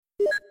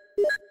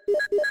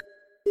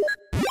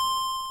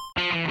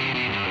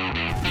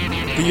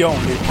the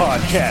only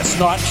podcast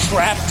not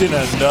trapped in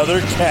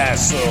another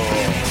castle.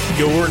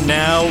 You're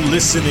now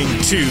listening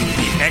to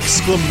the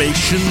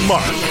exclamation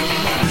mark.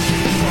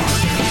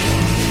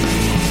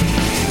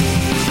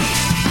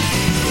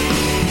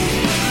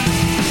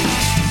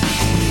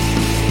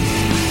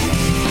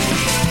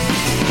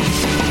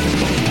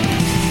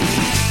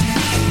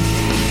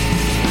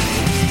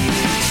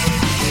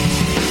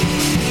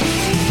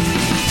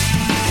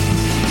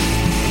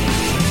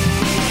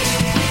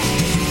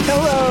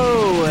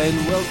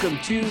 Welcome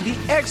to the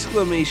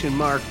Exclamation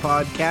Mark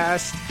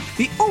podcast,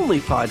 the only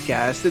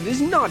podcast that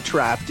is not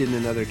trapped in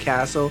another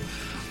castle.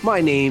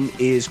 My name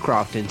is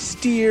Crofton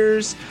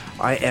Steers.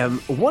 I am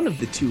one of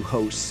the two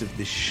hosts of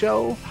this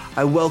show.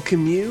 I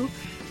welcome you,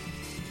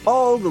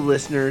 all the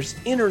listeners,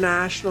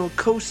 international,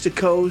 coast to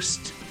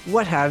coast,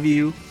 what have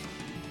you.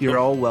 You're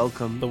all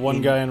welcome. The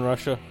one guy in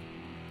Russia.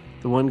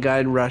 The one guy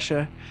in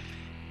Russia.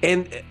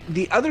 And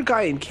the other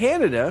guy in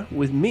Canada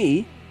with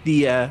me.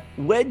 The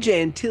Wedge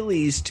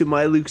Antilles to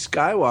my Luke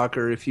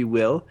Skywalker, if you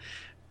will.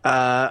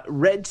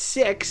 Red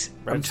 6.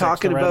 Red 6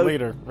 to Red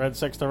Leader. Red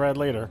 6 to Red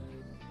Leader.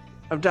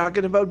 I'm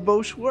talking about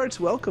Bo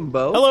Schwartz. Welcome,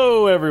 Bo.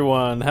 Hello,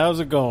 everyone.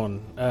 How's it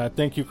going?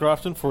 Thank you,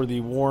 Crofton, for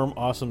the warm,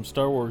 awesome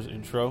Star Wars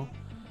intro.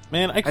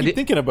 Man, I keep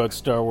thinking about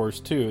Star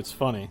Wars, too. It's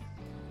funny.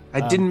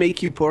 I didn't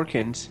make you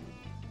Porkins.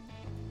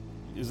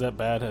 Is that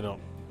bad? I don't...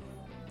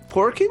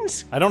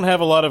 Porkins? I don't have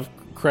a lot of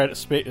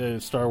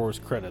Star Wars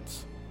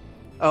credits.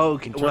 Oh,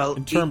 okay.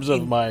 In terms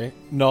of my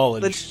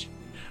knowledge.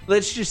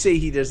 Let's just say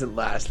he doesn't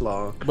last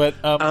long. But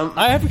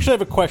I actually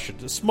have a question.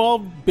 A small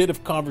bit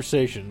of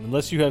conversation,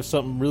 unless you have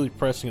something really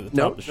pressing at the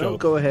top of the show. No,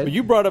 go ahead. But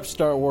you brought up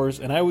Star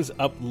Wars, and I was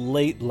up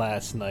late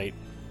last night,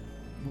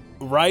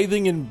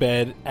 writhing in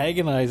bed,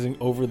 agonizing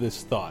over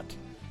this thought,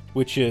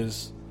 which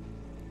is...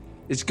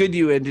 It's good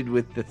you ended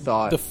with the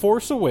thought. The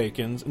Force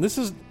Awakens, and this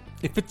is...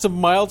 If it's a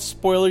mild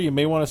spoiler, you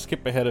may want to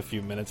skip ahead a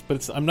few minutes,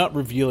 but I'm not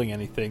revealing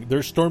anything.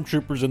 There's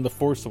stormtroopers in The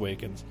Force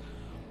Awakens.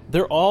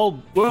 They're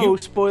all...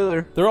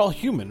 spoiler. They're all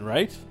human,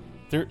 right?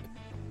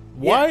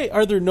 Why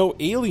are there no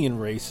alien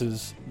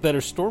races that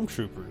are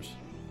stormtroopers?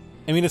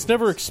 I mean, it's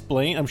never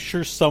explained. I'm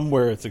sure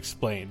somewhere it's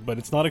explained, but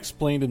it's not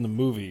explained in the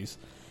movies.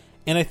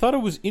 And I thought it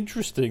was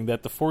interesting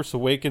that The Force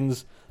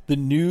Awakens, the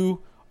new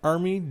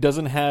army,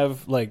 doesn't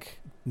have,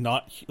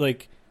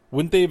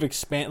 wouldn't they have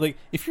expanded? Like,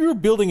 if you were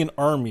building an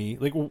army,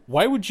 like,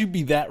 why would you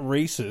be that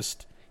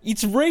racist?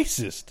 It's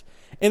racist.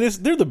 And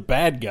they're the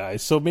bad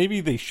guys, so maybe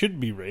they should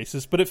be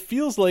racist. But it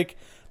feels like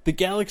the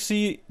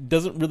galaxy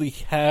doesn't really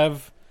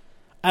have...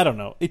 I don't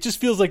know. It just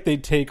feels like they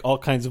take all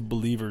kinds of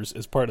believers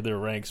as part of their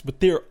ranks.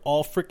 But they're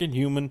all freaking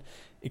human,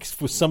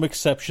 with some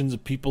exceptions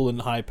of people in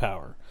high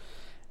power.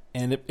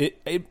 And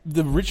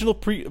the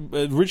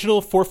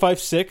original 4, 5,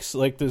 6,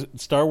 like the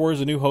Star Wars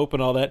A New Hope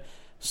and all that...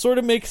 sort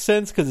of makes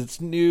sense because it's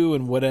new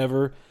and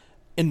whatever.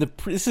 And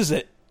this is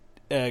a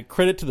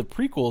credit to the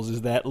prequels,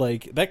 is that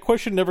that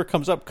question never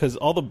comes up because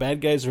all the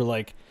bad guys are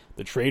like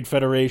the Trade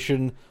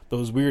Federation,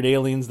 those weird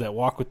aliens that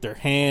walk with their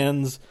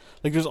hands.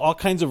 Like there's all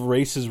kinds of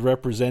races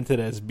represented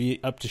as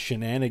up to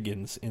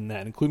shenanigans in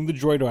that, including the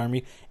droid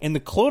army. And the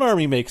clone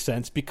army makes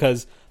sense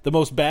because the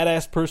most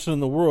badass person in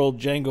the world,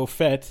 Jango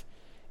Fett,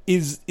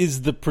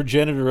 is the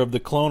progenitor of the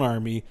clone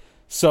army.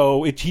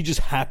 So he just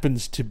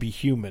happens to be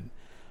human.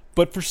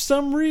 But for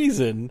some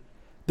reason,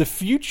 the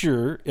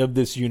future of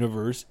this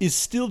universe is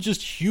still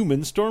just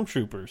human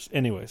stormtroopers.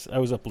 Anyways, I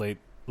was up late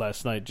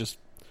last night just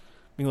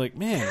being like,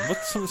 man,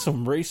 what's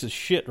some racist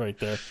shit right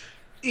there?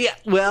 Yeah,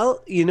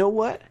 well, you know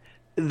what?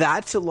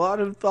 That's a lot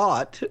of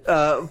thought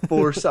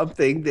for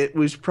something that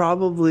was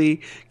probably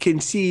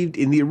conceived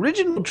in the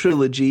original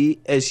trilogy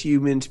as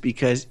humans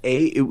because,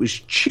 A, it was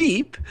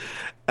cheap,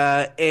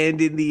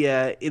 and in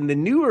the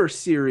newer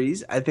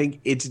series, I think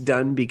it's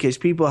done because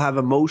people have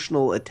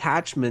emotional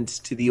attachments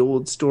to the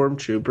old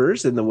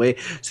stormtroopers in the way,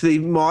 so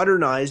they've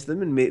modernized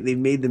them and they've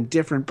made them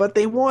different, but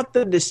they want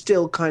them to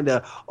still kind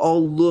of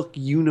all look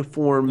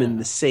uniform and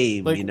the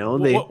same, you know?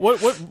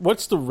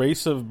 What's the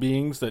race of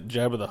beings that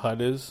Jabba the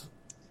Hutt is?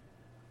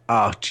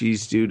 Oh,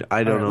 jeez, dude,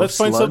 I don't know. Let's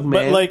find some,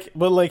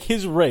 but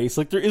his race,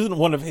 there isn't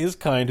one of his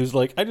kind who's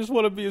like, I just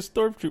want to be a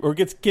stormtrooper, or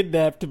gets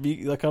kidnapped to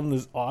be I'm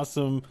this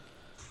awesome.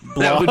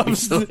 That would be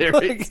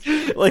hilarious.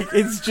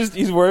 It's just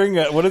he's wearing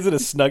a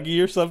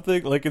Snuggie or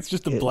something? It's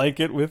just a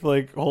blanket with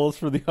holes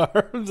for the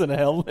arms and a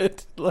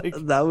helmet.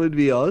 That would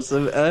be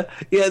awesome.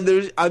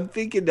 I'm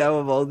thinking now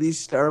of all these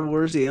Star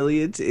Wars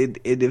aliens, and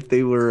if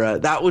they were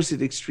that was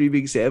an extreme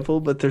example,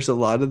 but there's a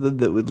lot of them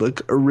that would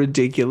look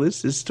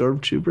ridiculous as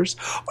stormtroopers.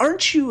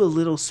 Aren't you a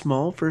little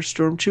small for a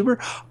stormtrooper?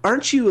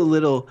 Aren't you a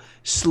little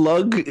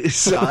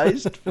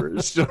slug-sized for a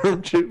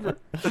stormtrooper?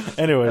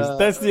 Anyways,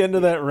 that's the end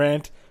of that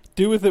rant.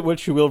 Do with it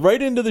what you will.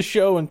 Write into the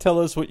show and tell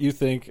us what you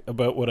think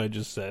about what I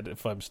just said.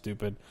 If I'm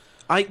stupid,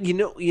 you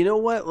know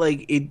what?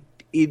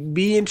 It'd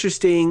be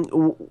interesting.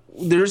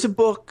 There's a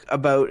book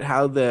about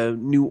how the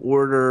New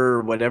Order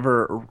or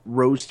whatever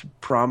rose to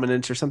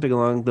prominence or something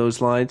along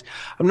those lines.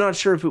 I'm not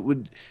sure if it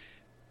would,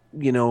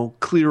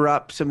 clear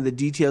up some of the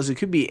details. It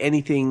could be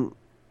anything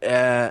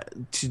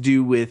to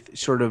do with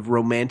sort of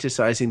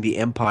romanticizing the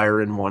Empire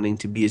and wanting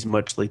to be as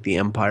much like the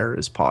Empire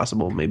as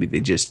possible. Maybe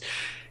they just,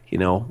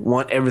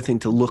 want everything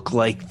to look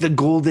like the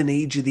golden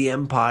age of the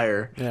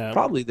Empire. Yeah.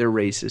 Probably they're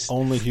racist.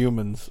 Only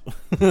humans.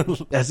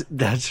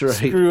 That's right.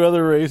 Screw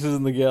other races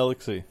in the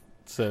galaxy,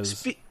 it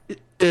says.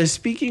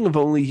 Speaking of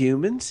only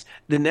humans,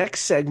 the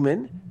next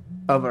segment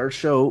of our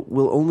show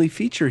will only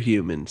feature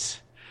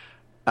humans.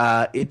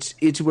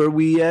 It's where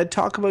we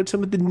talk about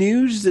some of the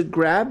news that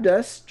grabbed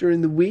us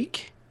during the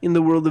week in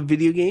the world of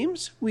video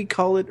games. We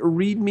call it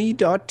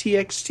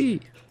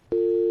readme.txt.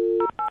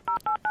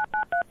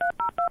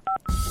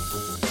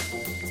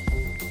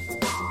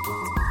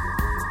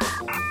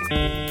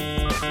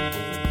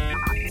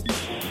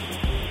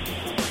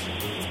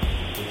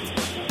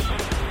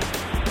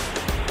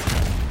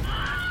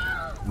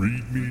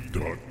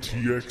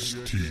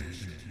 readme.txt.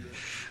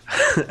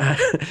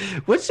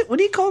 What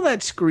do you call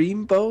that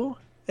scream, Bo,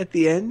 at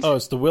the end? Oh,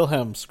 it's the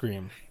Wilhelm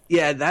scream.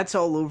 Yeah, that's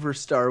all over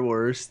Star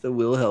Wars, the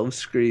Wilhelm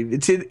scream.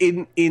 It's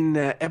in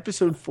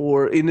episode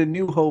 4, in A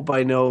New Hope,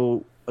 I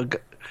know,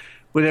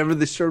 whenever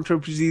the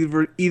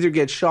stormtroopers either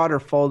get shot or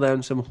fall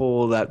down some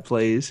hole, that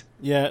plays.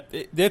 Yeah,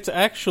 that's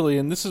actually,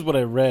 and this is what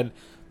I read,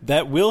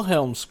 that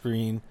Wilhelm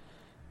scream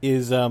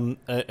is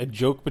a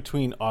joke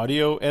between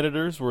audio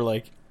editors where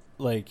like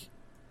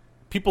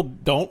people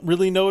don't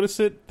really notice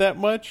it that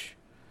much,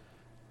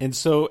 and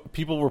so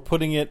people were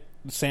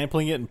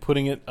sampling it and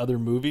putting it in other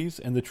movies,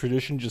 and the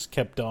tradition just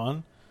kept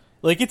on.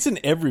 Like, it's in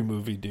every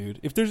movie, dude.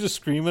 If there's a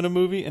scream in a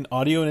movie, an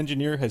audio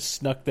engineer has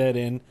snuck that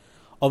in,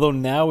 although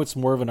now it's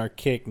more of an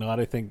archaic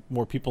nod. I think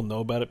more people know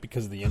about it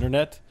because of the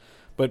internet.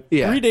 But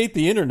predate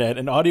the internet,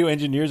 and audio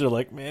engineers are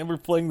like, man, we're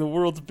playing the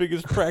world's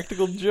biggest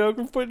practical joke.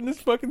 We're putting this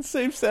fucking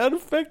same sound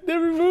effect in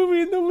every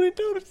movie, and nobody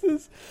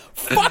notices.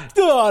 Fuck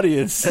the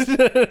audience.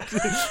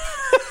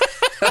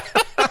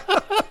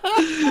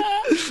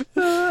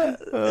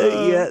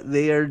 Yeah,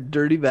 they are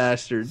dirty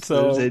bastards,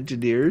 those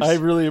engineers. I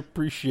really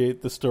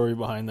appreciate the story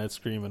behind that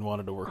scream and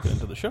wanted to work it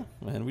into the show,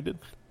 and we did.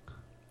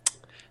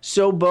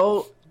 So,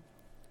 Bo,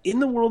 in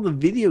the world of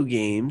video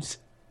games,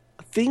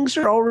 things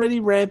are already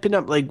ramping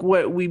up. Like,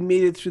 we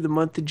made it through the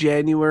month of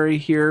January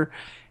here,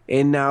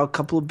 and now a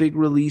couple of big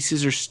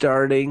releases are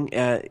starting.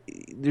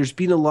 There's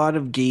been a lot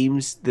of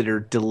games that are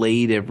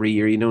delayed every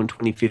year. In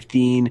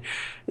 2015,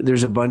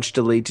 there's a bunch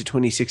delayed to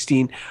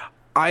 2016.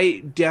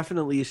 I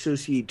definitely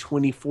associate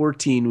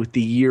 2014 with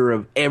the year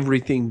of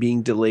everything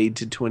being delayed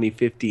to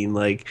 2015.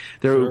 Like,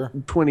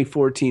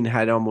 2014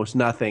 had almost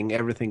nothing.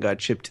 Everything got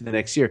shipped to the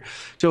next year.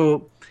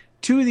 So,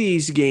 two of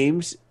these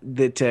games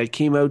that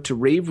came out to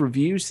rave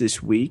reviews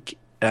this week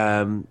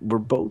were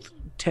both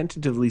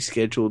tentatively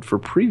scheduled for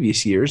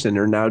previous years and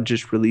are now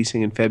just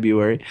releasing in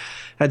February.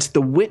 That's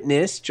The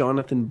Witness,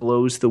 Jonathan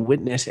Blow's The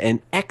Witness,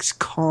 and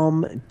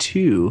XCOM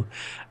 2.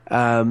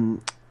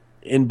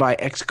 And by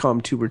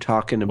XCOM 2, we're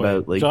talking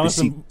about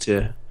Jonathan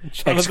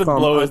XCOM.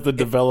 Blow is the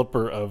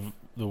developer of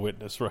The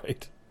Witness,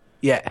 right?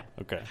 Yeah.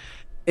 Okay.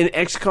 And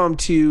XCOM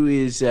 2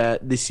 is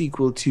the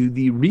sequel to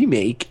the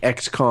remake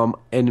XCOM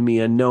Enemy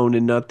Unknown,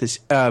 and not this.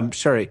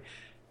 Sorry,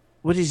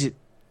 what is it?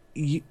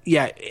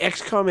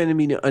 XCOM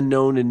Enemy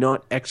Unknown, and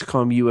not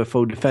XCOM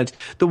UFO Defense.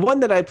 The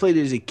one that I played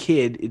as a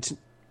kid.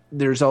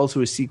 There's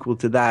also a sequel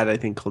to that, I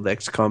think, called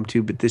XCOM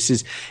 2. But this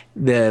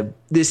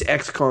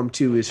XCOM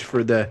 2 is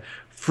for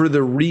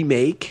the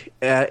remake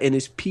and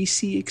is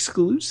PC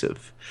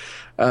exclusive.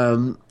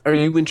 Are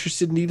you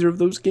interested in either of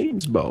those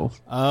games, Bo?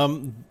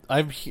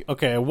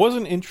 I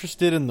wasn't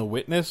interested in The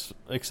Witness,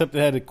 except it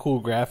had a cool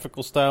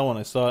graphical style when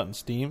I saw it in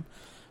Steam.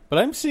 But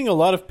I'm seeing a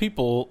lot of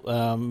people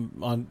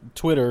on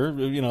Twitter,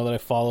 that I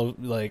follow,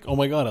 like, oh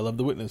my god, I love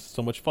The Witness, it's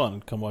so much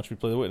fun. Come watch me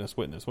play The Witness,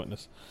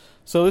 Witness.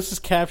 So this has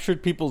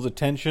captured people's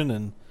attention,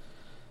 and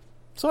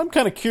so I'm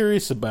kind of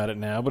curious about it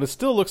now. But it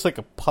still looks like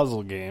a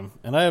puzzle game,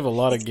 and I have a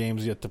lot of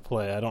games yet to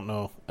play. I don't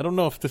know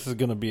if this is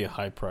going to be a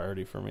high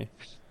priority for me.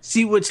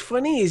 See, what's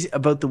funny is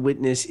about The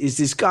Witness is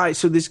this guy.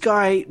 So this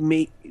guy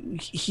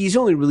he's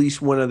only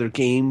released one other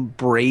game,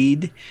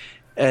 Braid,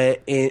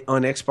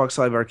 on Xbox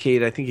Live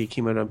Arcade. I think it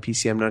came out on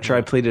PC. I'm not sure.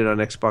 I played it on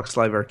Xbox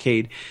Live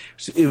Arcade.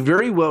 So it was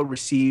very well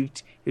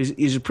received. It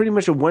was pretty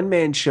much a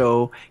one-man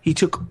show. He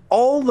took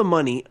all the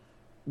money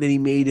that he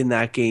made in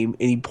that game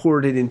and he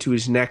poured it into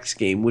his next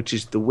game, which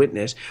is The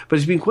Witness. But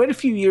it's been quite a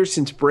few years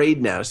since Braid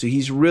now, so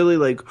he's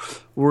really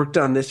worked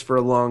on this for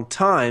a long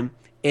time.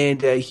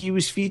 And he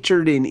was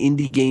featured in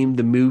Indie Game,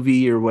 the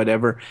movie or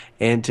whatever.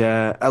 And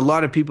a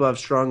lot of people have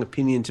strong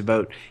opinions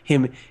about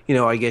him,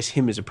 I guess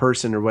him as a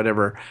person or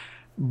whatever.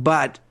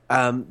 But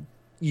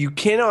you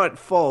cannot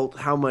fault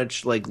how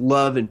much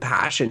love and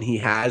passion he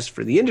has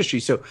for the industry.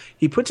 So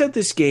he puts out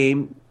this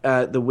game,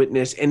 The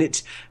Witness, and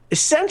it's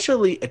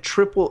essentially a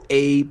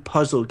AAA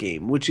puzzle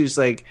game, which is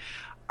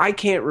I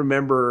can't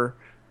remember,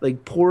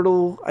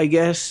 Portal, I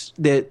guess.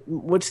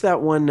 What's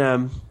that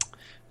one?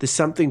 The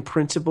something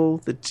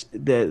principle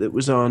that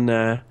was on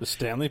the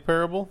Stanley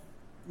Parable.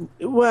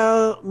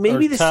 Well,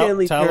 maybe Or the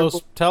Stanley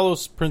Parable.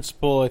 Talos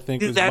Principle, I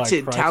think, was That's by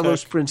it,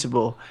 Talos Crytek.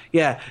 Principle.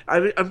 Yeah,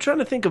 I'm trying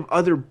to think of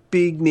other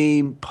big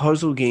name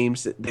puzzle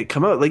games that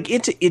come out. Like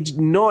it's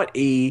not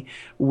a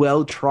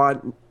well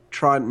trodden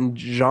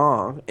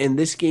genre, and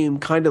this game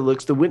kind of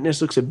looks. The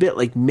Witness looks a bit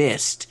like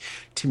Myst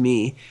to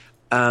me.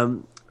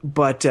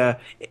 But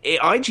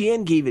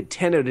IGN gave it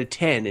 10 out of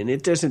 10, and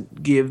it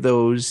doesn't give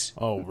those.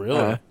 Oh,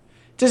 really?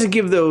 Doesn't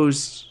give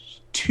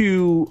those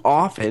too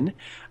often.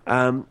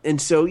 And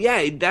so, yeah,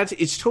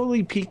 it's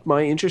totally piqued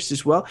my interest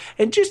as well.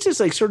 And just as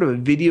like sort of a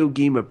video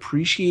game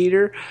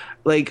appreciator,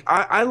 like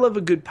I love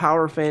a good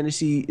power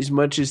fantasy as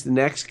much as the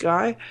next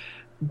guy,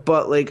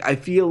 but like I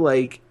feel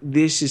like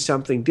this is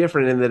something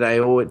different and that I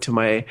owe it to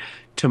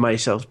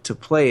myself to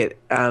play it.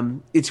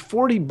 It's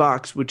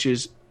 $40, which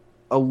is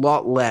a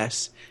lot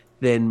less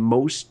than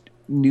most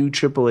new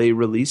AAA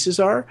releases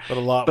are. But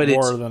a lot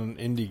more than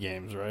indie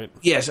games, right?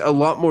 Yes, a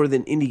lot more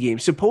than indie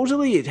games.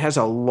 Supposedly it has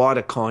a lot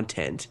of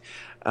content.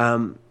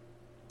 And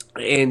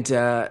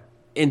so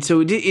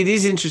it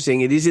is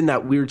interesting. It is in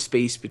that weird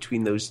space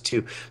between those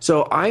two.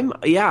 So I'm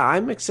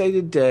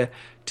excited to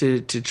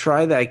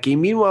try that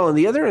game. Meanwhile, on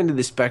the other end of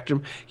the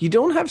spectrum, you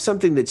don't have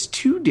something that's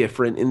too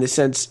different in the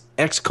sense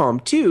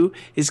XCOM 2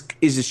 is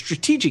a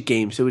strategic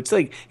game. So it's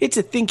like it's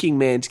a thinking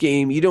man's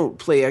game. You don't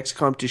play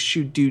XCOM to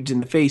shoot dudes in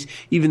the face,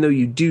 even though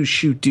you do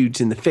shoot dudes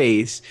in the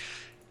face.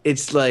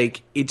 It's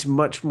like it's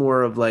much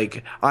more of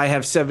like I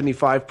have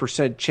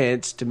 75%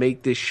 chance to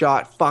make this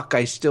shot. Fuck,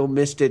 I still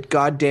missed it.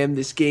 God damn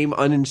this game,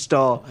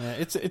 uninstall.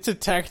 It's a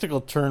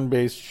tactical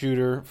turn-based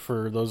shooter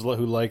for those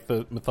who like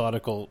the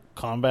methodical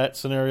combat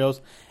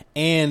scenarios,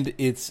 and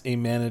it's a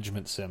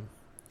management sim.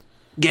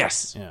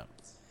 Yes. Yeah.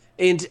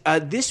 And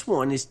this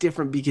one is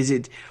different because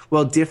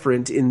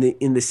different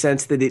in the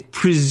sense that it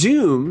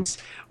presumes,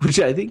 which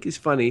I think is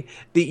funny,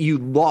 that you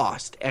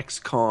lost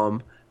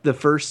XCOM the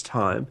first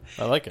time.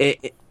 I like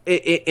it.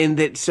 And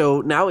that so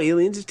now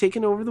aliens have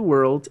taken over the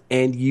world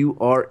and you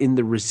are in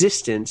the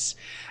resistance.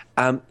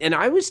 And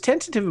I was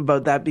tentative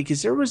about that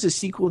because there was a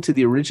sequel to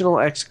the original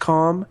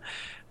XCOM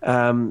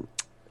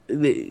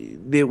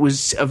that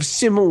was of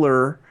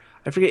similar,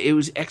 I forget, it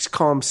was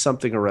XCOM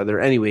something or other.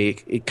 Anyway,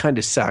 it kind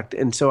of sucked.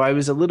 And so I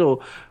was a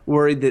little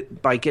worried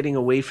that by getting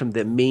away from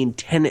the main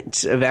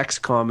tenets of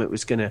XCOM, it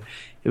was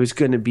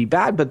going to be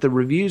bad, but the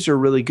reviews are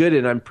really good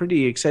and I'm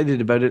pretty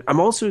excited about it. I'm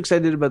also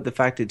excited about the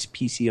fact it's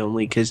PC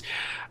only because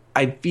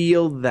I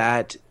feel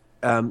that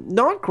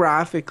not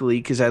graphically,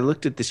 because I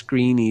looked at the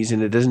screenies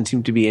and it doesn't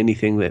seem to be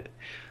anything that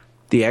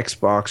the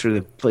Xbox or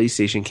the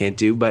PlayStation can't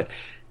do, but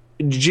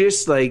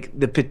just like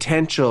the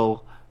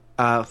potential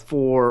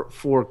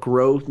for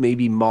growth,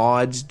 maybe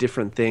mods,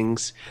 different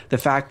things. The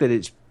fact that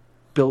it's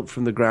built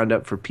from the ground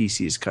up for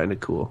PC is kind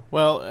of cool.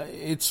 Well,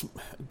 it's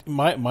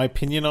my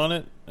opinion on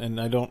it, and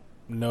I don't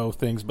know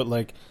things, but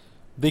like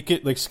they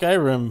could, like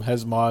Skyrim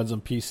has mods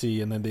on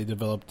PC, and then they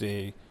developed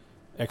a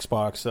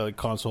Xbox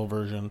console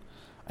version.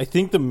 I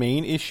think the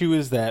main issue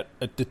is that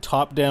at the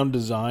top-down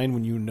design,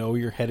 when you know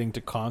you're heading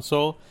to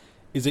console,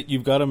 is that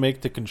you've got to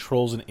make the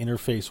controls and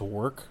interface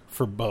work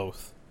for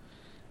both.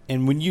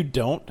 And when you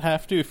don't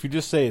have to, if you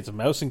just say it's a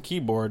mouse and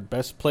keyboard,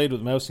 best played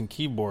with mouse and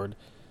keyboard,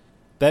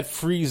 that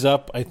frees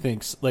up, I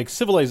think, like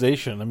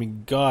Civilization. I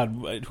mean,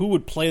 God, who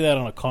would play that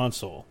on a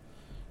console?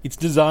 It's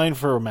designed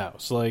for a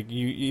mouse. Like,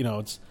 you know,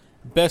 it's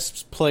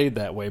best played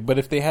that way. But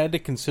if they had to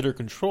consider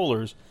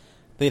controllers,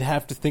 they'd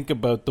have to think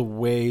about the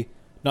way,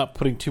 not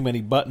putting too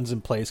many buttons in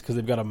place because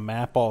they've got to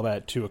map all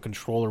that to a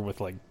controller with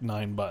like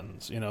 9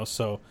 buttons, you know,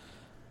 so...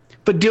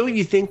 But don't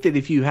you think that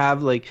if you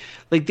have like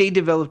they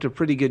developed a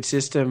pretty good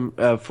system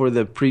for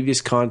the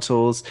previous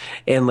consoles,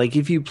 and like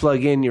if you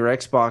plug in your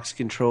Xbox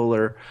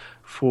controller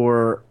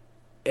for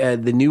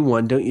the new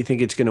one, don't you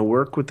think it's going to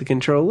work with the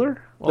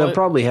controller? Well, They'll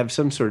probably have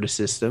some sort of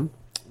system.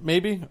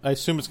 Maybe. I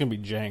assume it's going to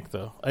be jank,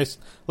 though.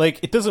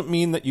 It doesn't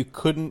mean that you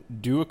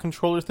couldn't do a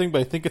controller thing,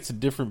 but I think it's a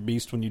different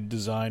beast when you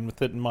design with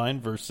it in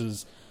mind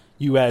versus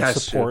you add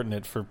That's support true. in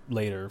it for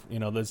later. You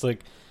know, that's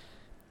like...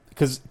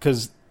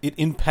 Because it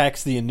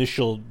impacts the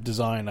initial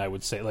design, I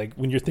would say. Like,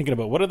 when you're thinking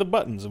about what are the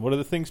buttons and what are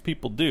the things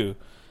people do,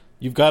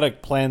 you've got to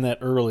plan that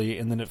early,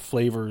 and then it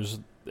flavors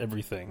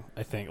everything,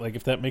 I think. Like,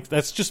 if that makes...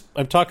 That's just...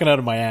 I'm talking out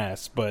of my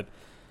ass, but...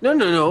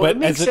 No, But it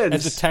makes sense.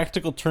 as a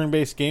tactical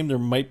turn-based game, there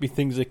might be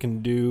things it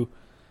can do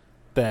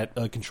that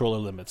controller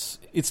limits.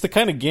 It's the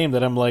kind of game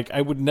that I'm like,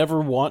 I would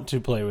never want to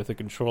play with a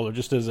controller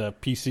just as a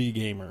PC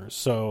gamer.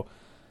 So,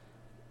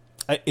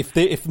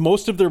 if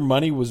most of their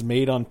money was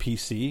made on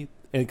PC...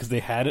 And because they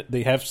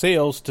have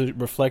sales to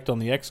reflect on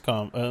the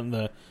XCOM on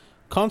the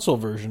console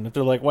version. If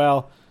they're like,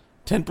 well,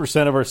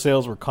 10% of our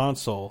sales were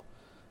console,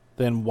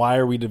 then why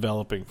are we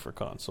developing for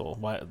console?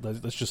 Why?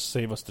 Let's just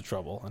save us the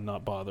trouble and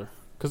not bother.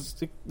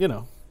 Because you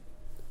know.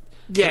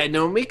 Yeah,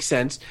 no, it makes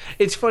sense.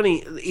 It's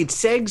funny. It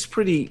segs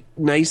pretty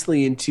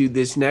nicely into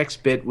this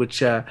next bit,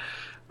 which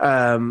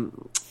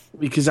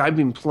because I've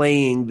been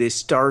playing this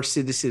Star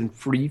Citizen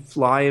Free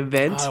Fly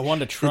event. I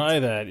wanted to try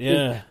that,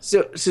 yeah.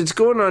 So it's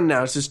going on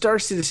now. So Star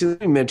Citizen,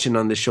 we mentioned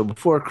on the show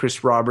before,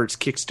 Chris Roberts'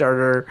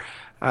 Kickstarter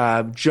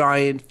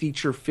giant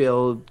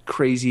feature-filled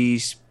crazy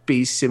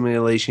space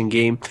simulation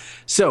game.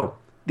 So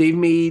they've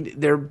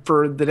made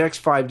for the next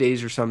 5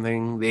 days or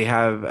something, they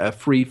have a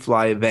free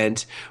fly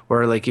event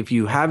where, like, if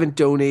you haven't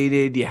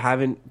donated, you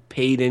haven't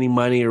paid any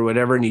money or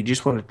whatever, and you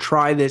just want to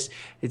try this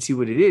and see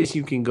what it is,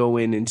 you can go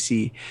in and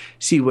see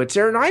what's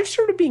there. And I've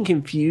sort of been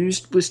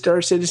confused with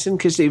Star Citizen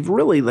because they've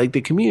really, like,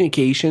 the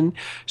communication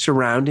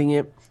surrounding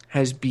it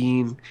has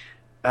been,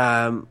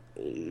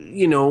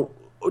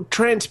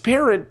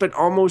 transparent, but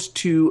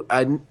almost in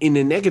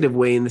a negative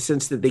way, in the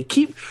sense that they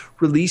keep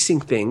releasing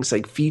things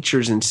like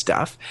features and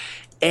stuff,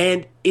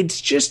 and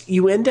it's just,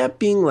 you end up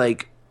being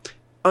like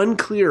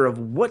unclear of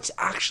what's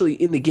actually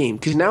in the game,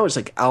 because now it's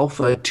like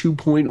alpha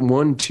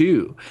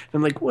 2.12.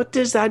 I'm like, what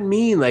does that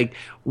mean? Like,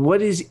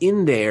 what is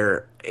in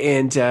there?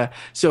 And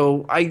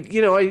so I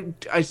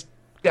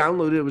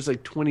downloaded, it was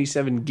like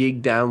 27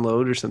 gig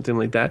download or something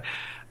like that.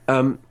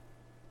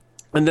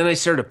 And then I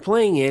started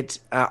playing it.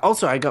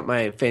 Also, I got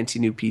my fancy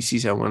new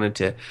PCs. I wanted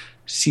to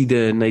see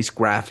the nice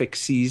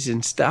graphics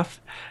and stuff,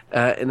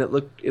 and it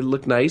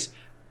looked nice.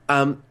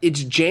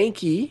 It's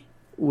janky,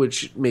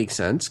 which makes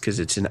sense because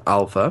it's an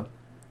alpha.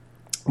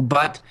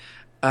 But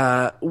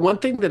one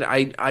thing that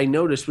I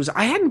noticed was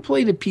I hadn't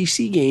played a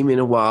PC game in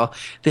a while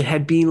that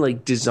had been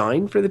like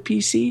designed for the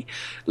PC,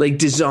 like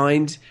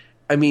designed.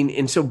 I mean,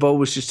 and so Bo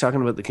was just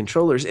talking about the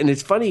controllers, and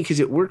it's funny because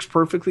it works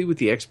perfectly with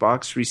the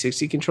Xbox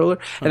 360 controller.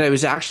 And I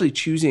was actually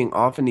choosing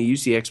often to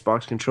use the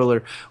Xbox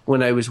controller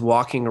when I was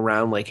walking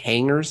around like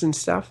hangars and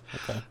stuff,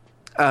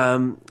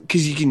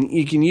 because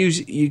you can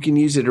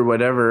use it or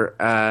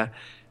whatever.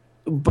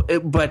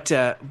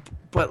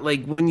 But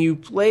like when you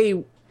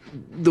play,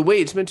 the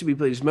way it's meant to be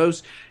played is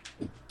most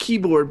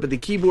keyboard, but the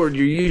keyboard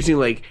you're using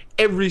like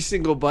every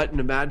single button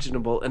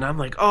imaginable, and I'm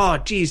like, oh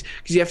geez,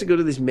 because you have to go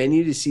to this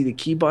menu to see the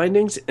key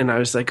bindings, and I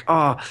was like,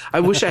 oh,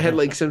 I wish I had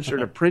like some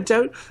sort of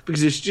printout,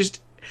 because it's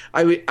just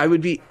I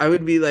would be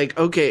like,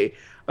 okay,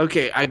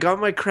 I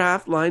got my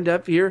craft lined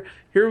up here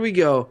we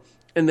go,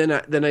 and then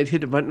I'd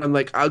hit a button. I'm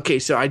like, okay,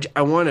 so I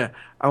wanna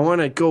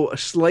go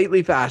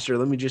slightly faster.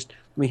 Let me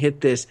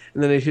hit this,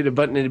 and then I'd hit a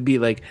button, and it'd be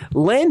like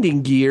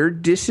landing gear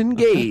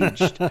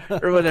disengaged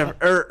or whatever,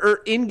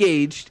 or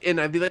engaged, and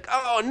I'd be like,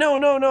 oh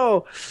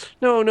no,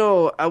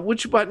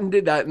 which button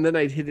did that? And then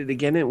I'd hit it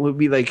again, and it would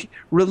be like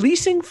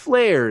releasing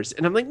flares,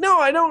 and I'm like, no,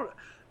 I don't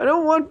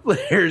want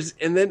flares.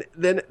 And then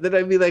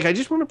I'd be like, I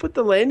just want to put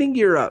the landing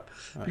gear up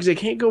because I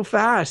can't go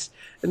fast.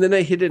 And then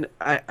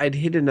I'd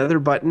hit another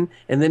button,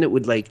 and then it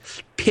would like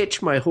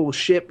pitch my whole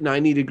ship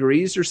 90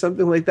 degrees or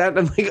something like that. And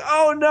I'm like,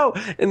 oh no.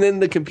 And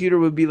then the computer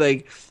would be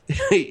like,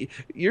 hey,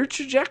 your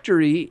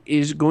trajectory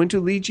is going to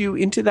lead you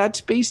into that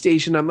space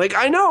station. I'm like,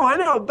 I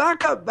know,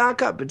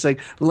 back up. It's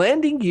like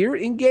landing gear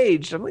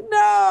engaged. I'm like,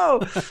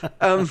 no.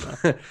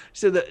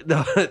 So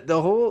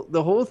the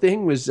whole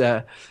thing was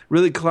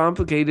really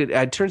complicated.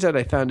 It turns out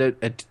I found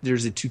out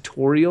there's a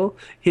tutorial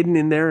hidden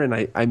in there, and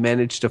I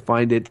managed to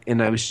find it,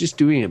 and I was just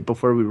doing it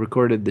before we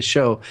recorded the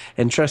show,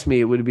 and trust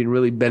me, it would have been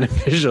really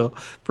beneficial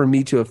for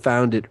me to have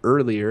found it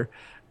earlier.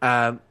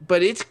 But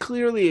it's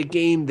clearly a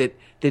game that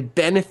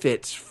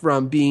benefits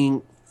from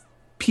being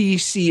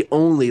PC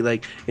only,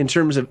 like in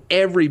terms of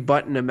every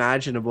button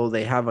imaginable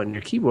they have on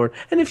your keyboard.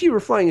 And if you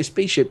were flying a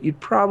spaceship, you'd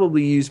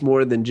probably use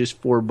more than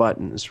just 4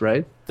 buttons,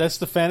 right? That's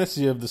the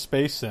fantasy of the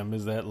space sim,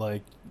 is that,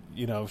 like,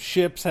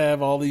 ships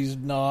have all these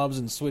knobs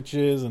and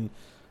switches, and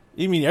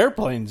even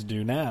airplanes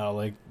do now.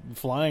 Like,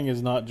 flying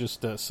is not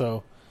just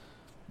so.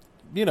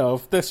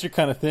 If that's your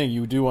kind of thing,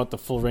 you do want the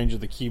full range of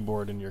the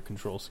keyboard in your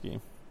control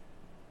scheme.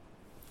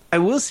 I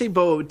will say,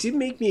 Bo, it did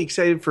make me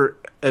excited for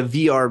a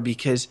VR,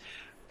 because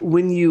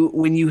when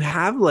you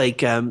have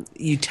like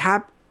you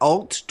tap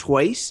Alt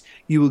twice,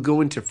 you will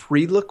go into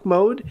free look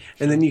mode,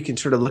 and then you can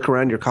sort of look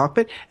around your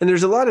cockpit. And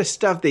there's a lot of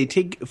stuff, they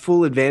take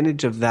full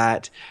advantage of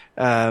that,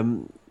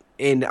 and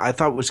I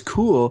thought was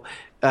cool.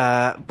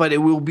 But it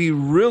will be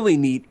really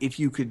neat if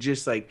you could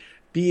just like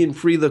be in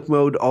free look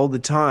mode all the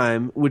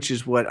time, which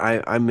is what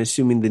I'm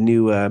assuming the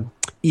new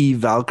Eve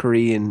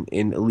Valkyrie and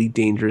Elite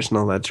Dangerous and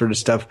all that sort of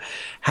stuff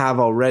have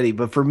already.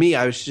 But for me,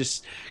 I was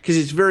just, because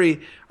it's very,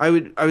 I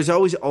was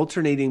always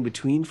alternating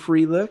between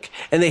free look,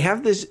 and they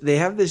have this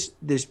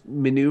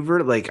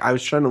maneuver. Like, I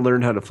was trying to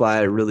learn how to fly,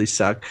 I really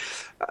suck.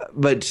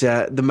 But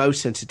the mouse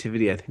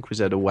sensitivity, I think,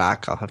 was out of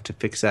whack. I'll have to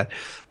fix that.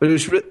 But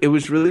it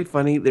was really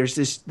funny.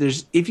 There's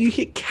if you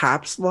hit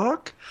caps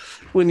lock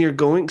when you're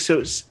going,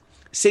 so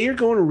say you're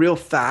going real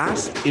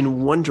fast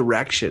in one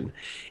direction,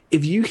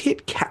 if you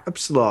hit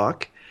caps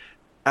lock,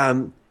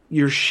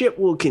 your ship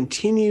will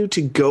continue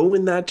to go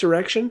in that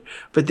direction,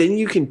 but then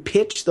you can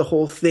pitch the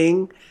whole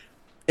thing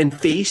and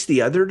face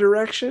the other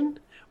direction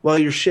while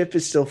your ship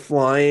is still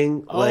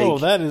flying. Oh,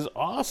 that is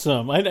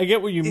awesome. I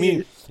get what you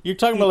mean. You're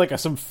talking about like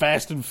some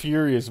Fast and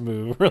Furious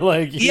move.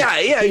 Like, yeah,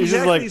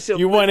 exactly. Like,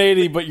 you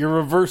 180, but you're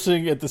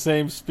reversing at the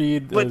same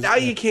speed. But now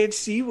you can't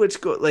see what's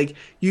going. Like,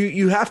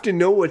 you have to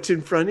know what's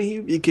in front of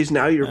you, because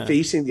now you're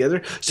facing the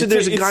other. So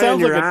there's a guy on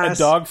your ass. It sounds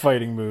like a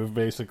dogfighting move,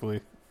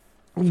 basically.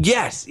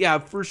 Yes, yeah,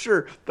 for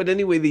sure. But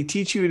anyway, they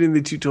teach you it in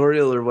the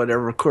tutorial or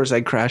whatever. Of course,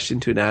 I crashed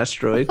into an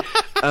asteroid.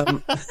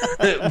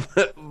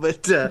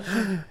 But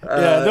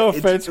Yeah, no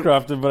offense,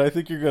 Crofton, but I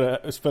think you're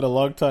gonna spend a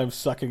long time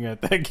sucking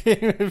at that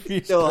game if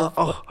you start.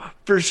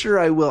 for sure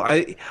I will.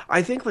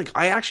 I think like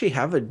I actually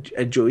have a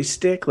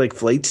joystick, like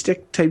flight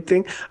stick type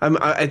thing.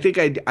 I think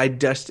I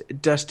dust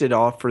it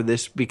off for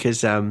this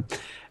because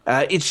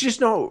it's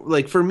just not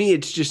like for me.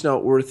 It's just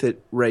not worth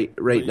it right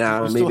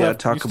now. Maybe I'll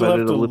talk about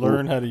it a little.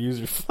 Learn how to use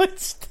your flight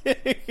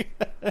stick.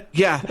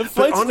 Yeah, the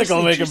flight stick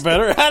will make it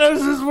better. How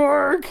does this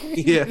work?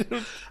 Yeah,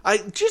 I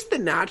just the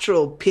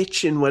natural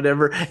pitch and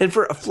whatever. And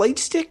for a flight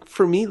stick,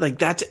 for me, like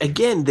that's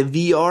again the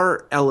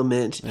VR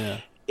element. Yeah.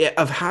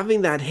 Of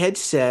having that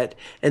headset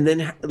and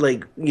then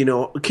like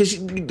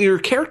because your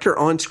character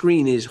on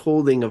screen is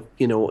holding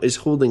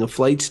a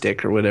flight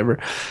stick or whatever,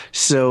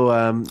 so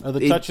are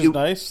the touches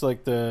nice,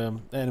 like the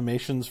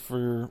animations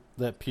for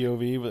that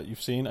POV that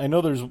you've seen? I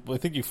know I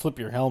think you flip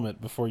your helmet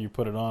before you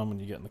put it on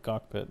when you get in the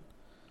cockpit.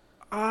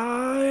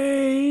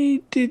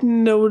 I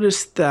didn't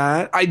notice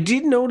that. I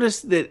did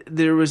notice that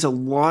there was a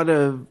lot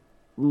of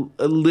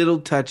little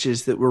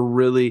touches that were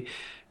really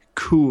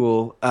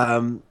cool.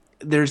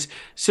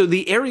 So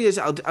the areas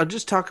I'll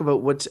just talk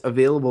about what's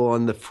available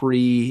on the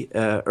free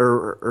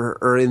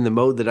or in the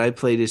mode that I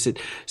played. Is it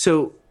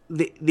so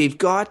they've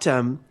got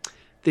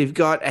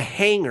a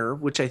hangar,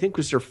 which I think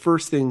was their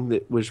first thing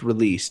that was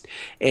released,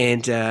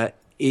 and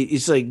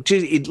it's like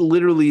it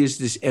literally is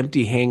this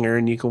empty hangar,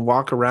 and you can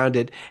walk around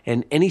it,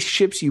 and any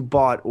ships you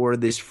bought or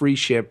this free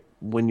ship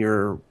when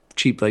you're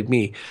cheap like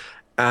me.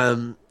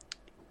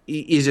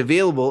 Is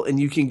available,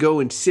 and you can go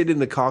and sit in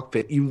the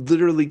cockpit. You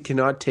literally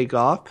cannot take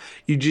off.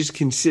 You just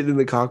can sit in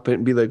the cockpit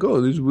and be like, oh,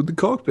 this is what the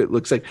cockpit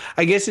looks like.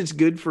 I guess it's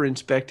good for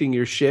inspecting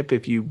your ship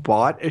if you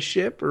bought a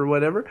ship or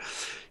whatever.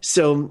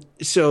 So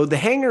the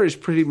hangar is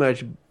pretty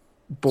much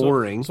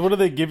boring. So what do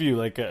they give you,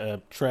 like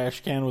a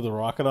trash can with a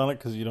rocket on it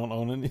because you don't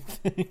own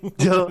anything?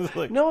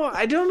 No,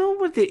 I don't know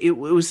what it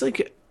was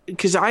like.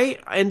 Because I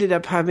ended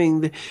up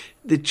having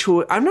the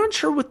choice. I'm not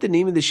sure what the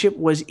name of the ship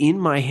was in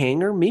my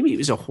hangar. Maybe it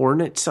was a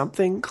Hornet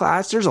something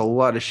class. There's a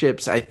lot of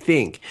ships, I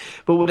think.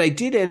 But what I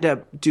did end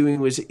up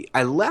doing was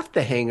I left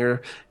the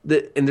hangar,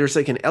 and there's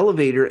like an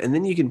elevator, and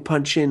then you can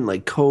punch in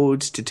like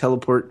codes to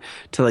teleport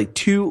to like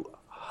two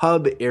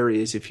hub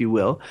areas, if you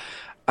will.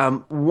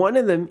 One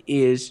of them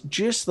is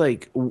just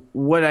like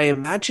what I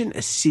imagine a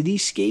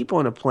cityscape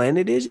on a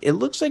planet is. It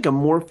looks like a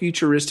more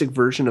futuristic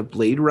version of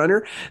Blade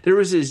Runner. There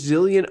was a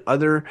zillion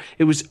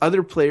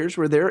other players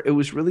were there. It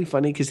was really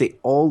funny because they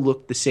all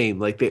looked the same.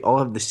 Like they all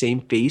have the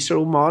same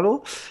facial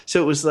model. So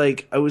it was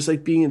like, I was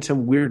like being in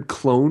some weird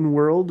clone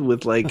world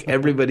with like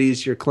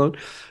everybody's your clone.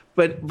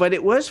 But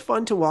it was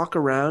fun to walk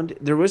around.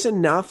 There was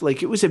enough,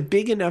 like it was a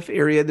big enough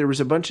area. There was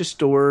a bunch of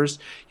stores.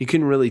 You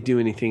couldn't really do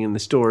anything in the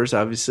stores,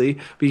 obviously,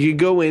 but you could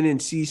go in and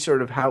see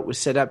sort of how it was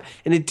set up.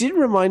 And it did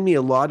remind me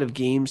a lot of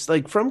games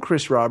like from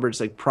Chris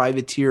Roberts, like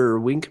Privateer or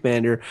Wing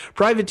Commander.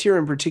 Privateer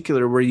in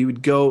particular, where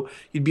you'd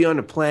be on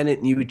a planet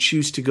and you would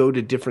choose to go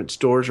to different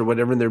stores or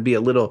whatever, and there'd be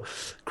a little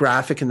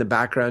graphic in the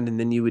background, and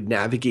then you would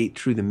navigate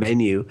through the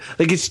menu.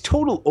 Like it's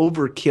total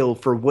overkill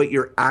for what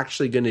you're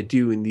actually going to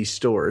do in these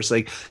stores.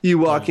 Like you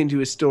walk into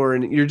a store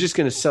and you're just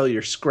going to sell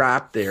your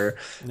scrap there,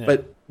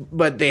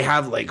 but they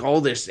have like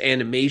all this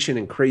animation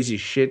and crazy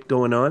shit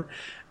going on,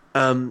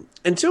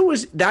 and so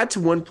that's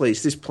one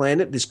place, this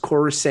planet, this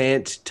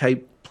Coruscant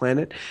type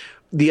planet.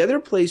 The other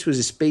place was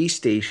a space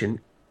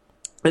station,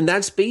 and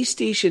that space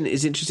station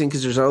is interesting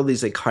because there's all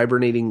these like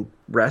hibernating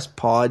rest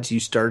pods. You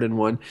start in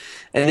one,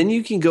 and then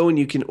you can go and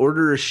you can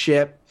order a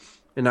ship.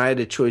 And I had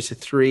a choice of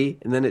 3,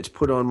 and then it's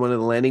put on one of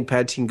the landing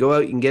pads. You can go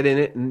out, you can get in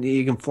it, and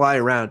you can fly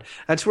around.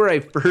 That's where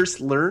I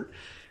first learned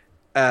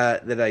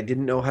that I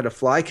didn't know how to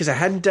fly because I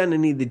hadn't done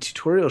any of the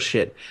tutorial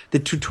shit. The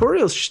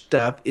tutorial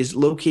stuff is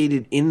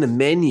located in the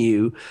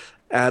menu.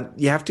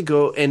 You have to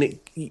go, and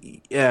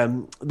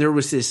there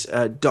was this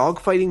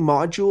dogfighting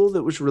module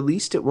that was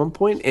released at one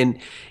point, and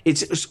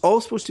it's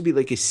all supposed to be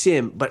like a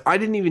sim, but I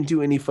didn't even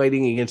do any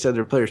fighting against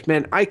other players.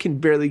 Man, I can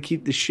barely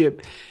keep the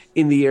ship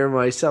in the air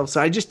myself.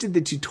 So I just did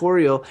the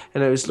tutorial,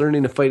 and I was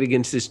learning to fight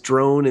against this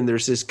drone, and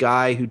there's this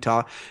guy it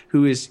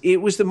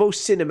was the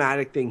most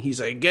cinematic thing. He's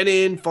like, get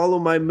in, follow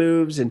my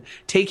moves, and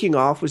taking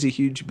off was a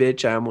huge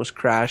bitch. I almost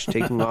crashed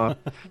taking off.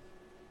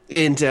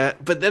 And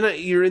but then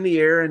you're in the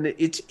air, and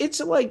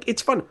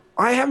it's fun.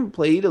 I haven't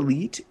played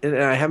Elite, and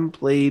I haven't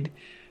played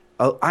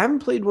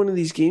one of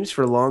these games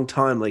for a long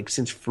time, like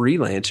since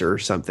Freelancer or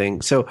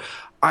something. So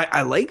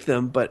I like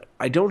them, but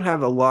I don't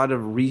have a lot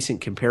of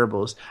recent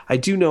comparables. I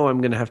do know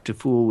I'm going to have to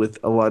fool with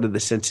a lot of the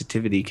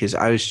sensitivity because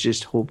I was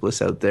just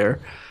hopeless out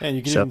there. And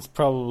you can even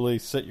probably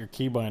set your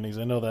key bindings.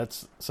 I know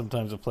that's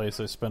sometimes a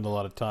place I spend a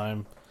lot of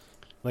time,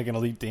 like an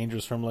Elite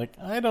Dangerous, where I'm like,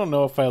 I don't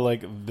know if I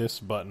like this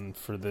button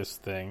for this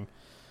thing.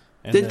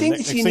 And the then things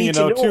next you thing need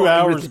you know, to know 2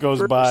 hours are goes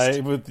first. by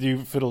with you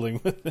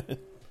fiddling with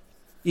it.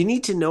 you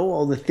need to know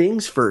all the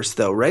things first,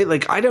 though, right?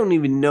 Like, I don't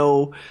even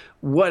know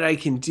what I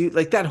can do.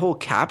 Like, that whole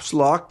caps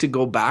lock to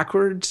go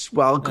backwards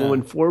while Yeah.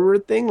 going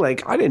forward thing.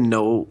 Like, I didn't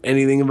know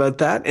anything about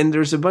that. And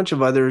there's a bunch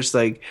of others,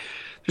 like,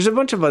 there's a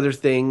bunch of other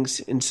things.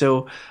 And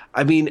so,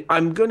 I mean,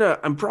 I'm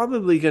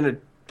probably gonna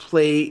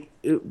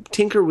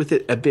tinker with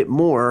it a bit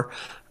more.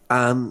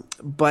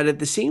 But at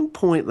the same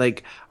point,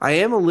 like, I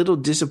am a little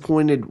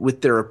disappointed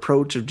with their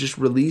approach of just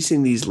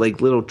releasing these like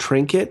little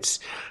trinkets.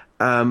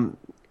 Um,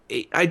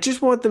 I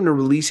just want them to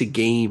release a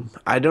game.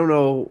 I don't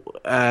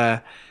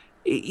know.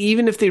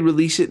 Even if they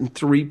release it in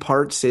three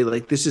parts, say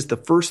like this is the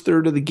first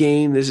third of the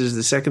game, this is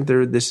the second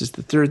third, this is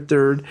the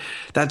third.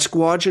 That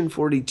Squadron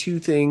 42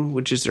 thing,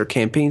 which is their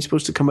campaign,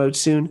 supposed to come out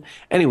soon.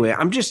 Anyway,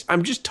 I'm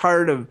just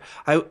tired of.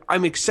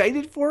 I'm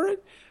excited for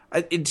it.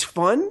 It's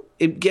fun.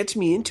 It gets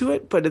me into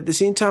it, but at the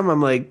same time,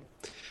 I'm like,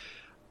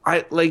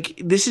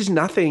 this is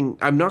nothing.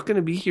 I'm not going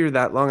to be here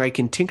that long. I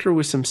can tinker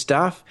with some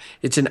stuff.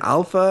 It's an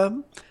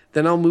alpha.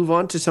 Then I'll move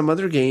on to some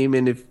other game.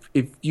 And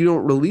if you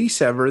don't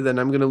release ever, then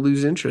I'm going to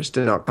lose interest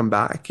and not come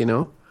back, you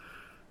know?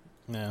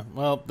 Yeah,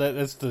 well,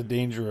 that's the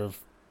danger of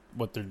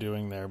what they're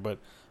doing there. But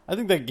I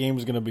think that game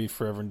is going to be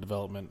forever in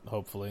development,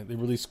 hopefully. They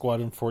released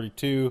Squadron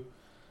 42.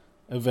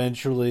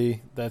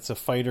 Eventually, that's a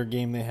fighter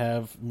game they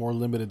have, more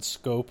limited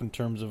scope in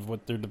terms of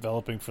what they're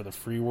developing for the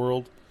free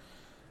world.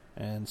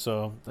 And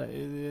so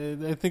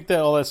I think that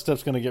all that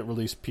stuff's going to get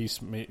released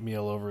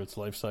piecemeal over its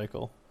life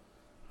cycle.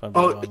 If I'm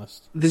being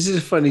honest. This is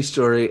a funny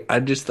story I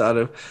just thought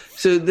of.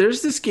 So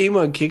there's this game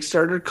on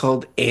Kickstarter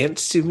called Ant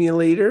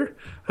Simulator.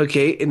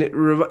 Okay, and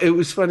it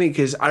was funny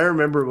because I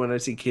remember when I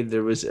was a kid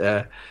there was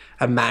a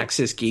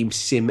Maxis game,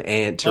 Sim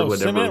Ant or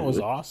whatever. Sim Ant was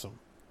awesome.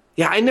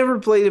 Yeah, I never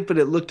played it, but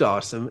it looked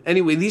awesome.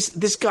 Anyway,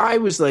 this guy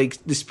was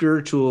like the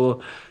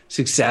spiritual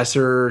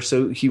successor,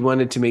 so he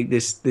wanted to make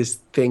this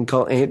thing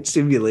called Ant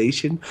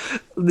Simulation.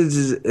 This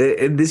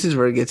is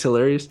where it gets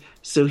hilarious.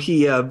 So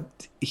he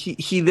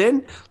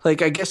then,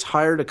 like, I guess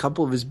hired a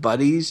couple of his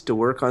buddies to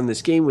work on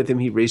this game with him.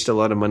 He raised a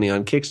lot of money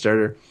on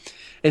Kickstarter.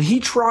 And he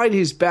tried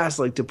his best,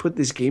 like, to put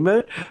this game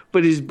out,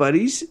 but his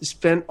buddies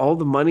spent all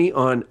the money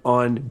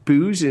on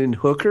booze and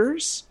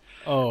hookers.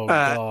 Oh,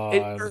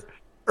 God.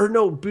 Or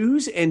no,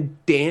 booze and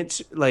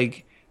dance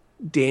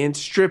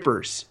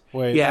strippers.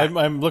 Wait, yeah.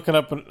 I'm looking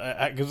up,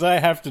 because I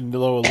have to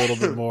know a little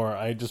bit more.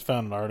 I just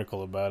found an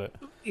article about it.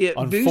 Yeah,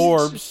 on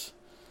Forbes.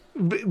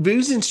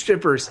 Booze and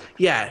strippers.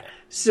 Yeah.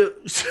 So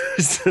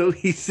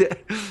he said.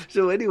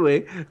 So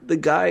anyway, the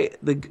guy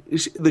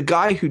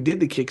who did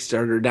the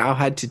Kickstarter now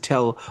had to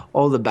tell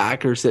all the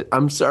backers that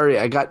I'm sorry,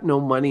 I got no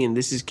money and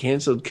this is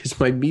canceled because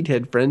my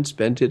meathead friend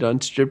spent it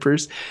on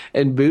strippers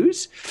and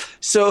booze.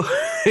 So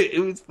it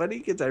was funny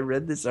because I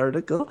read this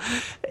article,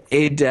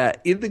 and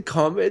in the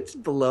comments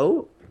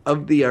below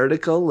of the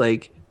article,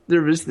 like,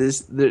 there was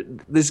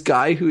this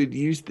guy who had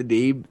used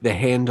the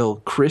handle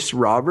Chris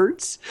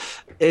Roberts,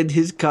 and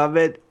his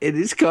comment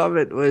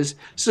was,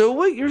 so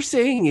what you're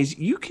saying is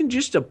you can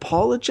just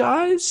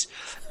apologize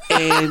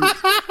and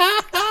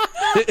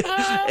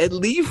and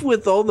leave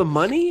with all the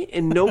money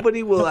and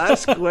nobody will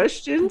ask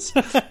questions?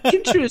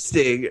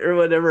 Interesting, or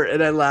whatever.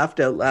 And I laughed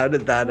out loud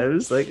at that. I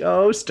was like,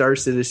 oh, Star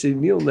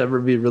Citizen, you'll never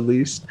be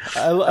released.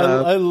 I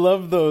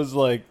love those,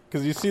 like,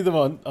 because you see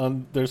them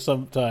on there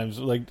sometimes,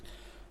 like,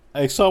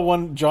 I saw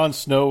one, Jon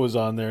Snow was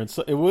on there, and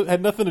so it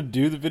had nothing to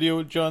do, the video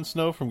with Jon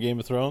Snow from Game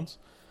of Thrones,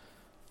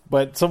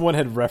 but someone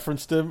had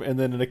referenced him, and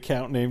then an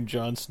account named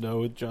Jon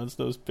Snow with Jon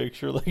Snow's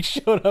picture like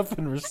showed up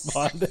and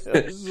responded.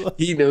 Like,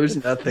 he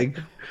knows nothing.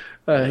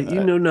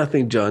 You know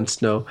nothing, Jon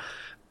Snow.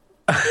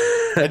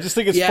 I just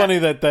think it's funny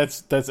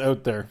that's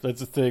out there.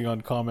 That's a thing on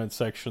comment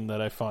section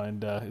that I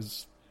find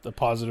is a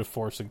positive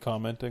force in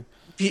commenting.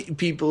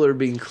 People are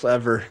being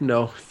clever.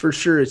 No, for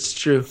sure it's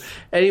true.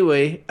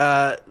 Anyway,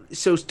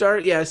 so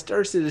Star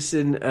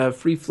Citizen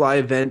free fly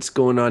events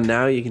going on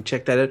now. You can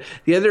check that out.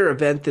 The other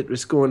event that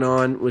was going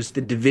on was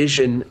the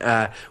Division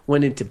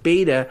went into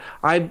beta.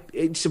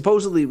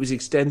 Supposedly it was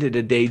extended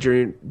a day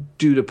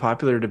due to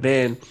popular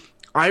demand.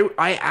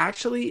 I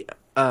actually,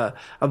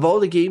 of all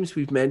the games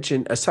we've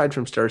mentioned, aside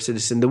from Star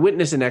Citizen, The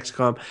Witness and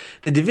XCOM,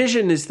 The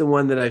Division is the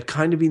one that I've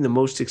kind of been the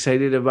most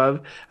excited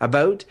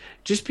about,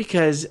 just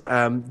because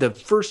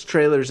the first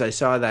trailers I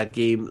saw of that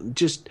game,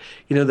 just,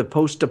 the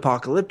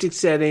post-apocalyptic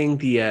setting,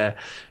 the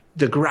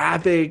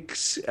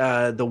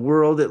graphics, the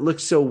world, it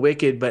looks so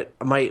wicked, but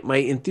my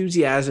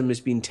enthusiasm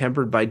is being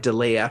tempered by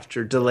delay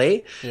after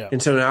delay. Yeah.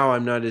 And so now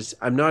I'm not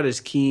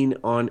as keen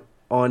on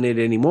it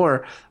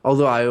anymore,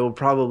 although I will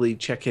probably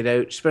check it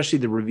out, especially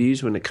the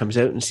reviews when it comes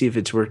out, and see if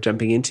it's worth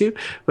jumping into.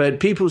 But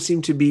people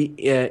seem to be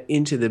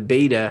into the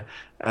beta,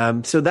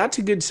 so that's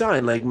a good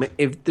sign. Like,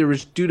 if there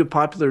was, due to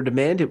popular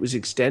demand, it was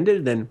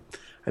extended, then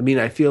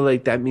I feel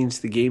like that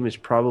means the game is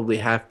probably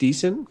half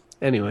decent.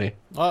 Anyway,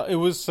 it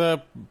was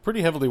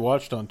pretty heavily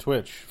watched on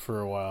Twitch for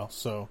a while.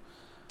 So,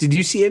 did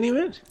you see any of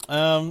it?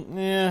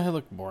 Yeah, it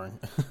looked boring.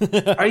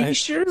 Are you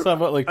sure? I saw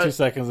about 2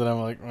 seconds, and I'm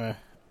like, meh.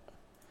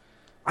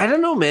 I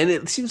don't know, man.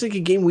 It seems like a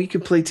game we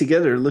could play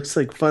together. It looks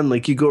like fun.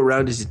 Like you go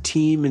around as a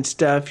team and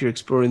stuff. You're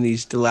exploring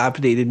these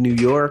dilapidated New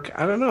York.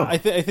 I don't know. I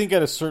think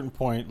at a certain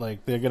point,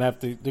 like they're gonna have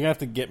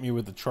to get me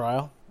with the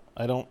trial.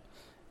 I don't.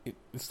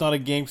 It's not a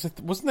game.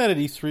 Wasn't that at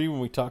E3 when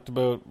we talked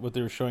about what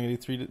they were showing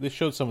at E3? They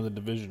showed some of the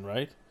Division,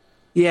 right?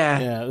 Yeah,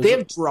 Yeah, they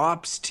have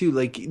drops too.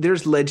 Like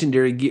there's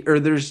legendary gear, or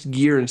there's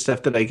gear and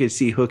stuff that I could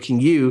see hooking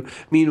you.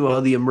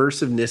 Meanwhile, the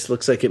immersiveness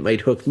looks like it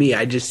might hook me.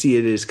 I just see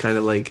it as kind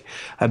of like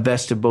a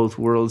best of both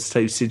worlds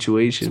type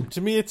situation.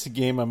 to me, it's a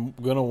game I'm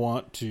gonna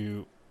want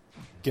to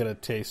get a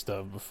taste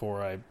of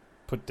before I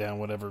put down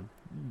whatever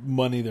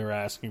money they're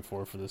asking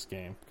for this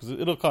game, because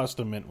it'll cost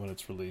a mint when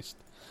it's released.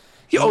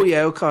 Oh yeah,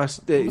 it'll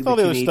cost With all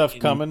the other stuff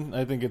coming,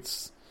 I think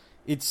it's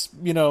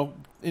a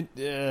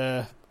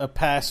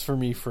pass for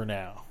me for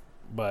now.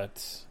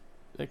 But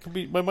it could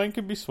be, my mind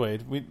could be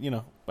swayed.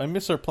 I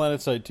miss our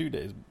PlanetSide 2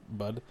 days,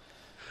 bud.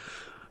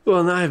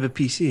 Well, now I have a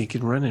PC. I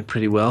can run it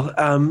pretty well.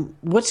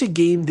 What's a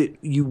game that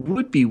you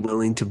would be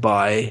willing to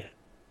buy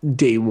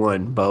day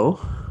one,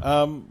 Bo?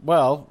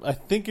 Well, I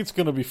think it's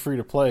going to be free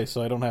to play,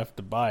 so I don't have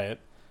to buy it.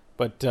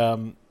 But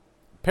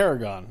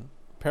Paragon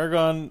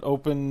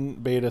open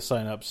beta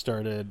sign up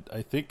started,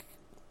 I think,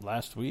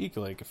 last week,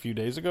 like a few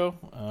days ago.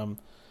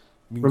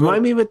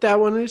 Remind me what that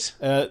one is.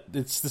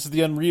 This is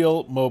the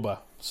Unreal MOBA.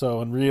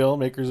 So Unreal,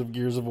 makers of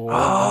Gears of War,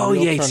 Oh,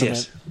 Unreal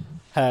yes.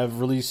 have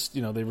released.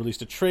 They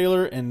released a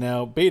trailer, and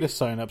now beta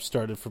sign up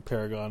started for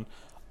Paragon,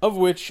 of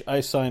which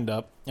I signed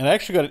up. And I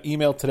actually got an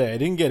email today. I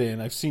didn't get in.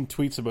 I've seen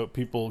tweets about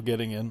people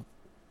getting in,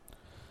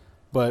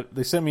 but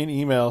they sent me an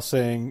email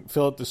saying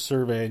fill out this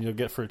survey and you'll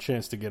get for a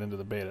chance to get into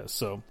the beta.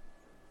 So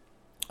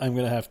I'm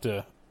gonna have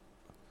to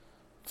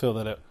fill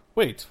that out.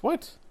 Wait,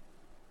 what?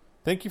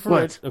 Thank you for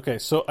what? Okay,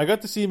 so I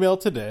got this email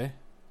today.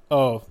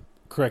 Oh,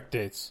 correct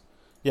dates.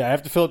 Yeah, I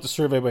have to fill out the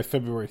survey by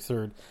February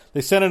 3rd.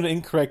 They sent an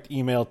incorrect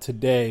email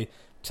today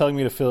telling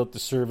me to fill out the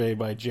survey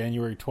by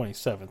January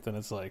 27th, and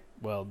it's like,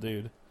 well,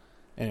 dude.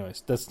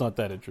 Anyways, that's not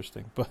that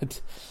interesting.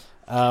 But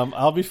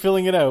I'll be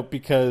filling it out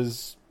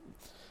because,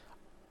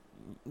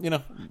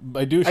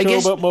 I do a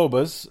show about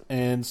MOBAs,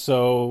 and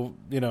so,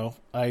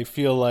 I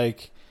feel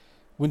like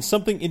when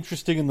something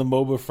interesting in the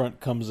MOBA front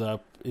comes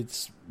up,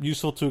 it's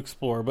useful to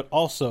explore, but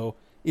also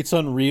it's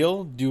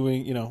Unreal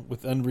doing,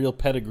 with Unreal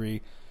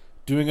pedigree,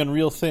 doing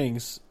Unreal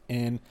things,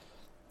 and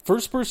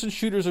first-person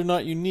shooters are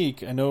not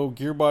unique. I know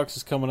Gearbox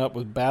is coming up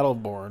with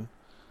Battleborn,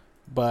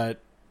 but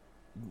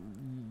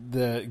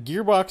the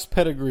Gearbox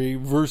pedigree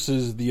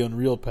versus the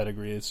Unreal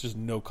pedigree, it's just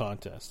no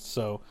contest.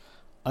 So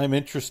I'm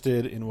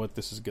interested in what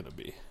this is going to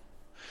be.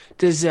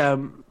 Does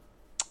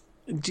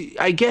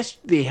I guess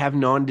they have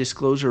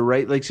non-disclosure,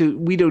 right? Like, so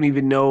we don't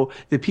even know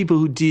the people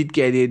who did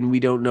get in. We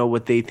don't know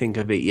what they think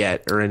of it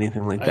yet, or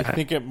anything like that. I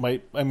think it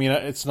might. I mean,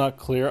 it's not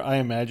clear. I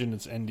imagine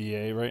it's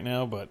NDA right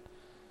now, but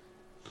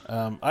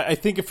I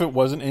think if it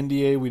wasn't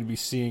NDA, we'd be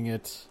seeing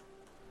it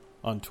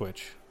on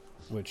Twitch.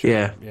 Which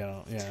yeah.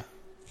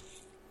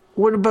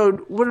 What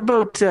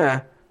about?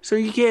 So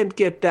you can't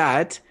get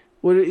that.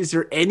 What is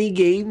there any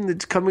game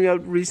that's coming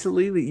out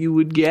recently that you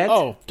would get?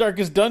 Oh,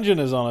 Darkest Dungeon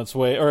is on its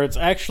way, or it's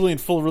actually in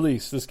full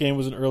release. This game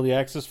was in early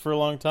access for a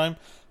long time.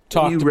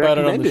 Talked about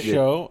it on the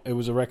show. It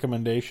was a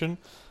recommendation.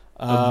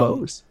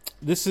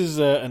 This is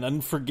an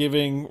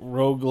unforgiving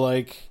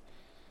roguelike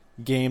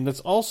game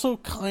that's also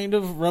kind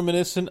of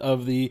reminiscent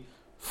of the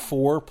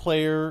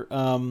 4-player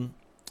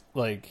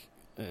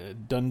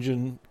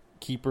Dungeon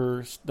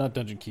Keeper. Not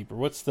Dungeon Keeper.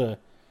 What's the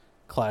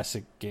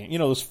classic game?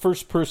 Those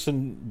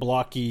first-person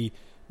blocky,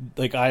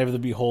 like Eye of the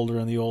Beholder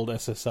and the old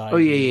SSI. Oh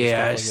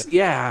yeah.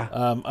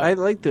 I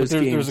like those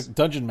games. There's a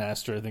Dungeon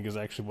Master, I think, is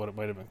actually what it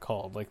might have been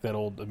called, like that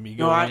old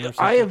Amiga. No,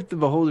 Eye of the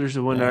Beholder is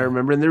the one I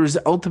remember, and there was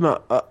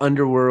Ultima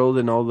Underworld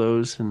and all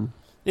those, and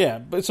yeah,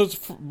 but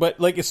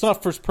it's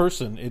not first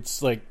person.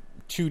 It's like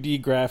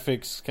 2D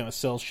graphics, kind of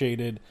cell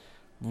shaded,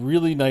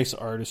 really nice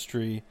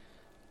artistry.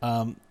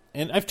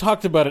 And I've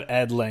talked about it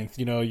at length.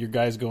 Your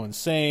guys go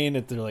insane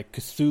if they're like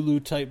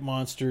Cthulhu type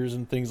monsters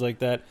and things like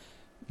that.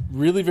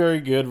 Really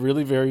very good,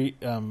 really very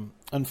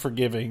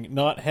unforgiving,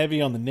 not heavy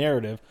on the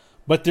narrative,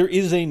 but there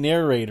is a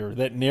narrator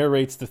that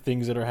narrates the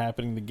things that are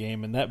happening in the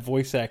game, and that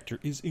voice actor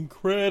is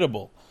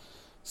incredible.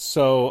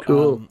 So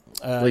cool.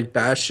 Like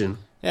Bastion.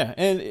 Yeah,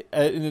 and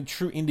in a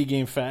true indie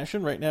game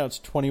fashion, right now it's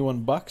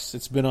 $21.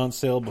 It's been on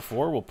sale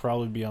before. Will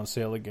probably be on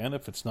sale again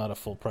if it's not a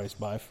full price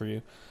buy for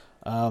you.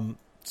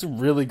 It's a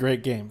really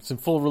great game. It's in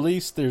full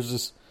release. There's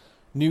this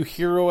new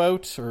hero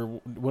out, or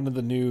one of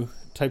the new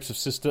types of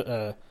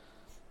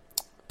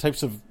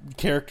types of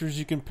characters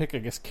you can pick, I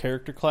guess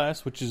character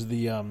class, which is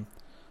the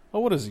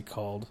what is he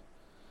called?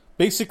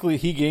 Basically,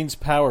 he gains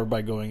power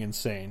by going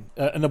insane.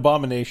 An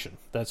abomination,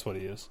 that's what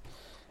he is.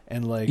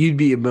 And like you'd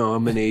be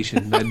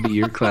abomination, that'd be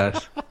your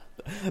class.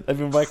 That'd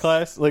be my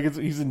class. Like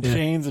he's in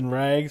chains and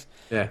rags.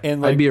 Yeah,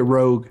 and like, I'd be a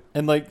rogue.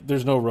 And like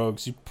there's no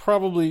rogues. You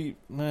probably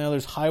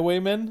there's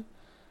highwaymen.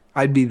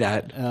 I'd be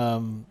that.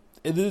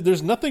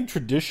 There's nothing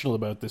traditional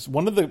about this.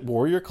 One of the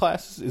warrior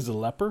classes is a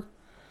leper.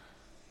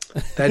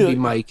 That'd be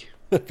Mike.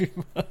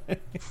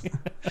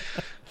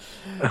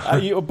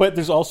 But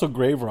there's also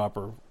Grave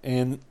Robber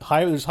and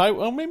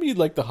Well, maybe you'd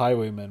like the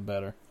Highwaymen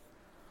better.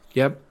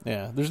 Yep.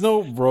 Yeah, there's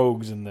no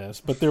rogues in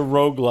this, but they're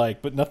roguelike,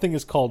 but nothing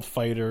is called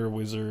fighter,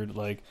 wizard.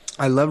 Like,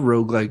 I love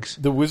roguelikes.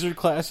 the wizard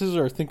classes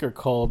are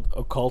called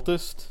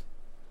occultist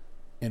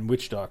and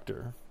witch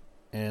doctor,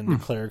 and the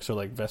clerics are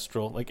like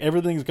Vestral. Like,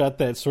 everything's got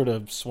that sort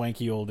of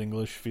swanky old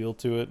English feel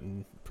to it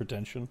and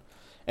pretension.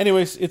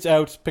 Anyways, it's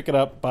out. Pick it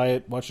up, buy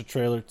it, watch the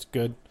trailer. It's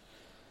good.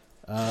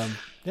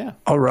 Yeah.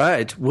 All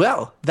right.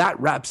 Well, that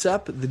wraps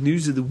up the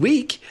news of the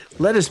week.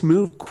 Let us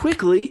move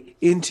quickly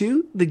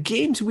into the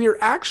games we are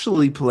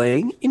actually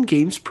playing in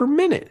games per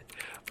minute.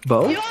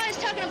 Bo? You're always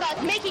talking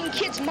about making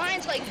kids'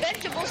 minds like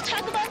vegetables.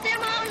 Talk about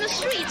them out on the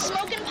street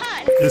smoking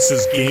pot. This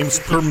is Games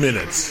Per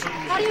Minute.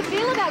 How do you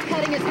feel about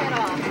cutting his head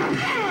off?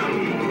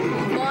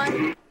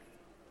 One.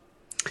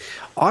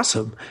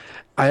 Awesome.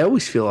 I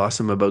always feel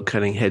awesome about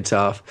cutting heads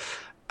off.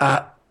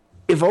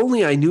 If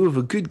only I knew of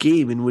a good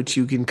game in which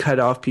you can cut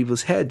off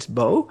people's heads.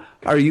 Bo,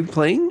 are you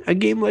playing a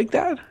game like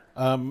that?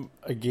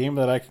 A game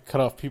that I can cut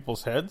off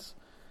people's heads?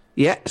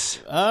 Yes.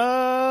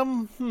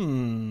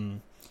 You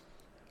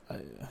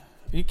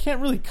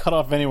can't really cut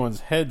off anyone's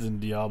heads in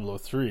Diablo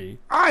 3.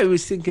 I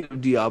was thinking of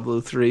Diablo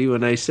 3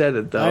 when I said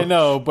it, though. I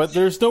know, but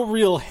there's no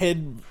real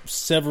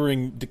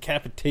head-severing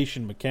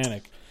decapitation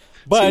mechanic.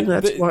 But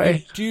that's why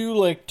they do,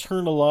 like,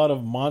 turn a lot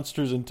of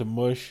monsters into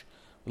mush.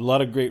 A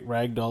lot of great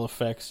ragdoll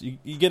effects. You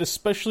get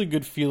especially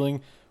good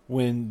feeling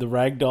when the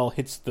ragdoll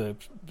hits the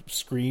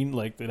screen,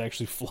 like it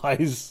actually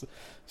flies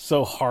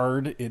so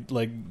hard it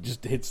like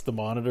just hits the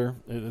monitor.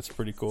 It's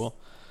pretty cool.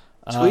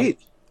 Sweet.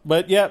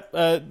 But yeah,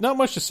 not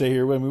much to say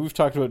here. I mean, we've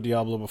talked about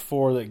Diablo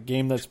before, that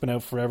game that's been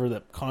out forever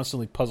that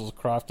constantly puzzles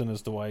Crofton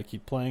as to why I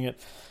keep playing it.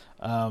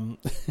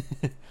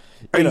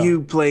 Are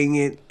you playing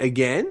it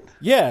again?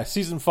 Yeah,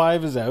 Season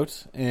 5 is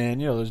out,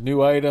 and there's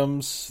new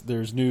items,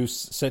 there's new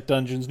set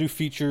dungeons, new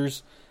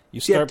features. You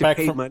Do you have start to back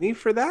pay from money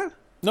for that?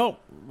 No,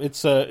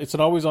 it's an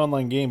always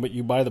online game, but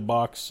you buy the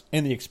box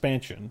and the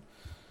expansion.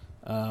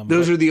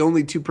 Those are the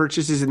only two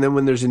purchases, and then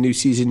when there's a new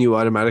season, you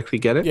automatically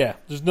get it? Yeah,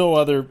 there's no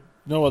other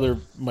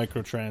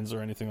microtrans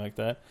or anything like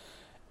that.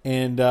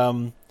 And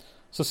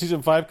so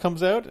Season 5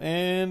 comes out,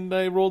 and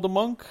I rolled a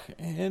monk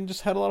and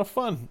just had a lot of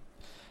fun.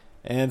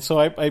 And so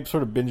I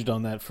sort of binged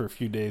on that for a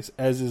few days,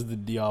 as is the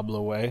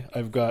Diablo way.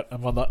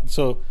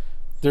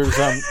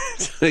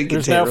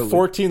 There's now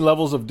 14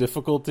 levels of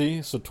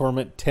difficulty, so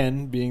Torment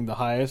 10 being the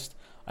highest.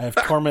 I have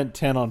Torment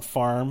 10 on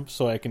farm,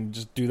 so I can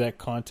just do that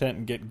content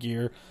and get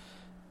gear.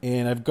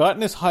 And I've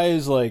gotten as high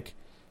as like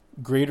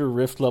Greater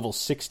Rift level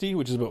 60,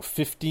 which is about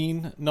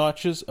 15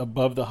 notches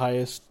above the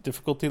highest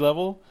difficulty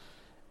level.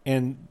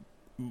 And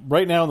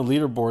right now on the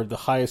leaderboard, the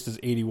highest is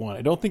 81.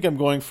 I don't think I'm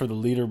going for the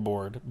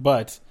leaderboard,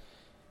 but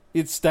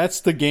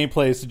that's the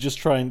gameplay, is to just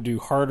try and do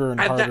harder and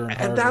harder and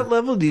harder. At that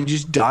level, do you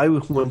just die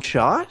with one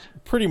shot?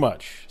 Pretty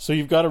much. So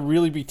you've got to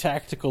really be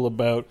tactical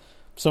about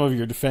some of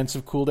your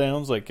defensive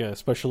cooldowns, like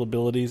special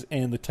abilities,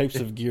 and the types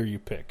of gear you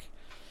pick.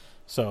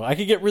 So I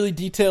could get really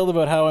detailed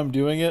about how I'm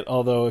doing it,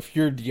 although if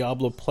you're a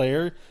Diablo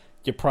player,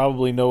 you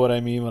probably know what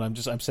I mean when I'm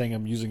saying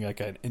I'm using like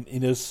an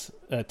Innis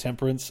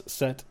Temperance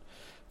set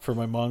for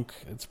my monk.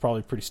 It's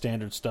probably pretty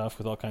standard stuff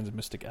with all kinds of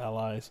mystic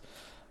allies.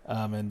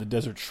 And the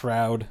Desert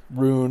Shroud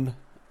rune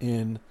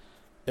in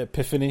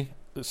Epiphany.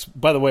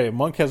 By the way, a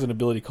monk has an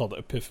ability called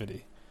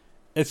Epiphany.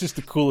 It's just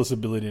the coolest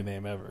ability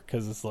name ever,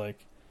 because it's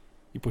like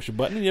you push a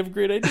button and you have a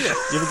great idea.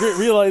 You have a great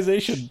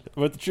realization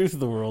about the truth of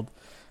the world.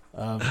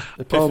 Oh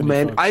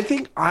man, folks. I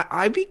think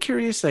I'd be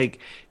curious, like,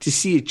 to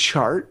see a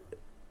chart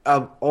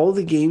of all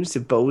the games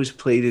that Bo has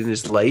played in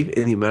his life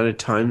and the amount of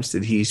times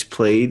that he's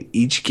played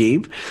each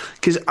game,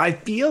 because I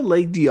feel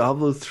like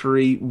Diablo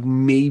 3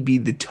 may be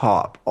the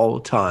top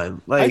all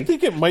time. Like, I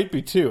think it might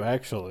be too,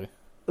 actually.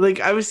 Like,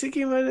 I was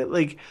thinking about it,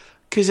 like,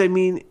 because I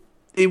mean,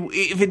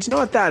 if it's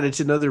not that, it's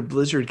another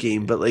Blizzard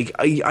game. But like,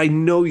 I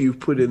know you've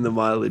put in the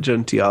mileage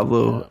on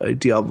Diablo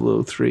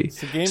 3.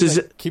 It's a game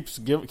that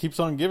keeps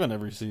on giving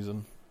every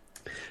season.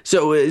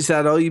 So is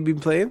that all you've been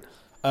playing?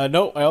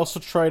 No, I also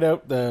tried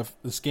out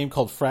this game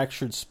called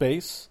Fractured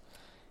Space.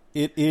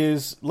 It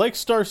is like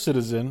Star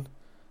Citizen,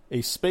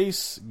 a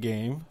space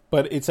game,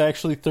 but it's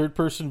actually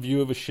third-person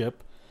view of a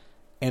ship,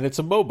 and it's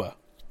a MOBA.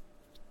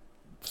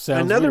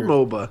 Sounds Another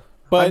weird. MOBA.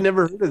 But I've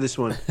never heard of this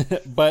one.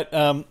 But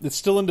it's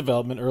still in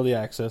development, early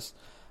access.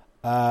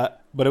 But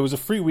it was a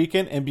free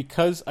weekend, and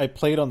because I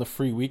played on the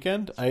free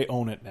weekend, I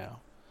own it now.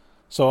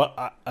 So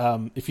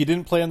if you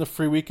didn't play on the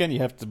free weekend, you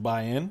have to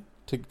buy in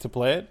to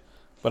play it.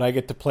 But I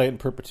get to play it in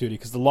perpetuity,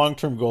 because the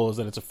long-term goal is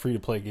that it's a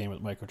free-to-play game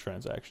with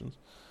microtransactions.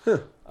 Huh.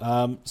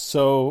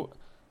 So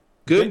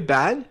good,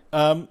 bad?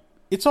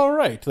 It's all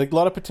right. Like, a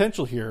lot of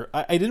potential here.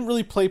 I didn't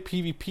really play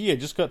PvP. I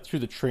just got through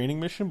the training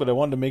mission, but I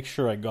wanted to make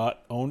sure I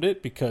owned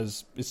it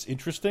because it's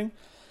interesting.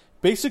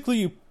 Basically,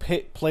 you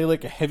play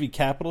like a heavy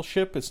capital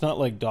ship. It's not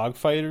like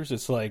Dogfighters.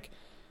 It's like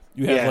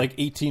you have like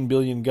 18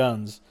 billion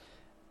guns,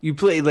 You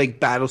play like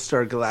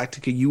Battlestar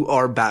Galactica. You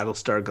are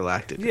Battlestar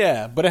Galactica.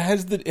 Yeah, but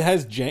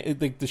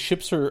like the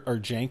ships are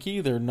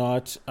janky.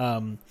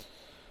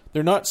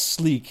 They're not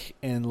sleek,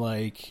 and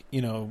like,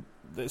 you know,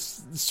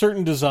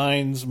 certain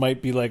designs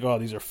might be like, oh,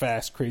 these are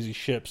fast, crazy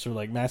ships, or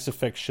like Mass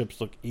Effect ships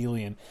look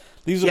alien.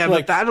 These are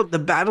like, but the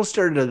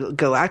Battlestar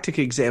Galactica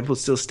example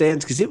still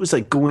stands because it was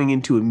like going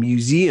into a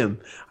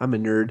museum. I'm a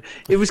nerd.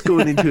 It was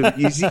going into a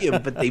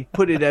museum, but they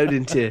put it out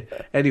into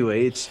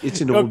anyway. It's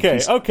an old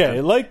piece of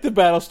like the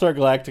Battlestar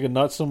Galactica,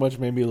 not so much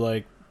maybe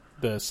like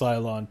the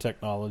Cylon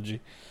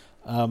technology,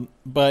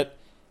 but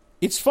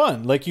it's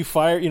fun. Like you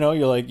fire, you know,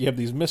 you have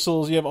these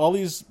missiles, you have all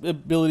these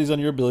abilities on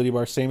your ability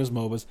bar, same as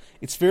MOBAs.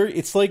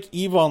 It's like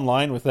EVE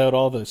Online without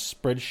all the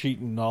spreadsheet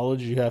and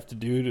knowledge you have to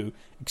do to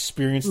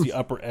experience the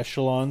upper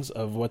echelons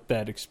of what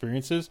that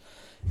experience is.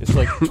 It's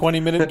like a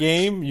 20-minute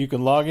game. You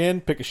can log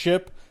in, pick a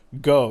ship,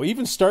 go.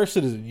 Even Star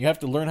Citizen, you have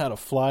to learn how to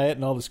fly it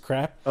and all this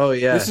crap. Oh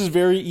yeah, this is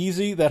very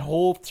easy. That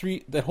whole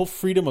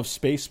freedom of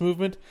space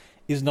movement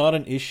is not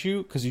an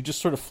issue because you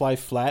just sort of fly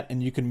flat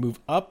and you can move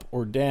up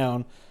or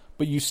down,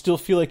 but you still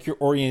feel like your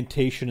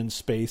orientation in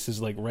space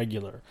is like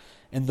regular.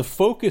 And the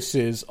focus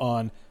is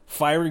on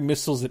firing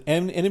missiles at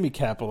enemy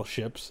capital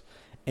ships.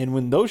 And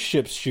when those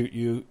ships shoot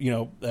you,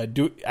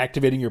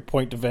 activating your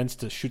point defense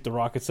to shoot the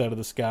rockets out of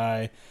the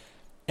sky.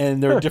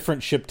 And there are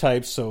different ship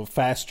types, so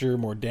faster,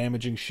 more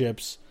damaging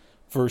ships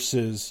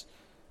versus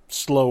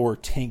slower,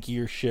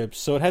 tankier ships.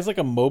 So it has like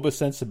a MOBA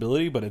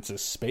sensibility, but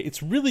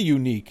it's really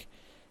unique.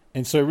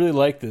 And so I really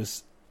like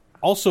this.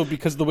 Also,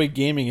 because of the way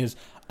gaming is,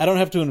 I don't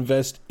have to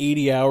invest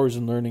 80 hours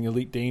in learning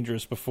Elite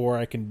Dangerous before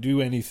I can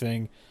do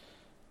anything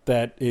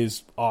that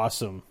is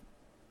awesome.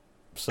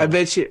 So. I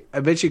bet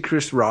you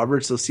Chris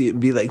Roberts will see it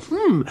and be like,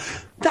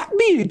 that'd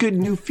be a good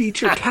new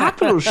feature,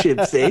 capital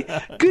ships,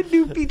 eh? Good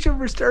new feature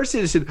for Star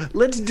Citizen.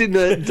 Let's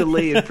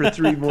delay it for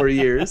 3 more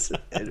years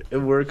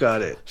and work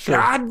on it. Sure.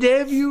 God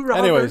damn you,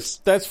 Roberts. Anyways,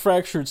 that's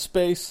Fractured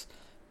Space.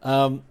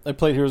 I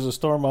played Heroes of the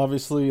Storm,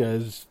 obviously,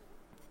 as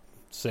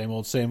same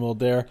old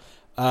there.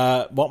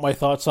 Want my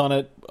thoughts on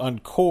it? On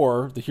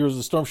Core, the Heroes of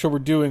the Storm show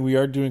we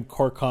are doing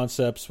Core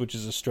Concepts, which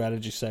is a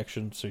strategy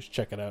section, so you should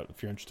check it out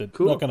if you're interested.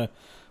 Cool. I'm not going to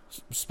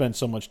spend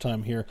so much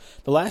time here.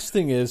 The last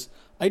thing is,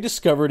 I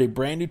discovered a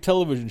brand new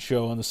television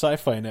show on the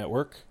Sci-Fi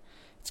Network.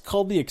 It's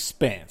called The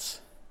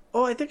Expanse.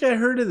 Oh, I think I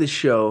heard of the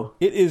show.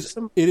 It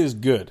is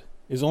good.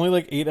 It's only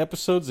like 8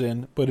 episodes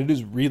in, but it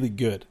is really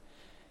good.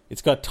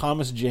 It's got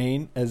Thomas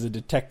Jane as a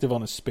detective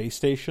on a space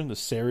station, the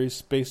Ceres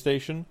space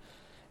station.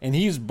 And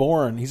he's a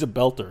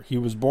belter. He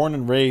was born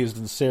and raised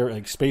in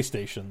space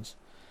stations.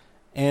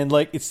 And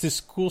like it's this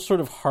cool sort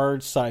of hard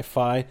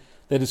sci-fi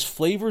that is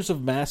flavors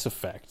of Mass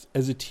Effect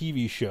as a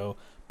TV show,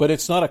 but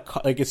it's not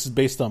it's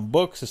based on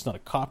books. It's not a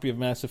copy of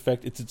Mass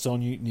Effect. It's its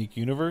own unique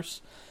universe.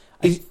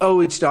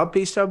 It's not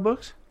based on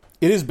books?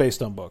 It is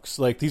based on books.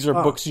 Like these are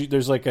books.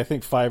 There's like I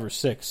think 5 or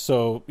 6.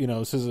 So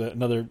this is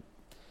another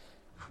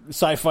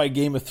sci-fi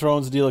Game of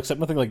Thrones deal, except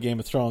nothing like Game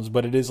of Thrones,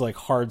 but it is like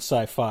hard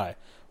sci-fi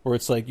where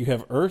it's like you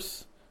have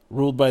Earth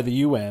ruled by the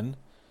UN,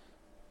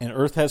 and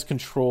Earth has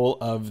control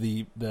of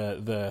the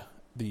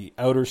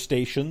outer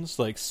stations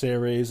like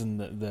Ceres and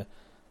the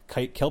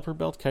Kuiper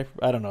Belt.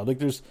 I don't know. Like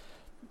there's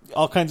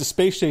all kinds of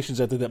space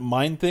stations out there that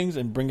mine things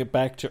and bring it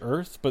back to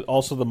Earth, but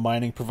also the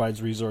mining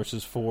provides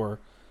resources for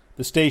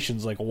the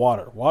stations like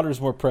water. Water is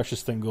more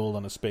precious than gold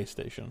on a space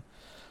station.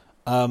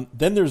 Then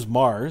there's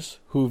Mars,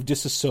 who've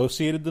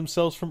disassociated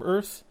themselves from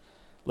Earth,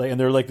 and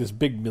they're like this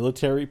big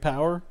military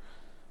power.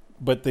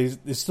 But they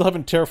still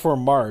haven't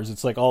terraformed Mars.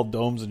 It's like all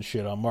domes and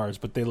shit on Mars.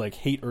 But they like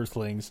hate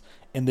Earthlings,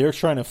 and they're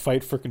trying to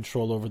fight for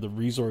control over the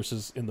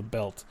resources in the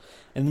belt.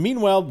 And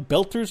meanwhile,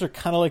 Belters are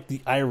kind of like the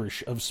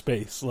Irish of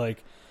space.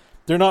 Like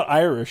they're not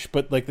Irish,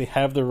 but like they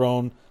have their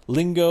own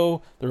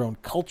lingo, their own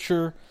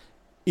culture.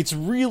 It's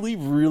really,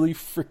 really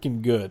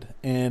freaking good.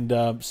 And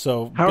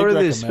so, how are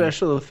the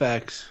special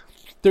effects?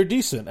 They're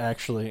decent,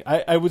 actually.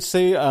 I would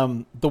say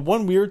the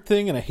one weird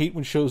thing, and I hate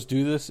when shows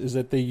do this, is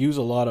that they use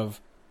a lot of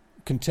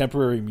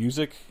contemporary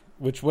music,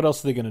 which what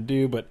else are they going to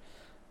do? But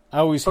I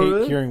always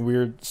hate hearing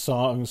weird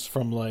songs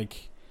from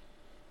like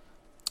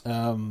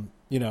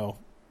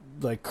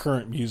like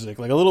current music,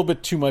 like a little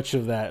bit too much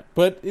of that,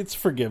 but it's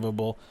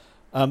forgivable.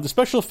 The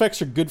special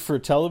effects are good for a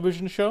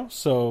television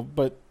show,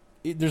 but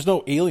there's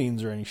no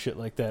aliens or any shit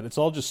like that. It's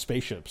all just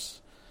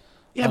spaceships.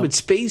 Yeah, but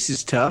space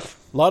is tough.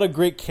 A lot of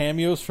great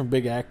cameos from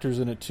big actors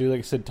in it too. Like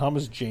I said,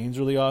 Thomas Jane's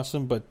really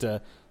awesome, but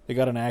they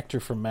got an actor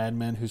from Mad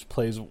Men who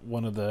plays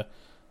one of the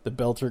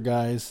Belter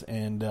guys,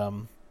 and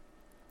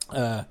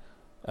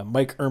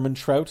Mike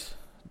Ehrmantraut,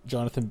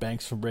 Jonathan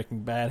Banks from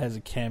Breaking Bad, has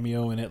a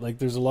cameo in it. Like,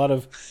 there's a lot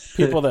of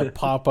people that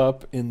pop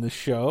up in the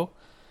show,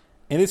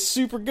 and it's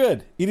super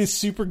good. It is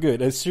super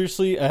good. I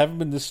haven't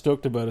been this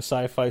stoked about a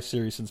sci-fi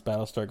series since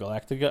Battlestar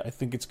Galactica. I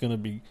think it's going to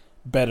be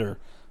better,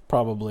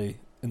 probably,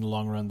 in the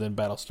long run than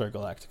Battlestar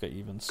Galactica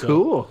even. So,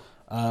 cool.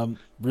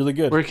 Really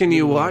good. Where can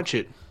you watch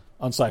it?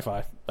 On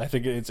Sci-Fi. I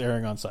think it's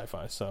airing on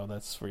Sci-Fi, so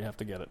that's where you have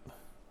to get it.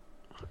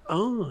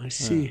 Oh, I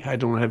see. I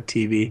don't have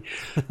TV,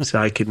 so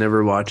I could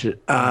never watch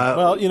it.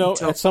 Well,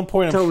 at some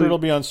point, I'm sure it'll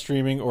be on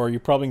streaming, or you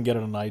probably can get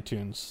it on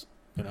iTunes.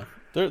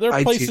 There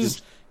are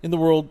places in the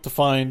world to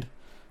find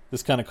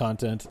this kind of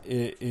content.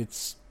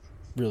 It's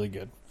really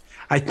good.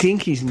 I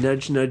think he's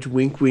nudge, nudge,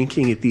 wink,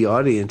 winking at the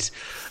audience.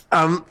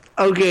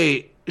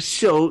 Okay,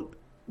 so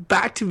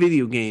back to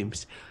video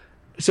games.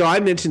 So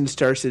I mentioned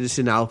Star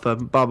Citizen Alpha,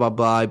 blah, blah,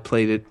 blah. I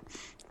played it.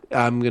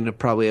 I'm going to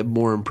probably have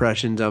more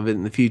impressions of it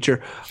in the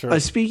future. Sure.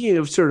 Speaking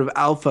of sort of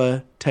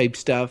alpha type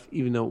stuff,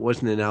 even though it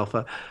wasn't an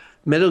alpha,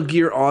 Metal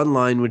Gear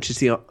Online, which is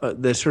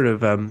the sort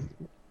of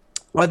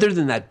other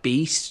than that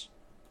base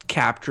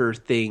capture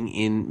thing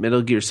in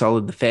Metal Gear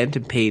Solid: The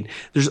Phantom Pain,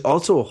 there's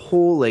also a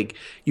whole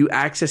you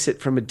access it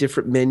from a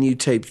different menu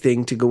type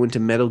thing to go into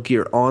Metal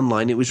Gear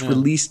Online. It was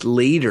released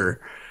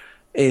later.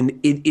 And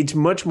it's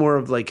much more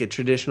of a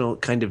traditional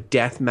kind of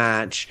death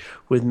match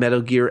with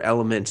Metal Gear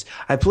elements.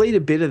 I played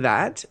a bit of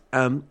that.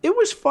 It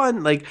was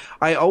fun.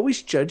 I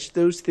always judge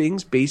those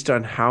things based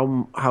on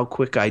how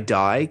quick I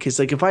die. Because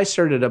if I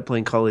started up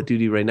playing Call of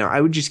Duty right now,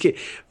 I would just get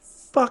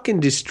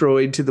fucking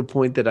destroyed to the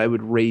point that I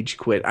would rage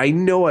quit. I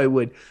know I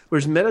would.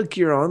 Whereas Metal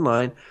Gear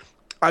Online,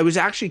 I was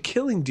actually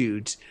killing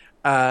dudes.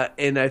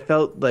 And I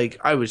felt like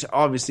I was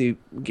obviously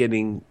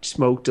getting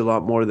smoked a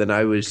lot more than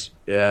I was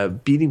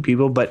beating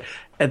people. But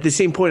at the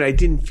same point, I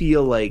didn't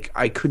feel like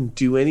I couldn't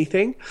do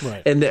anything.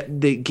 Right. And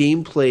the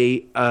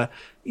gameplay,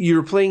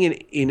 you're playing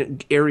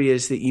in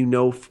areas that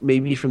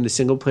maybe from the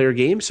single player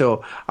game.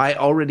 So I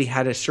already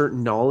had a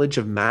certain knowledge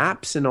of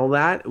maps and all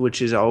that,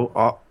 which is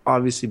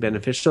obviously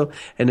beneficial,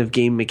 and of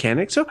game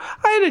mechanics. So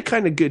I had a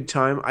kind of good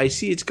time. I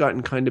see it's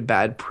gotten kind of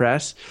bad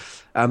press.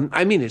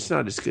 It's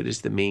not as good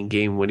as the main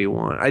game. What do you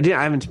want? I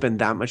haven't spent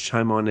that much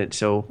time on it,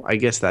 so I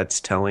guess that's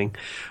telling.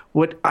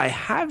 What I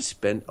have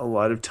spent a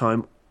lot of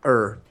time,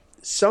 or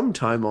some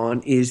time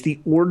on, is the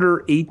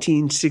Order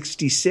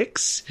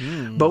 1866.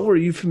 But were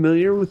you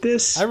familiar with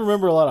this? I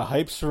remember a lot of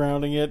hype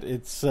surrounding it.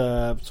 It's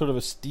sort of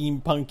a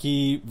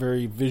steampunky,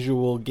 very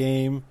visual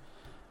game.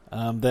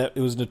 That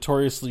it was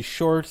notoriously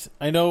short.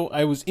 I know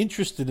I was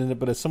interested in it,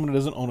 but as someone who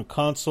doesn't own a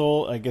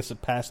console, I guess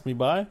it passed me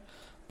by.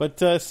 But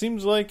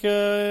sounds like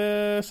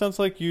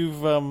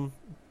you've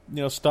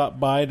stopped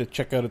by to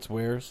check out its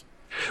wares.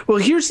 Well,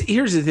 here's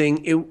the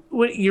thing.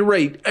 You're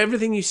right.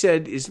 Everything you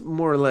said is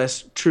more or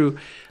less true.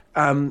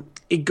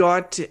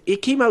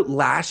 It came out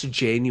last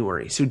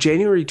January, so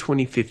January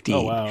 2015.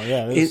 Oh wow,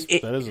 yeah, that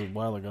is a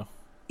while ago.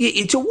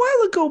 It's a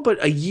while ago,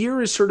 but a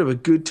year is sort of a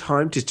good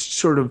time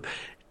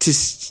to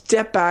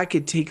step back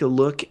and take a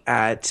look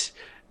at.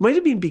 Might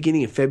have been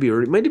beginning of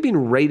February. It might have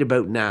been right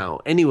about now.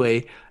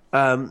 Anyway.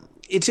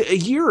 It's a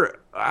year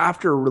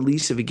after a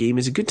release of a game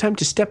is a good time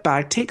to step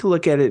back, take a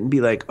look at it, and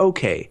be like,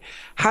 okay,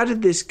 how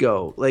did this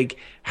go?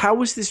 How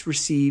was this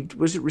received?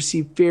 Was it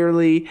received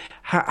fairly?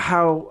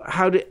 How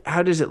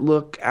does it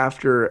look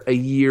after a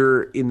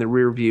year in the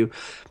rear view?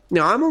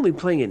 Now, I'm only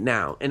playing it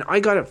now, and I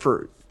got it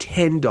for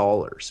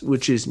 $10,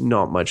 which is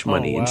not much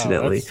money,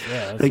 incidentally.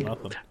 That's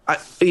nothing.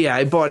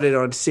 I bought it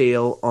on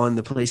sale on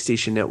the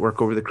PlayStation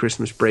Network over the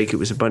Christmas break. It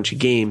was a bunch of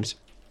games.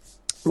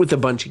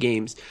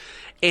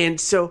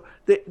 And so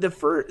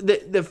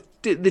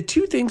the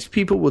two things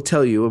people will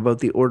tell you about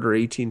the Order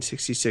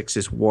 1866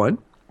 is, one,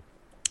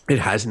 it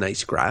has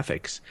nice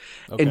graphics,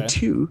 and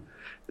two,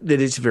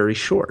 that it's very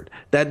short.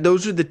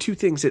 Those are the two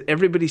things that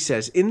everybody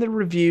says in the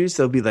reviews.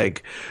 They'll be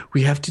like,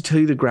 we have to tell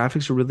you the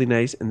graphics are really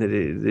nice and that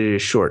it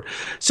is short.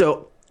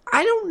 So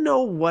I don't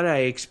know what I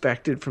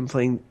expected from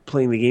playing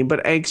the game,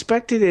 but I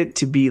expected it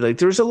to be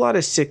there was a lot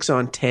of 6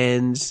 on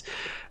 10s,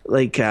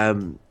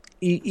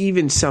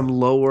 even some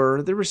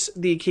lower. There was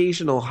the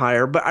occasional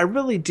higher, but I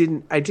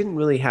didn't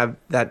really have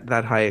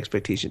that high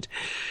expectations.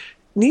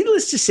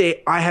 Needless to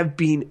say, I have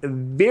been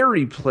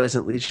very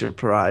pleasantly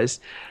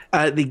surprised.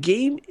 The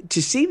game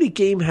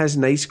has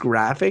nice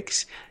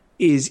graphics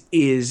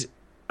is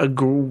a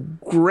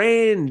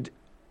grand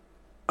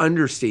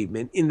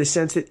understatement, in the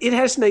sense that it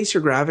has nicer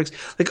graphics.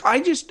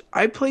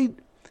 I played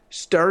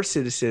Star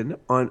Citizen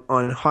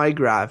on high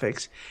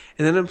graphics,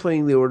 and then I'm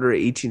playing the Order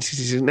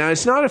 1866. Now,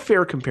 it's not a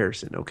fair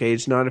comparison, okay?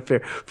 It's not a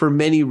fair, for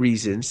many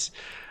reasons.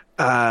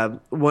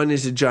 One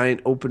is a giant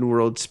open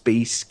world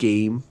space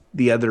game.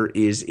 The other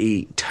is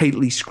a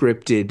tightly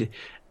scripted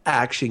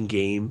action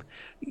game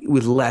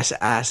with less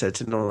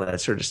assets and all that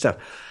sort of stuff.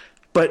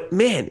 But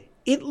man,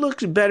 it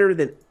looks better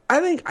than I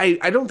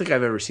don't think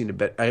I've ever seen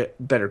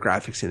better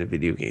graphics in a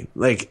video game.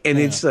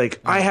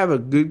 I have a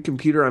good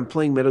computer. I'm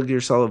playing Metal Gear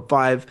Solid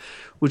 5,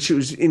 which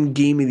was in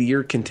Game of the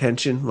Year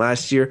contention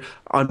last year,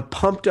 on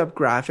pumped up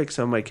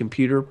graphics on my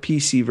computer,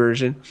 PC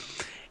version.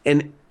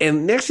 And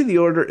next to the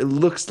Order, it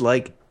looks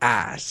like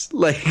ass.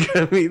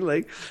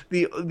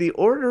 The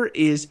Order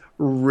is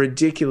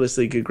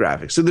ridiculously good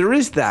graphics. So there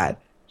is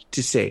that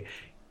to say.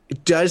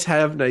 It does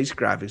have nice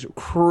graphics,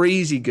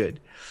 crazy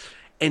good.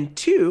 And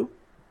two,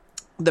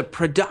 the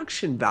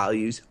production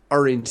values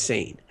are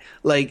insane.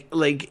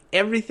 Like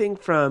everything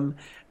from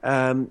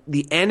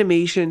the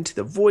animation to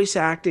the voice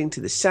acting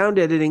to the sound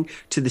editing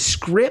to the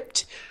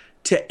script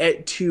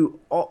to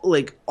all,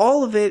 like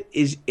all of it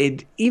is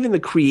it, even the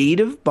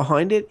creative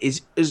behind it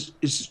is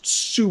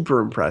super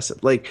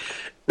impressive. Like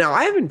now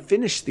I haven't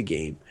finished the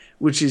game,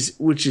 which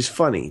is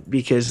funny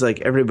because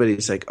like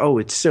everybody's like, oh,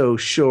 it's so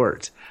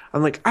short.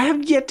 I'm like, I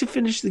have yet to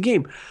finish the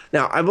game.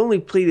 Now I've only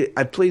played it.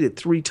 I played it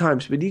 3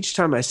 times, but each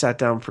time I sat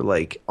down for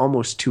like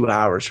almost 2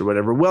 hours or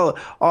whatever. Well,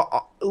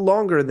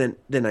 longer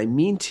than I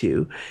mean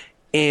to,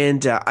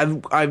 and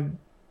I've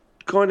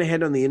gone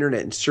ahead on the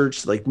internet and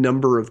searched like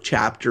number of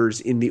chapters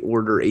in the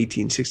order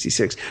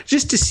 1866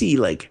 just to see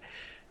like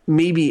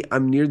maybe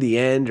I'm near the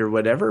end or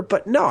whatever.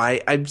 But no,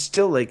 I'm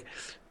still like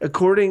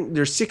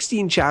there's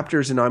 16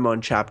 chapters and I'm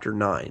on chapter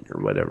 9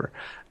 or whatever.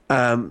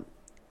 And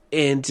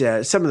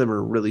some of them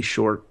are really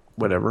short,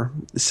 whatever.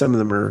 Some of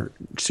them are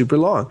super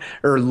long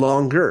or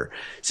longer.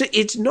 So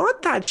it's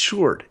not that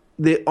short.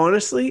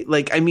 Honestly,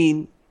 like, I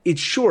mean,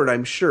 it's short,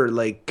 I'm sure,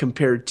 like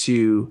compared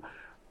to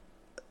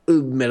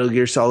Metal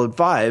Gear Solid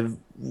 5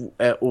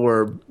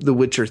 or The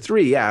Witcher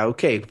 3. Yeah,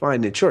 okay,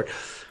 fine, it's short.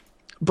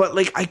 But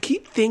like I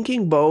keep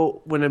thinking,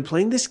 Bo, when I'm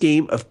playing this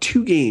game of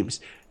 2 games,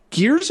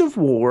 Gears of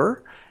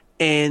War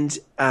and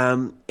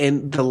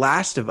The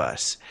Last of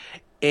Us.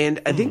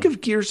 And I think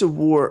of Gears of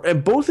War,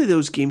 and both of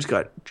those games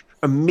got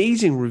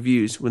amazing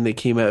reviews when they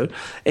came out.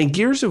 And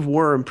Gears of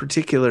War in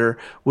particular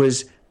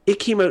it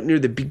came out near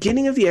the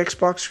beginning of the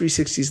Xbox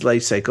 360's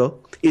life cycle.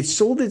 It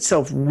sold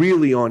itself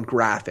really on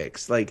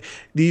graphics. Like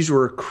these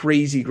were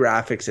crazy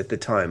graphics at the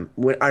time.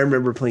 When I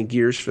remember playing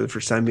Gears for the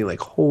first time being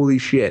like, holy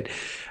shit.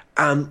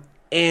 And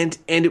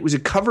it was a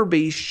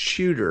cover-based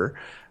shooter.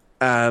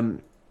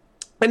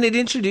 And it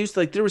introduced,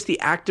 like, there was the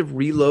active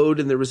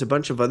reload and there was a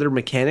bunch of other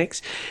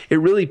mechanics.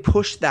 It really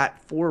pushed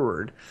that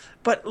forward.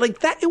 But,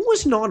 like, it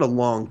was not a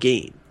long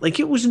game. Like,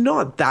 it was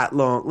not that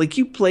long. Like,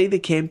 you play the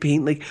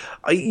campaign, like,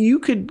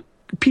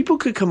 people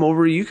could come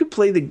over, you could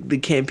play the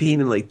campaign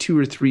in, like, 2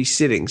 or 3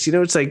 sittings. You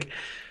know, it's like,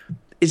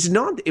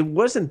 it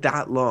wasn't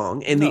that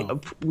long. And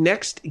the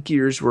next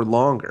Gears were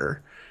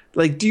longer.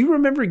 Like, do you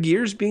remember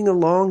Gears being a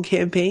long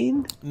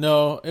campaign?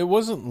 No, it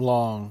wasn't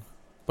long.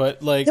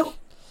 But, like... No.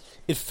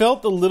 It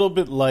felt a little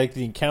bit like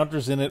the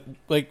encounters in it,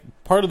 like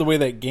part of the way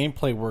that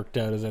gameplay worked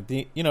out is that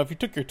if you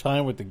took your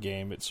time with the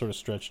game, it sort of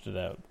stretched it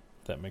out.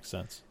 If that makes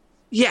sense.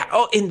 Yeah.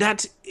 Oh, and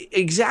that's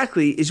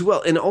exactly as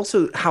well. And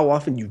also how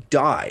often you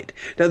died.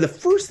 Now, the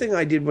first thing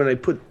I did when I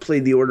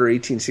played the Order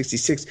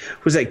 1866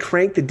 was I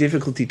cranked the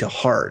difficulty to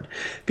hard,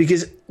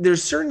 because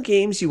there's certain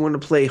games you want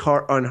to play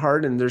on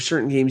hard, and there's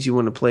certain games you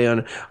want to play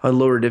on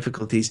lower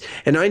difficulties.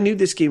 And I knew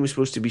this game was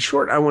supposed to be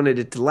short. I wanted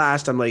it to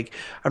last. I'm like,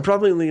 I'm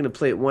probably only going to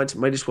play it once.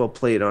 Might as well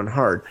play it on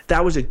hard.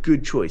 That was a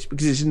good choice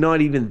because it's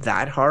not even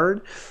that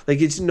hard. Like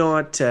it's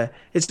not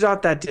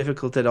that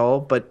difficult at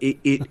all. But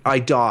I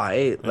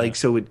die like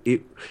so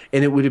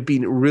and it would have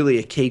been really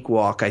a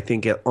cakewalk, I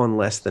think, on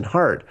less than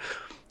hard.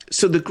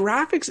 So the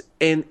graphics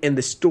and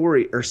the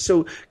story are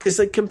so, because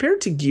like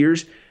compared to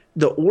Gears,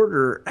 the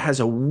Order has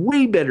a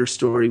way better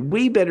story,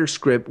 way better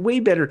script, way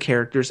better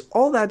characters,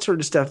 all that sort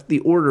of stuff. The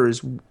Order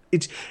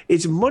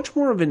it's much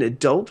more of an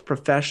adult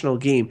professional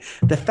game.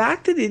 The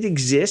fact that it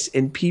exists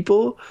and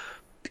people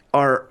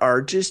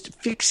are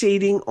just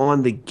fixating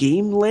on the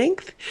game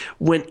length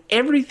when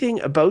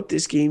everything about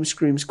this game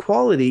screams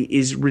quality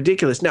is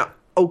ridiculous. Now,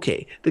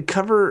 okay, the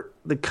cover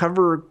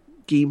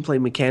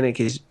gameplay mechanic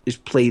is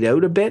played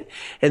out a bit,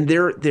 and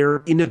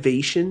their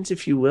innovations,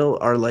 if you will,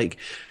 are like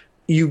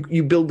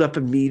you build up a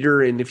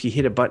meter, and if you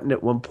hit a button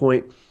at one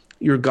point,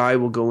 your guy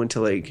will go into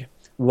like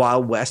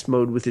Wild West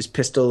mode with his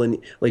pistol and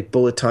like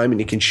bullet time,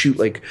 and he can shoot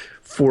like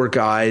 4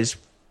 guys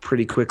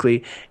pretty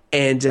quickly.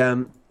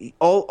 And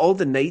all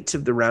the knights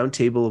of the Round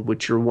Table, of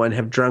which you're one,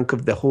 have drunk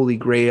of the Holy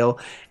Grail,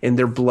 and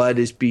their blood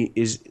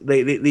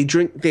they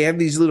drink. They have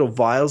these little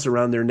vials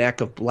around their neck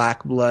of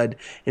black blood,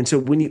 and so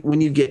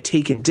when you get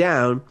taken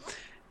down,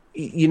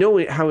 you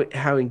know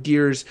how in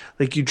Gears,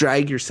 like you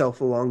drag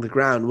yourself along the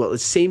ground. Well, the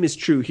same is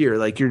true here.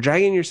 Like you're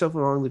dragging yourself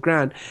along the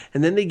ground,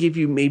 and then they give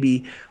you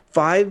maybe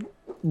 5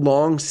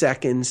 long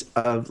seconds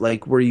of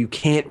like where you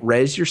can't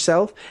res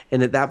yourself,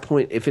 and at that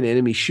point, if an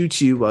enemy shoots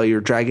you while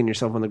you're dragging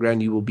yourself on the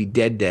ground, you will be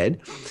dead.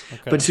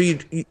 Okay. But so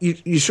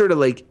you sort of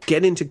like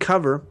get into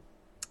cover,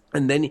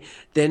 and then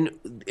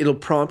it'll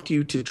prompt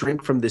you to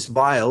drink from this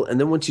vial, and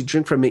then once you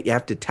drink from it, you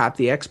have to tap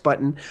the X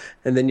button,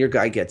 and then your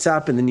guy gets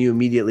up, and then you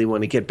immediately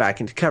want to get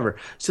back into cover.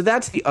 So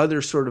that's the other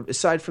sort of,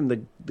 aside from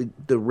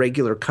the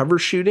regular cover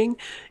shooting,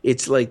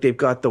 it's like they've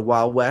got the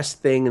Wild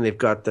West thing, and they've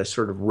got the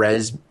sort of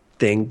res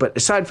thing, but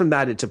aside from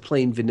that, it's a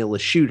plain vanilla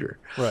shooter,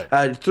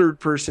 right?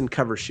 Third-person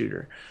cover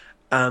shooter,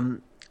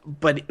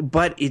 but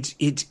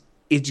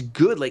it's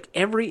good. Like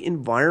every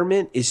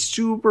environment is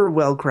super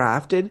well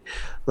crafted.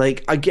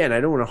 Like again, I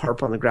don't want to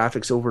harp on the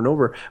graphics over and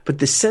over, but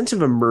the sense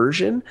of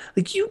immersion,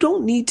 like you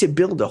don't need to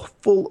build a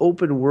full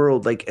open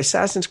world. Like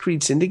Assassin's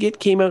Creed Syndicate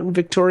came out in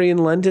Victorian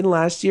London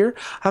last year.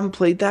 I haven't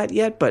played that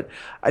yet, but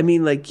I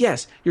mean, like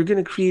yes, you're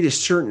going to create a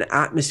certain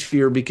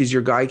atmosphere because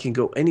your guy can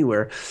go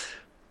anywhere.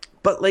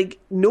 But like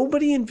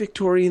nobody in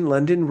Victorian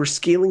London were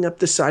scaling up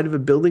the side of a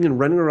building and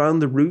running around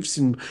the roofs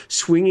and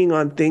swinging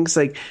on things.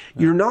 Like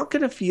you're not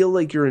going to feel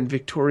like you're in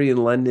Victorian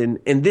London.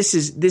 And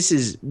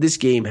this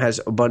game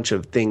has a bunch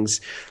of things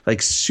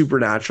like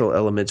supernatural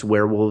elements,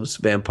 werewolves,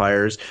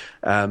 vampires.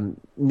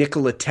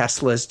 Nikola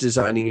Tesla's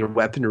designing your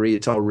weaponry.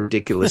 It's all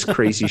ridiculous,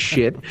 crazy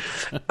shit.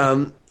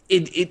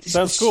 It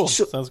sounds cool.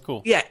 So, sounds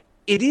cool. Yeah.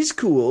 It is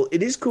cool.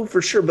 It is cool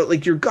for sure. But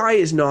like your guy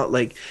is not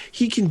like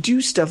he can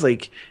do stuff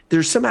like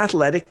there's some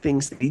athletic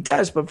things that he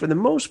does, but for the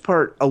most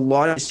part, a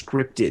lot is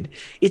scripted.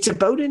 It's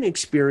about an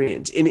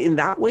experience. And in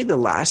that way, The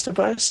Last of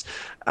Us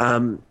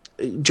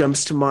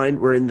jumps to mind,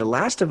 where in The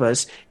Last of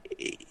Us,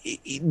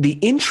 the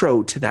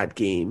intro to that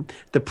game,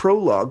 the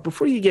prologue,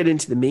 before you get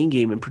into the main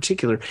game in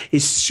particular,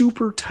 is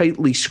super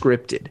tightly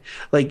scripted.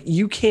 Like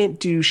you can't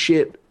do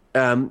shit.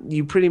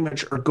 You pretty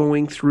much are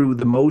going through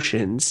the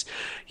motions.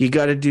 You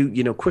got to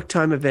do, quick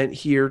time event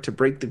here to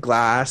break the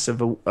glass of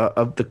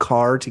the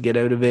car to get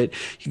out of it.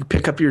 You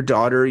pick up your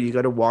daughter. You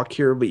got to walk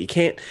here, but you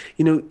can't.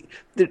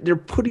 They're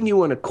putting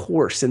you on a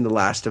course in The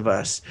Last of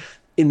Us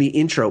in the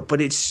intro, but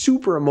it's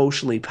super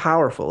emotionally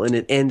powerful and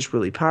it ends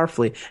really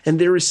powerfully. And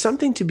there is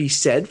something to be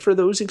said for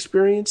those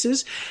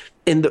experiences.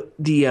 And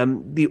the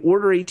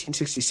Order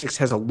 1866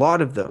 has a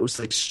lot of those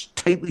like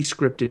tightly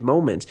scripted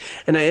moments.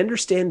 And I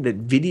understand that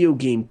video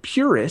game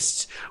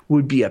purists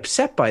would be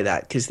upset by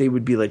that because they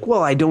would be like,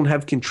 well, I don't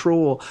have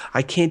control.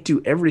 I can't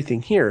do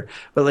everything here.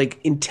 But like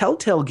in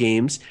Telltale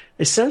games,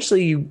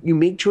 essentially you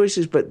make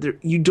choices, but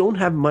you don't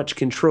have much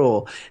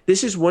control.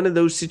 This is one of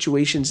those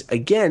situations,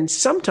 again,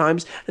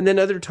 sometimes, and then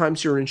other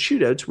times you're in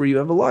shootouts where you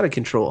have a lot of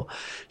control.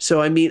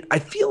 So, I mean, I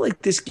feel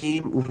like this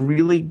game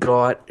really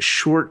got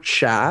short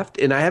shaft,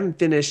 and I haven't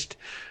finished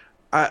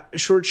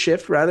short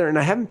shift rather, and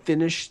I haven't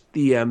finished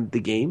the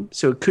game,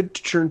 so it could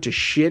turn to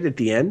shit at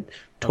the end.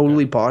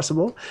 Totally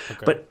possible.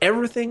 Okay. But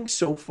everything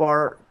so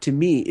far to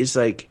me is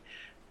like,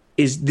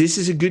 this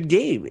is a good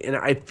game, and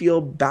I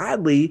feel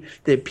badly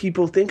that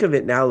people think of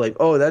it now like,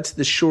 oh, that's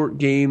the short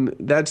game.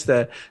 That's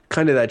the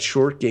kind of that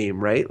short game,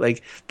 right?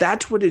 Like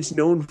that's what it's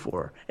known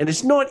for, and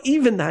it's not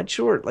even that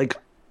short. Like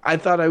I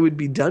thought I would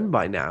be done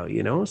by now,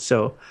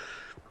 So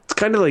it's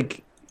kind of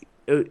like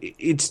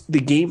it's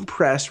the Game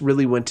Press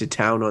really went to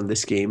town on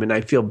this game, and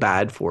I feel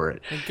bad for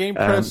it. And Game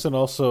Press and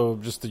also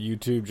just the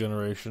YouTube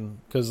generation,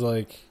 because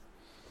like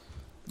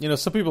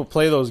some people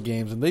play those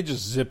games and they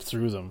just zip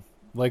through them.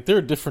 Like, there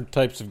are different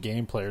types of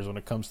game players when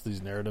it comes to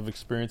these narrative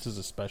experiences,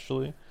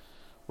 especially.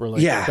 Where,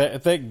 like,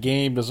 if that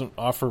game doesn't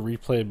offer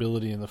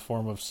replayability in the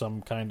form of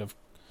some kind of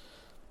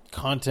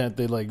content,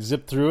 they, like,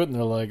 zip through it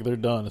and they're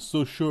done. It's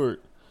so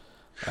short.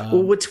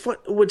 Well,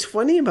 what's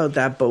funny about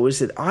that, Bo, is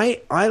that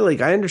I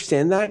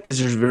understand that because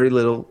there's very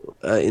little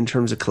in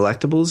terms of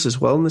collectibles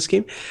as well in this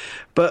game.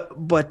 But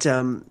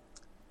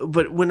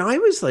when I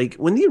was, like,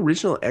 when the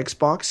original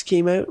Xbox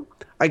came out,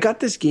 I got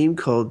this game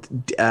called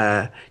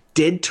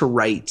Dead to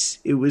Rights.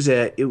 It was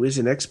an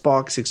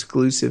Xbox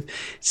exclusive.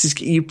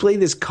 You play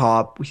this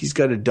cop. He's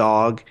got a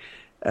dog,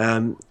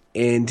 and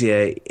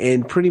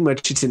pretty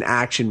much it's an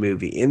action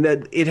movie. And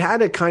that it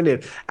had a kind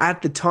of,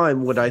 at the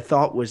time, what I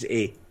thought was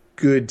a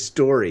good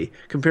story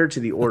compared to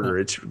The Order.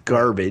 It's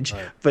garbage,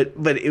 right.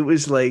 But it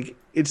was like,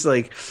 it's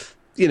like,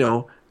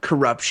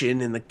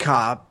 corruption, and the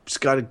cops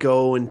got to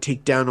go and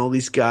take down all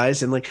these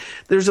guys, and like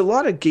there's a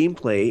lot of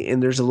gameplay,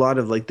 and there's a lot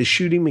of like the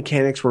shooting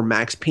mechanics were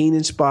Max Payne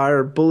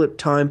inspired. Bullet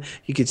time,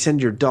 you could send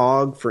your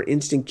dog for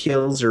instant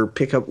kills or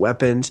pick up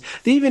weapons.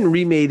 They even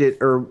remade it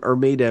or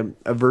made a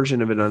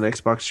version of it on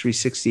Xbox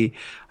 360,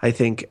 I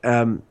think.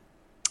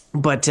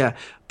 But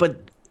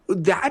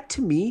that,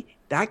 to me,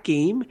 that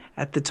game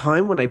at the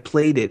time when I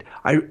played it,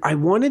 I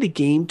wanted a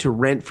game to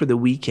rent for the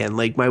weekend.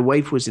 Like my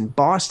wife was in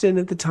Boston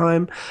at the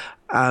time.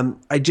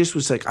 I just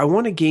was like, I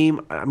want a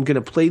game I'm going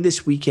to play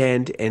this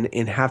weekend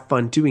and have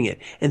fun doing it.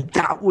 And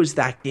that was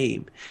that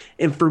game.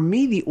 And for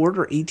me, The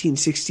Order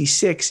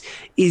 1866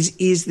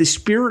 is the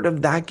spirit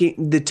of that game,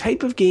 the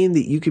type of game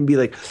that you can be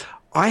like,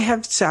 I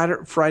have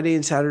Friday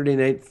and Saturday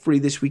night free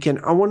this weekend.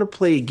 I want to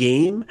play a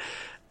game.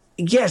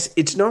 Yes,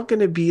 it's not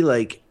going to be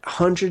like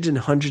hundreds and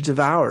hundreds of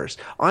hours.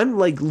 I'm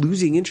like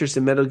losing interest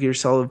in Metal Gear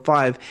Solid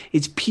 5.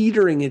 It's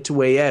petering its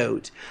way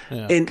out.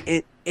 Yeah.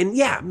 And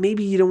yeah,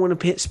 maybe you don't want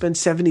to spend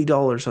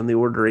 $70 on The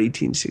Order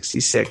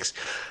 1866.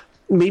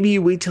 Maybe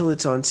you wait till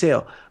it's on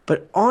sale.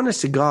 But honest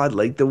to God,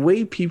 like the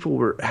way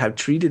people have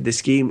treated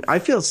this game, I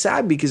feel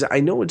sad because I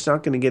know it's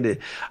not going to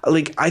get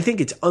I think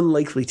it's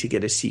unlikely to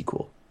get a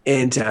sequel.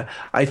 And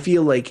I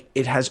feel like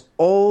it has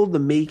all the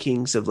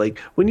makings of like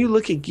when you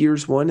look at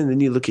Gears 1 and then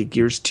you look at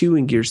Gears 2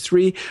 and Gears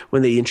 3,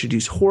 when they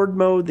introduce Horde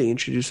mode, they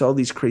introduce all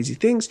these crazy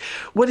things.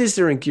 What is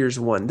there in Gears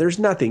 1? There's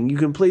nothing. You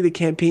can play the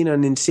campaign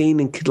on Insane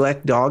and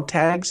collect dog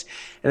tags.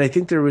 And I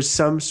think there was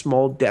some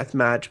small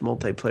deathmatch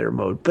multiplayer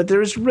mode, but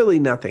there's really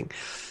nothing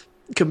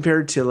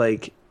compared to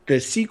like the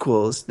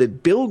sequels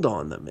that build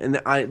on them. And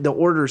the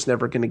Order's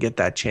never going to get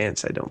that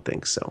chance. I don't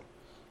think so.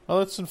 Well,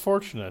 that's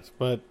unfortunate,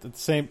 but at the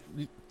same...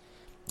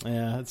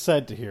 Yeah, it's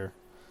sad to hear.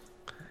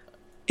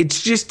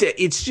 It's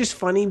just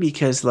funny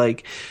because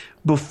like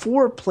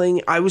before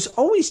playing, I was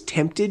always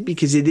tempted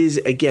because it is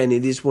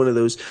one of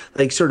those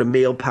like sort of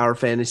male power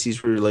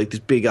fantasies where you're like this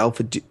big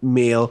alpha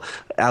male,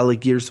 like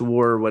Gears of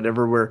War or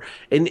whatever.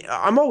 And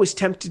I'm always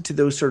tempted to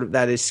those sort of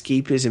that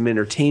escapism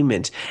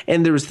entertainment.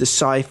 And there was the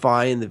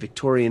sci-fi and the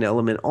Victorian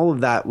element. All of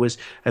that was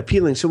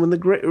appealing. So when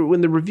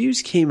the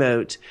reviews came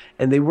out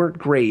and they weren't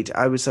great,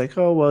 I was like,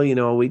 oh well,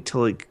 I'll wait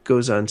till it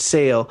goes on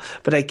sale.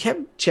 But I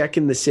kept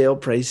checking the sale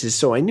prices,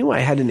 so I knew I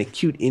had an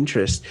acute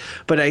interest.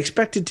 But I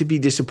expected to be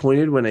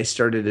disappointed when I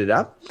started it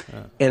up,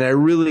 and I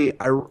really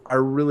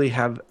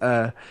have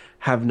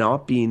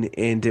not been,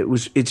 and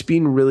it's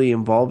been really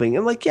involving.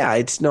 And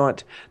it's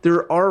not,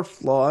 there are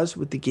flaws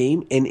with the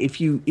game, and if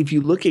you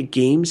look at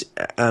games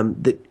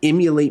that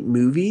emulate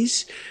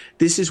movies,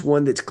 this is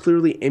one that's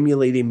clearly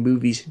emulating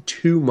movies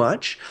too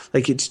much.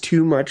 Like it's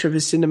too much of a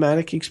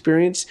cinematic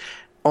experience,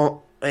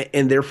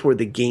 and therefore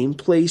the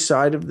gameplay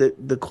side of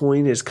the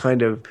coin is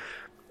kind of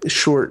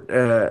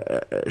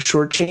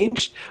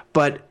shortchanged.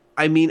 But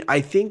I mean,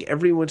 I think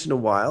every once in a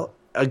while,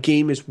 a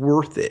game is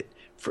worth it,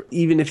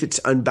 even if it's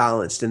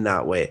unbalanced in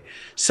that way.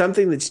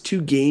 Something that's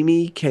too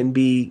gamey can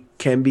be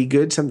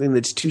good. Something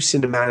that's too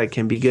cinematic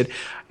can be good.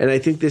 And I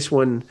think this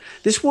one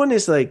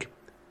is like,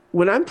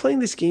 when I'm playing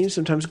this game,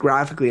 sometimes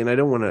graphically, and I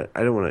don't want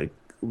to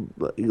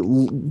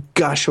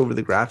gush over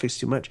the graphics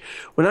too much.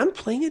 When I'm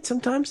playing it,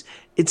 sometimes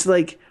it's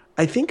like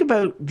I think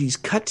about these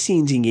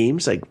cutscenes in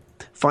games like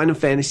Final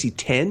Fantasy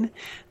X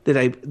that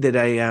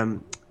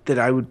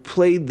I would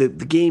play the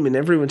game, and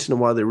every once in a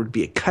while there would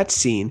be a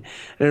cutscene.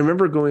 And I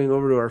remember going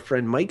over to our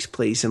friend Mike's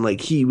place, and like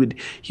he would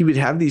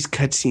have these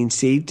cutscenes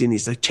saved, and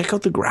he's like, check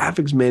out the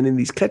graphics, man, in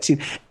these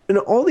cutscenes. And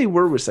all they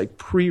were was like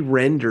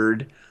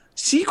pre-rendered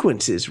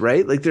sequences,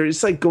 right? Like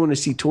it's like going to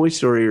see Toy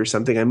Story or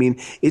something. I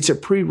mean, it's a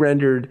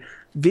pre-rendered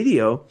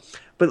video,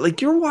 but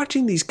like you're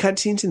watching these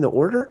cutscenes in the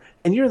order,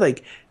 and you're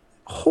like,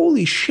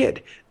 holy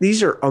shit,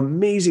 these are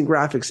amazing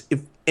graphics.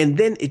 And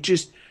then it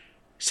just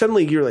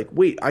suddenly you're like,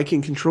 wait, I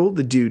can control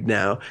the dude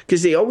now,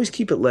 because they always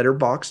keep it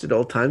letterboxed at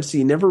all times, so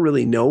you never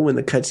really know when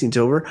the cutscene's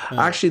over.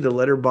 Actually, the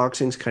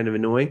letterboxing's kind of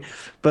annoying,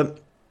 but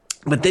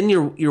then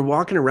you're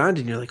walking around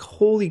and you're like,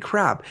 holy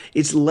crap,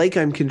 it's like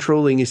I'm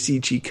controlling a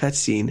CG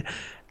cutscene.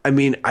 I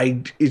mean,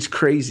 it's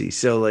crazy.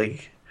 So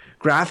like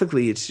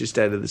graphically, it's just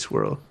out of this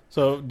world.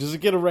 So does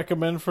it get a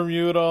recommend from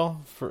you at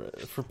all for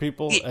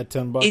people at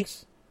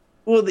 $10?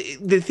 Well,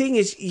 the thing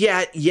is,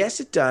 yes,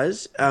 it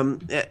does,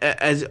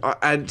 as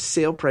at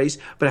sale price,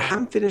 but I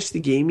haven't finished the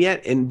game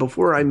yet, and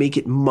before I make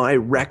it my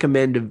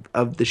recommend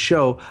of the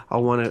show,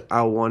 I'll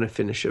want to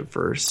finish it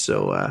first.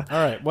 So, all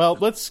right, well,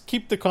 let's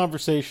keep the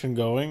conversation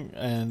going,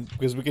 and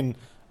because we can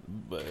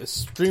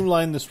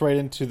streamline this right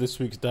into this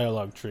week's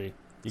dialogue tree.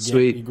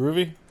 Sweet, you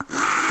groovy?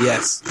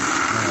 Yes.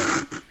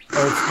 Right.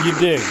 Or you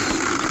dig?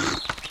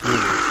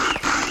 Groovy.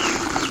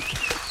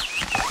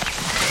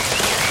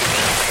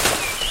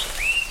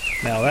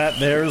 Now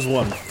there's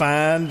one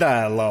fine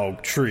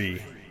dialogue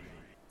tree.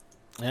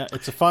 Yeah,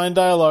 it's a fine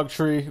dialogue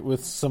tree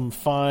with some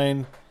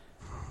fine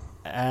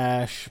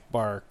ash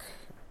bark.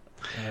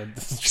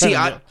 See,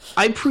 I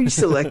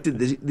pre-selected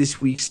this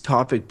week's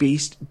topic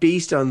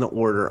based on the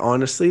order.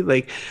 Honestly,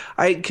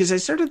 because I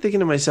started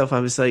thinking to myself, I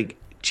was like,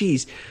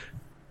 geez,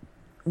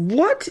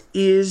 what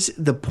is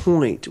the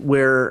point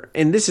where?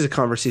 And this is a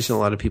conversation a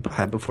lot of people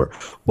had before.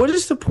 What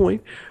is the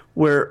point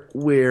where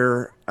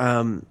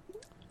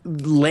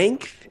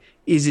length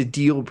is a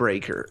deal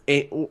breaker?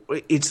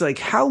 It's like,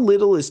 how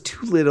little is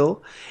too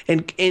little,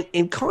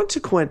 and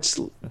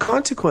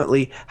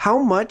consequently, how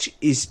much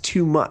is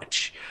too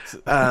much?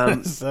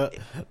 This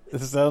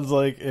sounds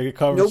like a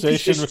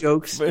conversation. No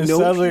jokes. It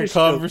sounds like a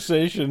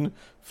conversation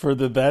for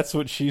the "That's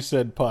What She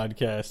Said"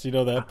 podcast. You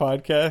know that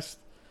podcast?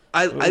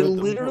 I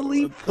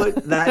literally put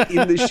that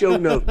in the show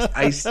notes.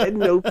 I said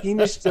no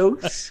penis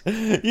jokes.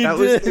 You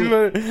did,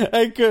 but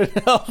I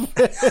couldn't help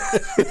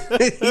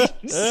it.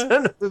 You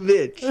son of a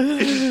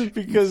bitch.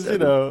 Because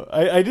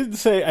I didn't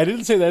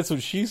say that's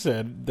what she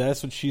said.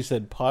 That's what she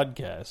said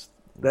podcast.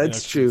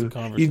 That's true.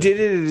 You did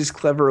it in as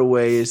clever a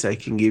way as I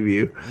can give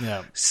you.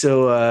 Yeah.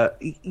 So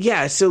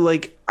so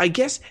like I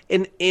guess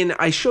and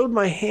I showed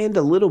my hand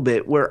a little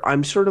bit where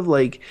I'm sort of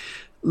like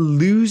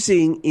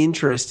losing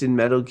interest in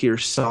Metal Gear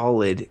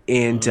Solid,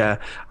 and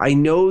I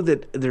know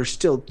that there's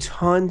still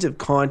tons of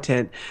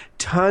content,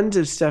 tons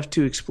of stuff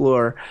to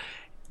explore,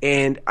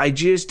 and I'm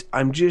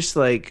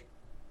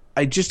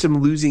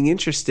losing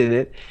interest in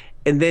it.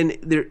 And then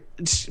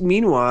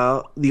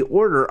meanwhile, the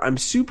Order I'm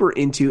super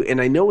into,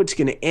 and I know it's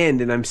going to end,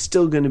 and I'm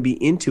still going to be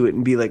into it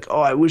and be like, oh,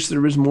 I wish there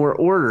was more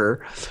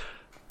Order,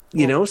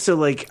 you know. So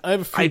like, I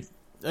have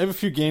a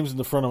few games in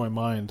the front of my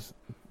mind.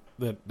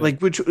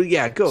 Which?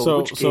 Yeah,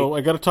 go. So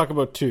I got to talk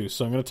about two.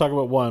 So I'm going to talk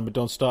about one, but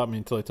don't stop me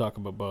until I talk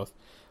about both.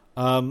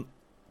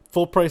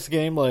 Full price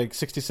game, like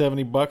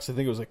 $60-$70. I think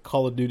it was like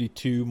Call of Duty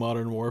 2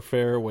 Modern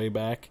Warfare way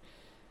back.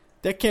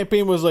 That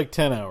campaign was like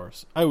 10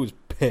 hours. I was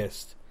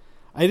pissed.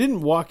 I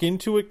didn't walk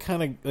into it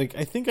kind of like,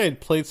 I think I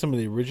had played some of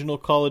the original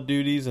Call of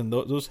Duties, and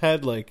those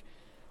had like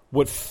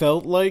what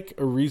felt like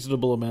a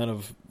reasonable amount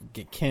of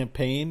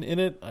campaign in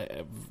it.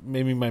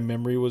 Maybe my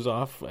memory was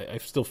off. I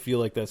still feel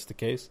like that's the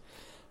case.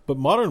 But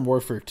Modern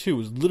Warfare 2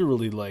 was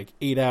literally like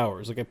 8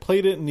 hours. Like, I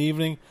played it in the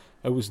evening.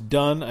 I was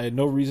done. I had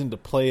no reason to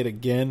play it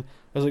again.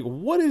 I was like,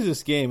 what is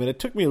this game? And it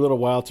took me a little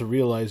while to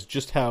realize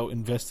just how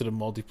invested in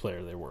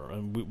multiplayer they were.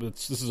 And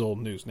this is old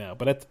news now.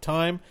 But at the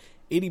time,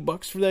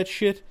 $80 for that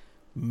shit?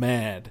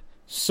 Mad.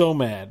 So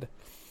mad.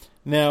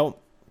 Now...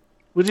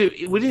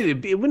 It wouldn't have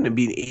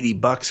been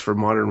 $80 for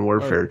Modern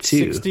Warfare 2.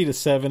 60 to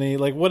 70,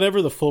 like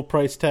whatever the full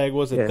price tag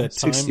was at that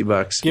time.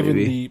 $60 given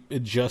maybe. the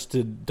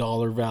adjusted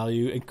dollar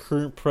value and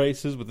current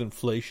prices with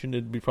inflation,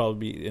 it'd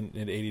probably be an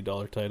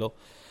 $80 title.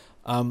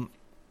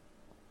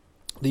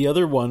 The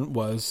other one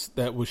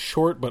that was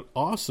short but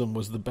awesome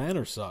was the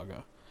Banner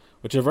Saga,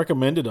 which I've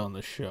recommended on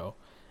this show.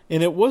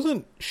 And it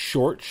wasn't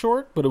short,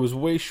 but it was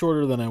way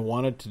shorter than I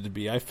wanted it to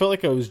be. I felt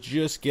like I was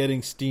just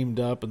getting steamed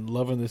up and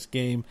loving this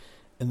game.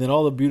 And then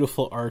all the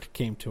beautiful art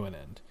came to an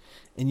end.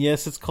 And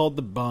yes, it's called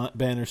the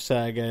Banner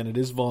Saga, and it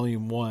is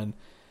Volume 1.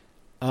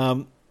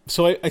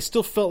 So I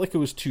still felt like it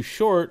was too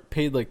short,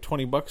 paid like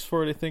 $20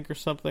 for it, I think, or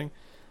something.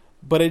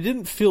 But I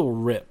didn't feel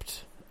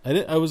ripped.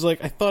 I was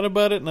like, I thought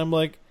about it, and I'm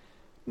like,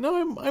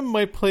 no, I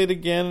might play it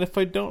again, and if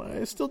I don't,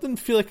 I still didn't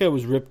feel like I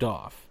was ripped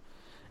off.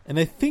 And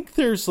I think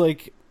there's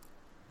like,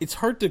 it's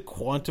hard to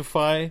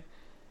quantify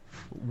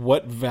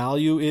what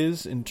value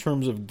is in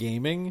terms of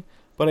gaming,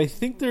 but I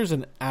think there's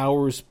an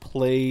hours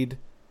played,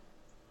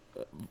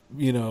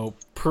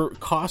 per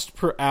cost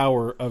per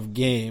hour of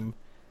game,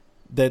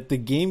 that the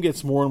game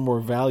gets more and more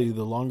value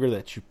the longer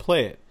that you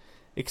play it.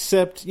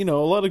 Except, a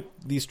lot of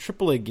these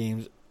AAA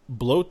games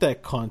bloat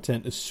that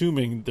content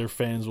assuming their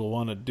fans will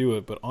want to do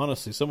it. But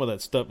honestly, some of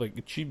that stuff, like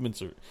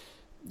achievements or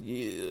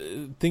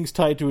things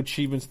tied to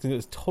achievements,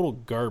 is total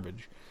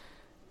garbage.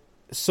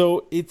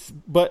 So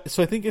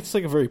I think it's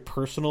like a very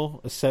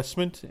personal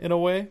assessment in a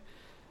way.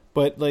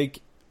 But like,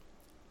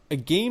 a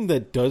game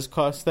that does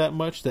cost that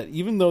much, that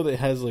even though it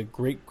has like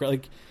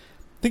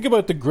think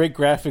about the great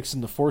graphics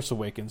in The Force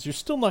Awakens, you're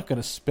still not going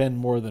to spend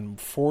more than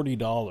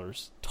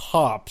 $40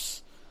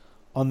 tops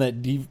on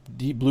that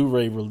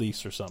Blu-ray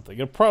release or something.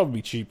 It'll probably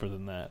be cheaper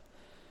than that.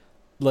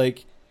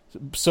 Like,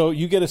 so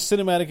you get a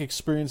cinematic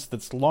experience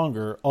that's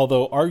longer,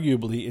 although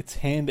arguably it's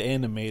hand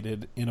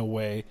animated in a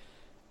way,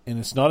 and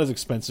it's not as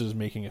expensive as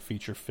making a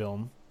feature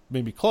film.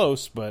 Maybe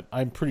close, but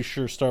I'm pretty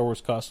sure Star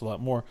Wars costs a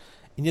lot more.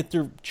 And yet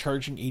they're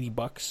charging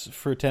 $80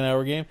 for a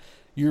 10-hour game.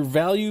 Your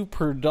value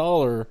per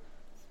dollar,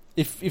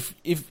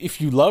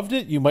 if you loved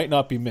it, you might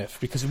not be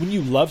miffed. Because when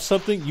you love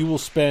something, you will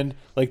spend,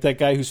 like that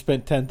guy who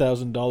spent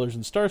 $10,000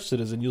 in Star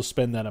Citizen, you'll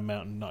spend that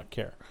amount and not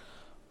care.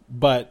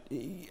 But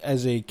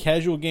as a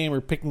casual gamer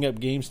picking up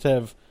games to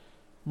have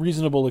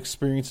reasonable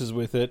experiences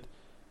with it,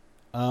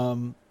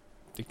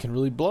 it can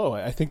really blow.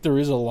 I think there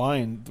is a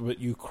line that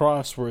you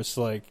cross where it's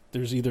like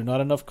there's either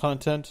not enough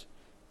content,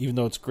 even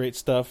though it's great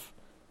stuff,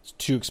 it's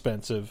too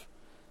expensive,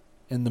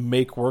 and the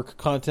make work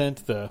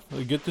content,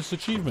 get this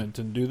achievement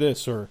and do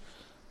this, or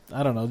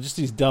I don't know, just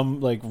these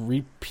dumb like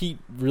repeat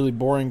really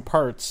boring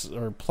parts,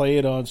 or play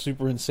it on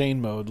super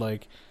insane mode,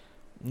 like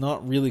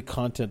not really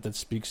content that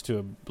speaks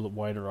to a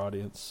wider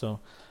audience. So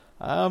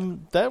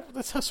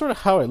that's sort of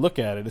how I look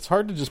at it. It's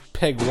hard to just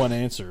peg one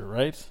answer,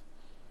 right?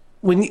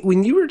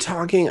 When you were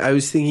talking, I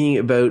was thinking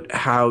about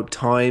how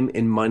time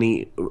and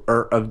money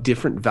are of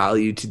different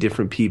value to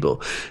different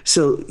people.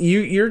 So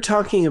you're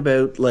talking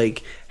about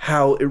like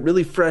how it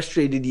really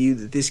frustrated you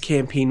that this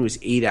campaign was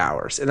 8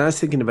 hours. And I was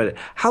thinking about it.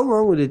 How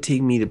long would it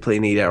take me to play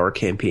an 8-hour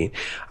campaign?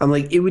 I'm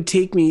like, it would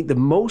take me, the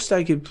most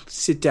I could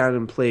sit down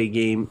and play a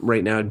game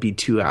right now would be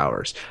 2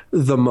 hours.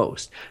 The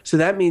most. So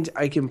that means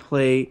I can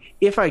play,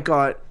 if I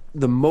got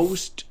the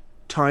most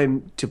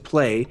time to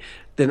play,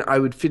 then I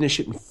would finish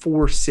it in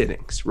 4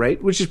 sittings,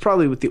 right? Which is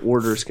probably what the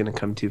order is going to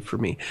come to for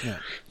me. Yeah.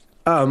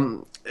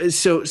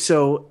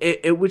 So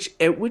at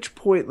which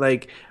point,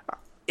 like,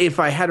 if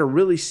I had a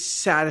really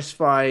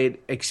satisfied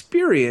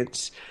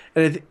experience,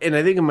 and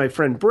I think of my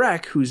friend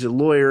Breck, who's a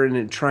lawyer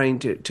and trying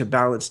to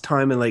balance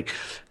time, and like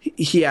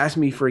he asked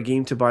me for a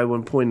game to buy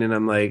one point, and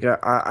I'm like,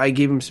 I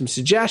gave him some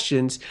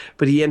suggestions,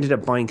 but he ended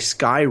up buying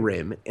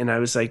Skyrim, and I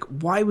was like,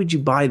 why would you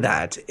buy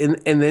that? And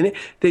then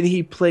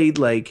he played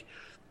like.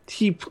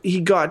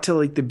 He got to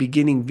like the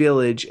beginning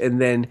village and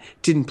then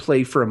didn't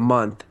play for a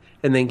month,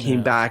 and then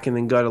came back and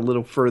then got a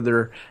little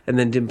further and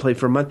then didn't play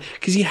for a month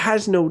because he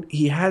has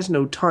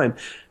no time.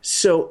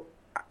 So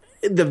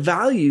the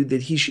value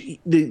that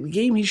the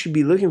game he should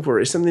be looking for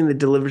is something that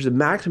delivers the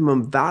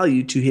maximum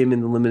value to him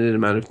in the limited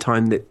amount of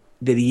time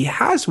that he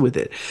has with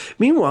it.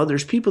 Meanwhile,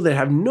 there's people that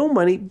have no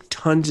money,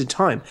 tons of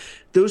time.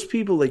 Those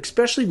people, like,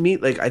 especially me,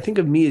 like, I think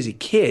of me as a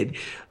kid,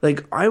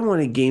 like, I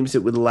wanted games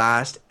that would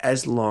last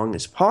as long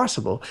as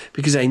possible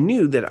because I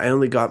knew that I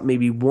only got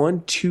maybe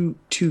two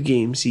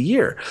games a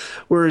year.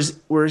 Whereas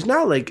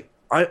now, like,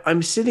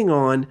 I'm sitting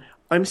on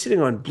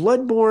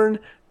Bloodborne,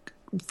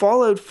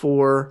 Fallout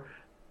 4,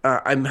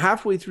 I'm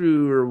halfway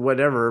through or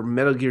whatever,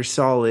 Metal Gear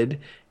Solid,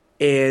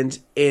 and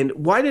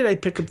why did I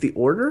pick up the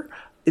order?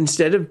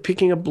 instead of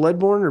picking up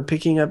Bloodborne or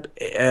picking up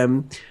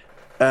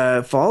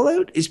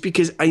Fallout is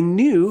because I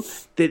knew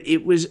that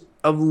it was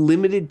of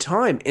limited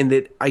time and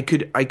that I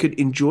could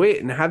enjoy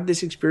it and have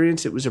this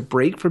experience. It was a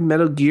break from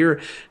Metal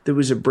Gear. There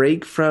was a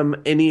break from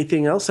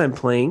anything else I'm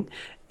playing.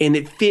 And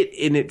it fit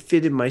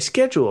in my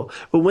schedule.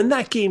 But when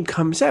that game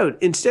comes out,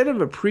 instead of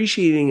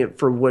appreciating it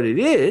for what it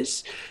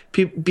is,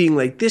 being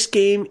like, this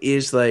game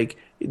is like,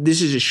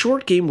 this is a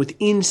short game with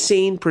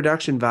insane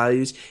production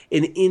values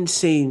and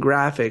insane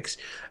graphics.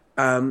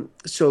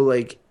 So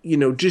like,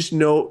 just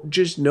know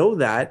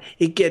that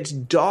it gets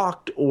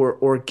docked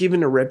or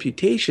given a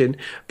reputation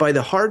by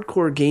the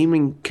hardcore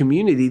gaming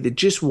community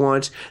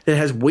that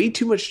has way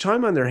too much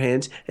time on their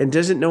hands and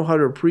doesn't know how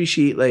to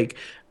appreciate like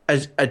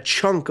a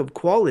chunk of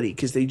quality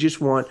because they just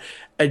want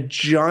a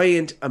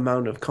giant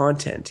amount of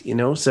content,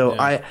 So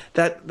yeah.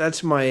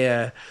 That's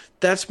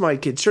my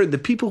concern. The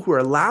people who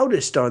are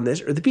loudest on this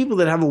are the people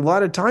that have a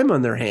lot of time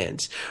on their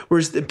hands,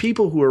 whereas the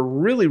people who are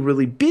really,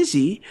 really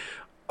busy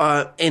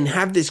and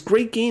have this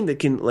great game that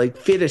can like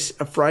fit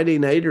a Friday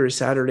night or a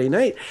Saturday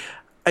night.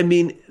 I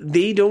mean,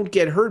 they don't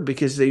get heard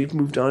because they've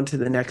moved on to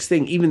the next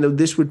thing, even though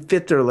this would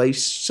fit their life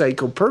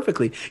cycle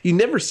perfectly. You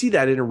never see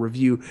that in a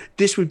review.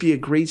 This would be a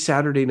great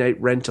Saturday night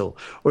rental,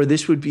 or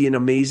this would be an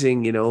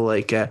amazing,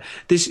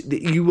 this.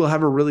 You will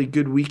have a really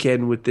good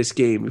weekend with this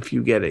game if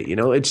you get it.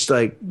 It's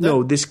like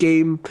no, this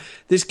game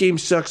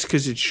sucks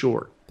because it's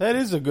short. That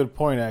is a good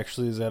point.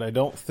 Actually, is that I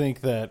don't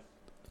think that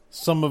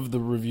some of the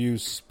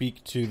reviews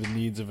speak to the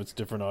needs of its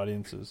different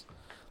audiences.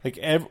 Like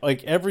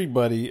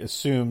everybody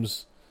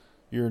assumes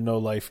you're a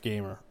no-life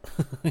gamer,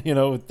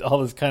 with all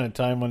this kind of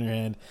time on your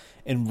hand,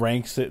 and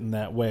ranks it in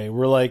that way.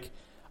 We're like,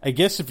 I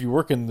guess if you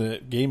work in the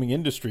gaming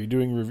industry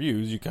doing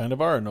reviews, you kind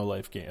of are a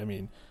no-life game. I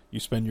mean, you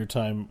spend your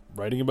time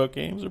writing about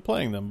games or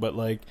playing them, but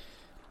like,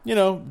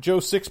 Joe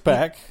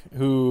Sixpack,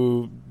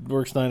 who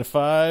works 9 to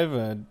 5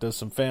 and does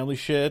some family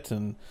shit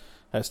and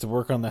has to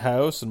work on the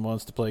house and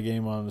wants to play a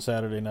game on a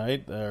Saturday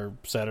night or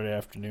Saturday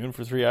afternoon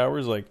for 3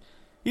 hours, like,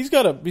 he's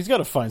got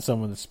to find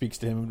someone that speaks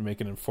to him to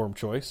make an informed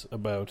choice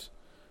about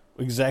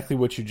exactly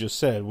what you just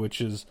said,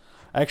 which is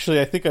actually,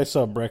 I think I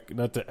saw Breck,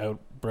 not to out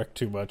Breck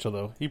too much,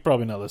 although he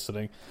probably not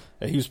listening.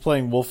 He was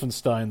playing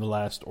Wolfenstein: The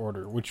Last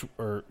Order, which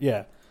would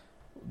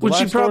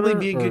probably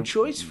be a good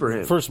choice for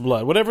him. First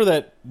Blood, whatever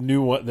that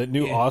new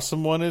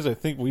awesome one is. I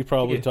think we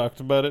probably talked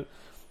about it.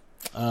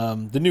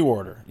 The New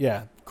Order,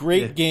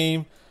 great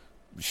game,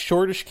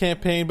 shortish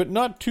campaign, but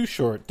not too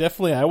short.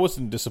 Definitely, I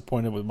wasn't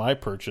disappointed with my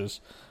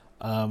purchase.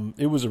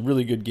 It was a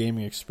really good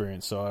gaming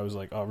experience, so I was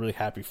like, really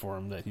happy for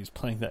him that he's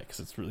playing that because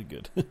it's really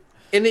good.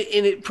 and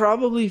it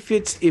probably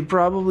fits. It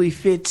probably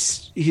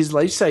fits his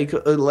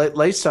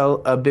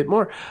lifestyle a bit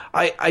more.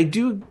 I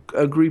do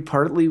agree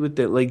partly with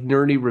that. Like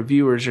nerdy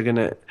reviewers are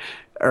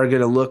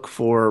gonna look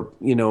for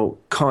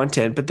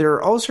content, but there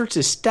are all sorts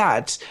of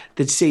stats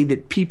that say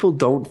that people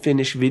don't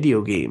finish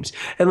video games.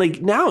 And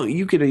like now,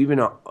 you can even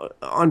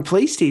on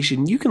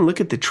PlayStation, you can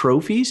look at the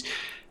trophies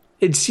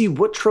and see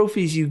what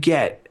trophies you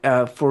get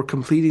for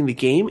completing the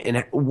game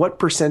and what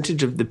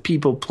percentage of the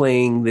people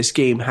playing this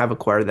game have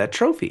acquired that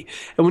trophy.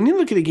 And when you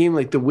look at a game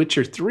like The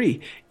Witcher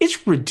 3,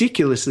 it's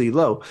ridiculously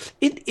low.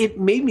 It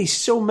made me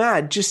so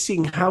mad just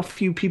seeing how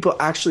few people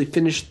actually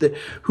finished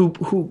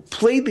who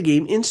played the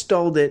game,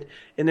 installed it,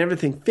 and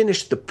everything,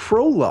 finished the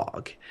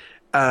prologue.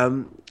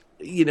 Because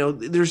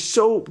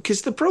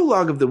the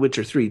prologue of The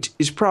Witcher 3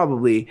 is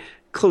probably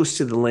close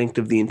to the length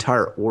of the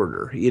entire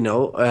order,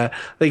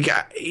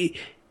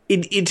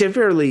 It's a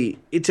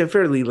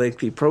fairly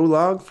lengthy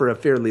prologue for a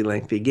fairly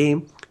lengthy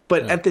game,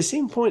 but at the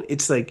same point,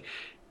 it's like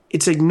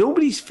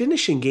nobody's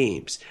finishing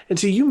games, and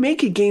so you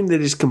make a game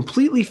that is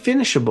completely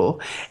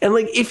finishable. And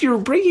like if you're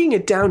breaking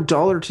it down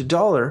dollar to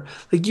dollar,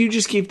 like you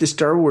just gave the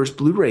Star Wars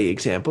Blu-ray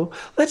example.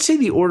 Let's say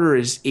the order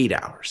is 8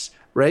 hours,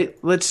 right?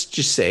 Let's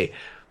just say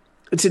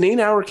it's an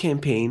 8-hour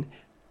campaign.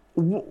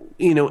 An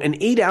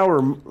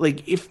 8-hour,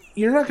 like if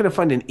you're not going to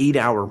find an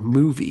 8-hour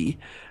movie.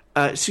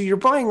 So you're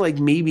buying like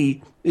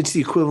maybe it's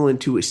the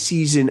equivalent to a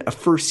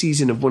first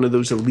season of one of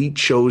those elite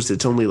shows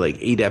that's only like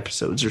 8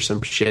 episodes or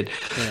some shit.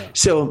 Yeah.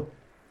 So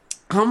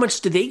how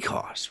much do they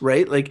cost,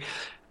 right? Like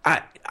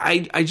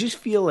I just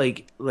feel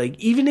like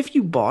even if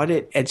you bought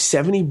it at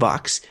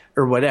 $70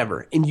 or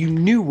whatever and you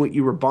knew what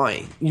you were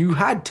buying, you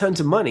had tons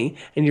of money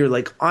and you're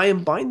like, I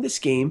am buying this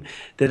game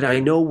that I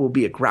know will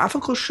be a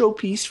graphical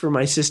showpiece for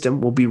my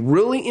system, will be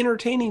really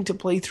entertaining to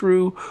play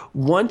through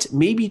once,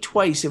 maybe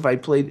twice if I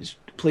played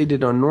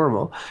it on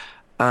normal.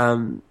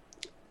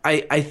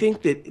 I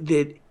think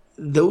that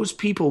those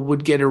people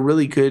would get a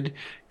really good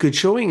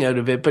showing out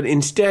of it, but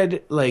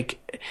instead, like,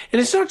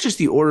 and it's not just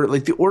the order.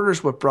 Like the order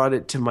is what brought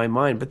it to my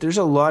mind, but there's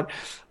a lot.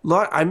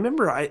 I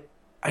remember.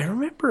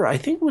 I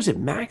think was it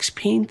Max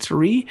Payne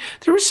 3?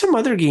 There was some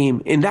other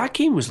game, and that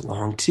game was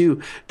long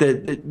too.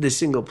 The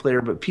single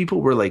player, but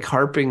people were like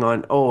harping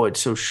on, oh,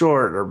 it's so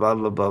short or blah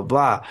blah blah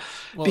blah.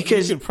 Well,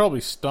 because you could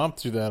probably stomp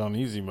through that on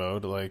easy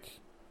mode, like.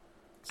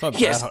 It's not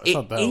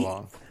that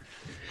long.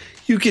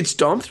 You could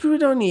stomp through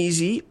it on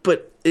easy,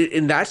 but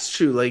and that's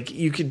true. Like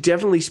you could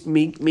definitely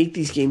make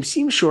these games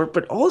seem short,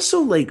 but also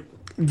like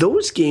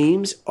those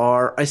games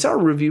are. I saw a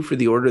review for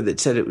The Order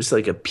that said it was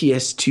like a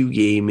PS2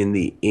 game in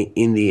the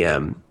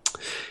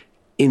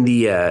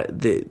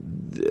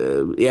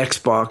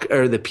Xbox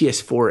or the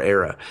PS4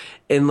 era,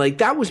 and like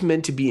that was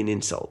meant to be an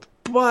insult.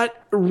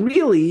 But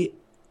really,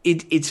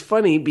 it's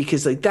funny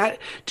because like that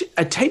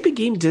a type of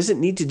game doesn't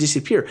need to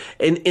disappear.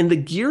 And the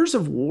Gears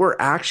of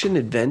War action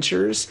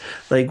adventures,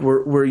 like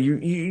where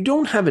you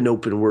don't have an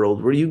open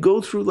world where you go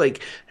through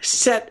like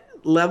set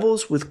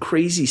levels with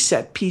crazy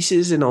set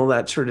pieces and all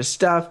that sort of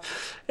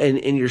stuff, and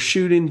you're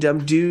shooting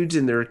dumb dudes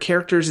and there are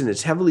characters and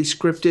it's heavily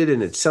scripted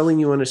and it's selling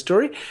you on a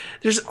story.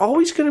 There's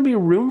always going to be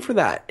room for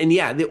that. And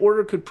yeah, The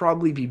Order could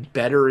probably be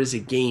better as a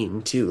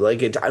game too.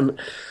 Like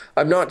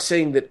I'm not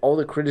saying that all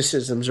the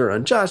criticisms are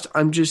unjust.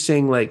 I'm just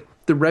saying like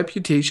the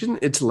reputation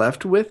it's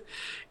left with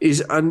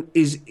is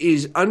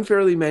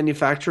unfairly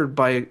manufactured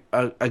by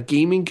a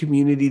gaming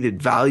community that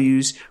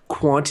values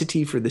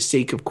quantity for the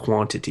sake of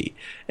quantity,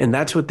 and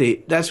that's what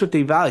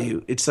they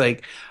value. It's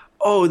like,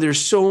 oh, there's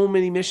so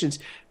many missions.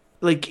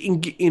 Like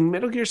in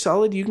Metal Gear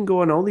Solid, you can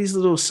go on all these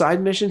little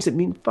side missions that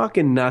mean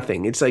fucking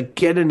nothing. It's like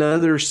get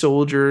another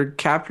soldier,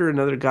 capture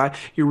another guy.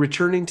 You're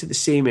returning to the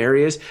same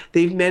areas.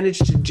 They've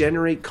managed to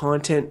generate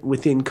content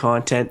within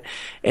content,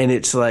 and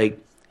it's like,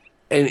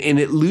 and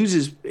it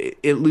loses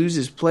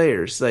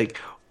players. Like,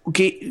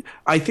 okay,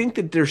 I think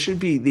that they should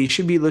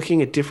be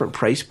looking at different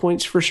price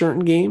points for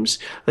certain games,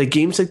 like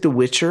games like The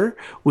Witcher,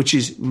 which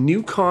is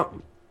new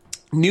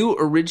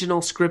original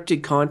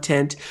scripted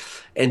content,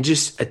 and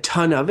just a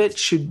ton of it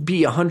should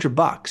be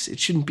 $100. It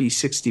shouldn't be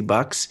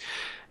 $60.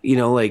 You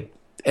know, like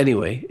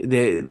anyway,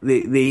 they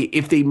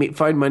if they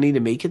find money to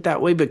make it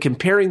that way. But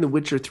comparing The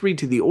Witcher 3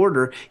 to The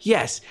Order,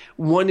 yes,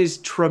 one is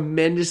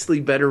tremendously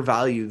better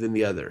value than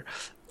the other.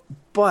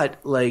 But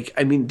like,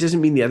 I mean, it doesn't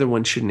mean the other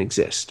one shouldn't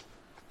exist.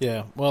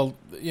 Yeah, well,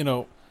 you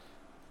know,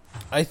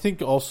 I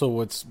think also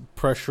what's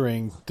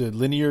pressuring the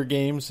linear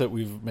games that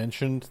we've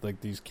mentioned,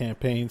 like these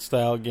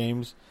campaign-style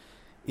games,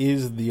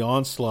 is the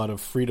onslaught of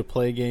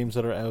free-to-play games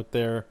that are out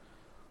there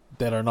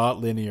that are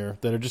not linear,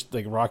 that are just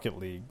like Rocket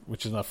League,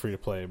 which is not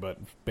free-to-play, but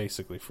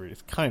basically free.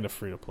 It's kind of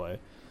free-to-play.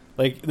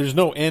 Like, there's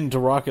no end to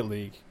Rocket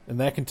League, and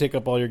that can take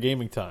up all your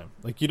gaming time.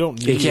 Like, you don't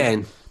need... It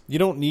can. You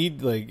don't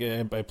need, like,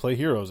 I Play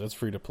Heroes, that's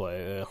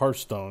free-to-play.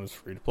 Hearthstone is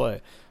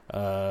free-to-play.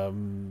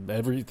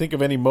 Think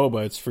of any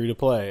MOBA, it's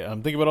free-to-play.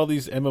 Think about all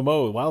these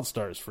MMO,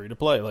 WildStar is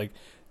free-to-play. Like,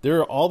 there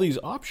are all these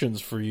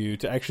options for you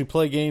to actually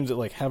play games that,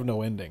 like, have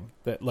no ending,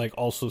 that, like,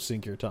 also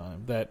sink your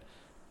time, that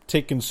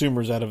take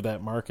consumers out of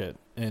that market.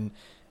 And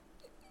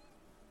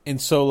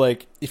so,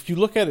 like, if you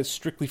look at it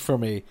strictly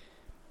from a,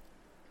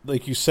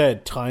 like you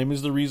said, time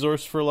is the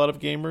resource for a lot of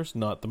gamers,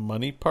 not the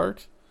money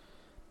part,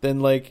 then,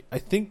 like, I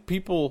think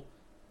people...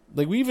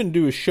 Like, we even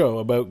do a show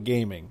about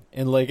gaming,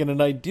 and, like, in an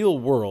ideal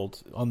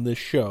world on this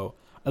show,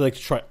 I like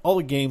to try all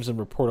the games and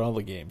report on all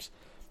the games.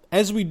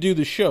 As we do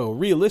the show,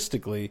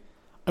 realistically,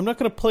 I'm not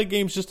going to play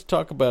games just to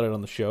talk about it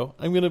on the show.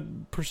 I'm going to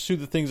pursue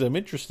the things I'm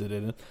interested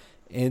in.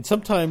 And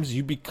sometimes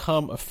you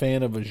become a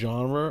fan of a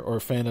genre or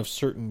a fan of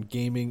certain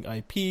gaming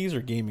IPs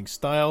or gaming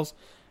styles,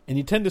 and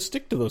you tend to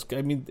stick to those.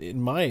 I mean, in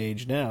my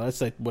age now,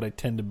 that's like what I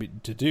tend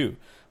to do.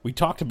 We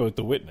talked about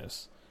The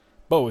Witness.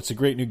 Oh, it's a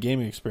great new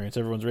gaming experience.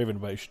 Everyone's raving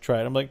about it. You should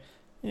try it. I'm like,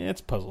 yeah, it's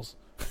puzzles.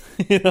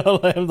 You know,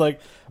 I'm like,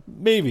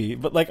 maybe.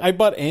 But, like, I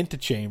bought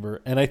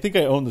Antechamber, and I think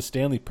I own the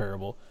Stanley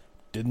Parable.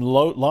 Didn't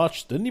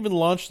even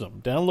launch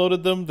them.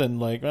 Downloaded them, then,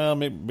 like,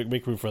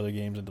 make room for other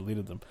games, and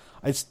deleted them.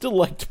 I still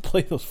like to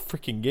play those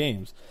freaking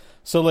games.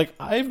 So, like,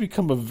 I've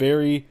become a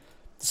very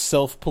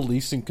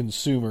self-policing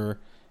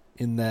consumer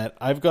in that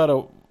I've got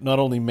to not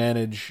only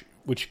manage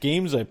which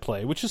games I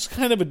play, which is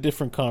kind of a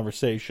different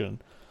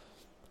conversation,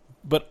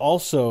 but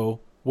also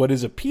what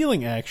is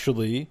appealing,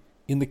 actually,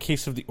 in the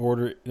case of The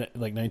Order,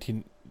 like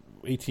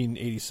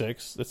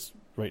 1886, that's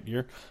right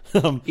here,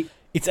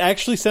 it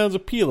actually sounds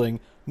appealing,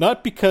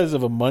 not because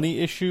of a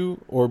money issue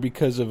or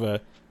because of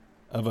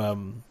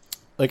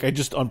like, I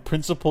just on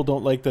principle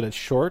don't like that it's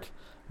short,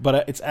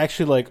 but it's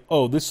actually like,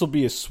 oh, this will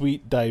be a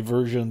sweet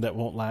diversion that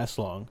won't last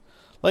long.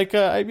 Like,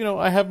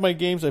 I have my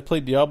games, I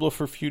played Diablo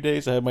for a few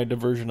days, I have my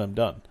diversion, I'm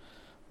done.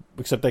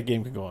 Except that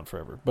game can go on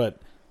forever, but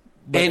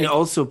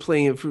also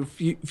playing it for a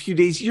few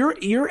days.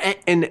 You're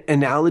an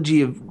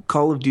analogy of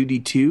Call of Duty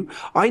 2.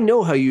 I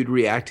know how you'd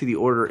react to The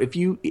Order. If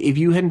you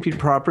hadn't been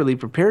properly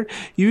prepared,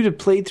 you'd have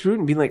played through it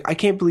and been like, I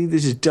can't believe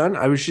this is done.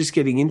 I was just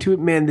getting into it.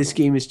 Man, this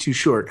game is too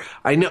short.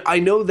 I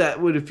know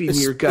that would have been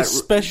your gut.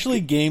 Especially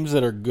games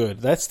that are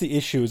good. That's the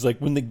issue, is like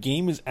when the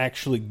game is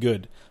actually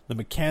good. The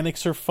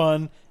mechanics are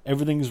fun.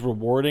 Everything's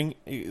rewarding.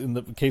 In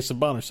the case of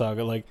Bonner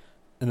Saga, like,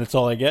 and that's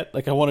all I get.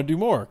 Like, I want to do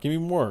more. Give me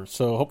more.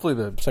 So hopefully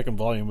the second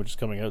volume, which is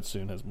coming out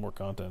soon, has more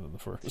content than the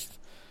first.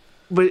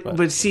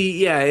 But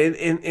see, yeah,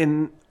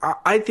 and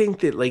I think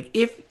that, like,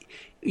 if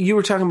you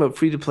were talking about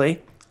free to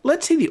play,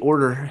 let's say the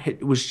order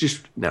was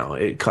just, no,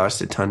 it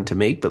cost a ton to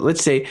make, but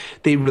let's say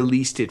they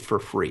released it for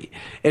free.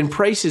 And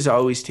price is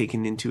always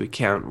taken into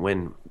account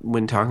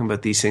when talking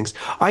about these things.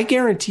 I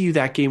guarantee you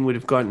that game would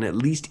have gotten at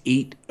least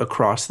 8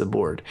 across the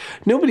board.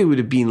 Nobody would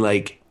have been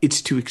like,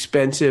 it's too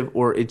expensive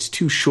or it's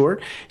too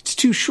short. It's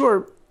too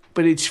short,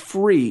 but it's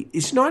free.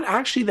 It's not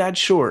actually that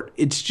short.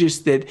 It's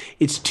just that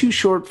it's too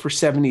short for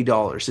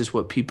 $70 is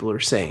what people are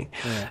saying.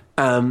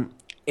 Yeah.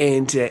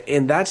 And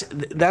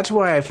that's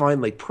why I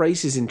find like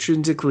price is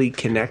intrinsically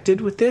connected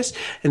with this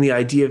and the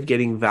idea of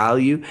getting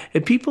value.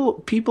 And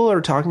people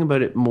are talking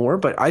about it more,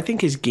 but I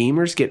think as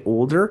gamers get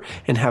older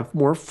and have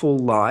more full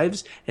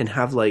lives and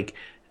have like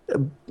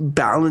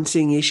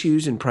balancing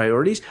issues and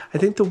priorities, I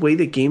think the way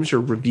that games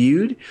are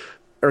reviewed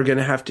are going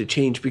to have to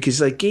change, because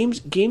like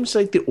games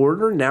like The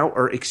Order now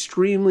are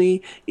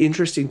extremely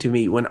interesting to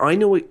me. When I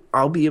know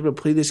I'll be able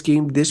to play this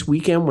game this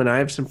weekend when I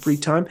have some free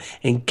time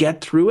and get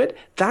through it,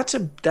 that's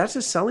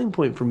a selling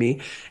point for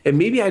me. And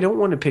maybe I don't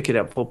want to pick it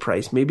up full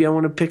price. Maybe I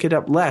want to pick it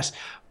up less,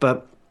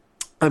 but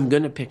I'm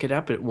going to pick it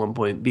up at one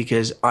point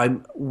because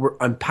I'm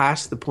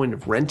past the point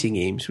of renting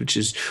games, which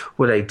is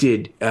what I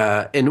did.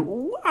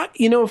 And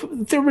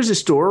if there was a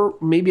store,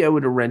 maybe I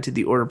would have rented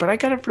The Order, but I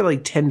got it for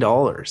like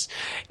 $10.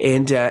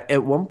 And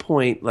at one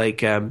point,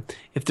 like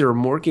if there are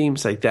more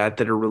games like that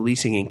are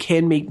releasing and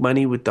can make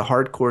money with the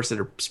hardcores that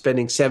are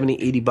spending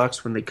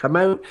 $70-$80 when they come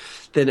out,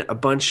 then a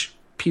bunch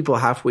people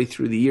halfway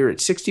through the year at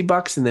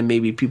 $60, and then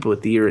maybe people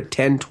at the year at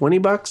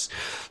 $10-$20.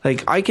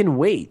 Like I can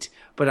wait.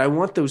 But I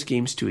want those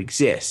games to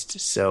exist.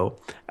 So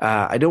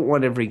I don't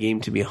want every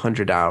game to be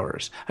 100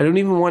 hours. I don't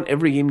even want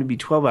every game to be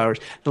 12 hours.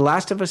 The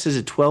Last of Us is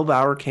a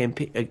 12-hour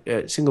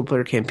campaign,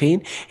 single-player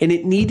campaign, and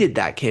it needed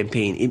that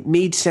campaign. It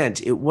made sense.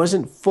 It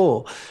wasn't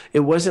full.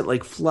 It wasn't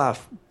like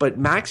fluff. But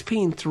Max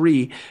Payne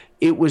 3,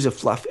 it was a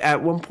fluff.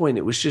 At one point,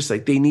 it was just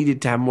like they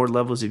needed to have more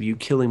levels of you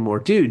killing more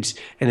dudes,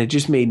 and it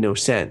just made no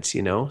sense,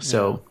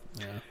 So...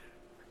 Yeah.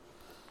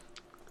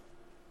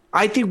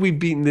 I think we've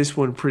beaten this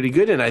one pretty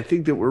good, and I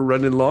think that we're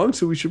running long,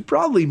 so we should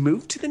probably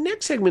move to the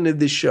next segment of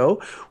this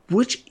show,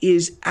 which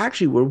is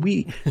actually where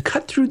we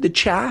cut through the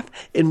chaff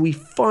and we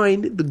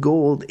find the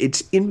gold.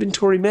 It's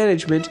inventory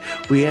management.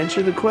 We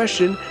answer the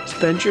question,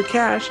 spend your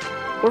cash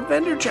or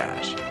vendor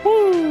trash.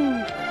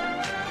 Woo!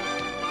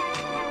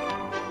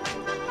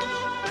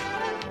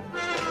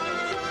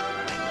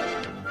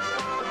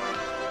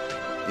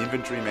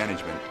 Inventory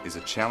management is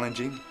a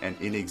challenging and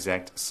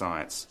inexact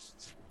science.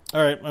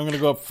 All right, I'm going to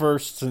go up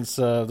first since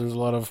there's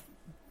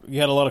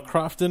you had a lot of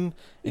Crofton.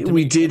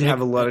 We did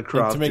have a lot of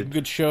Crofton. To make a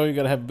good show, you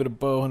got to have a bit of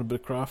Bow and a bit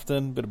of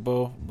Crofton,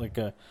 like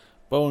a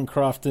Bow and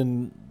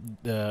Crofton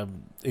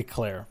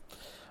eclair.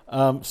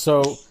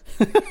 So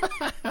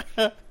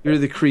you're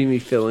the creamy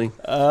filling.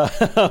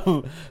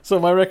 So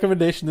my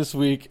recommendation this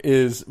week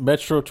is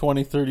Metro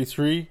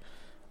 2033.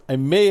 I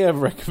may have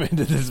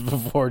recommended this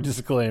before,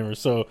 disclaimer.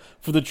 So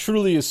for the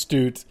truly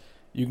astute,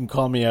 you can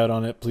call me out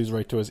on it. Please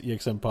write to us,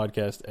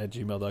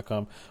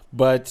 exmpodcast@gmail.com.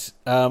 But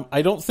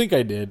I don't think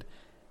I did.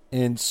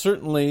 And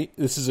certainly,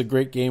 this is a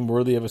great game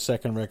worthy of a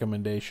second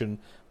recommendation.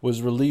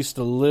 Was released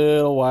a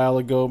little while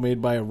ago,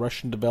 made by a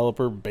Russian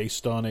developer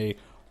based on a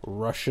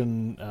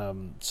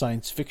Russian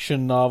science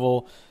fiction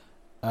novel.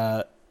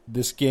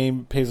 This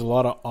game pays a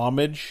lot of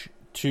homage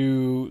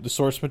to the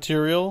source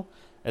material.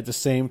 At the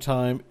same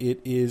time,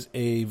 it is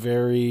a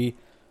very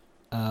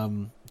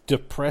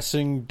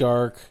depressing,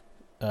 dark...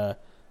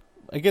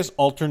 I guess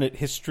alternate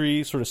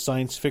history, sort of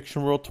science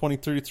fiction world.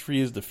 2033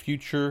 is the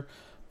future,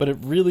 but it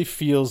really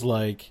feels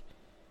like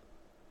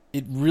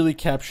it really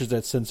captures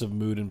that sense of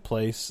mood and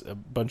place. A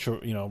bunch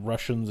of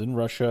Russians in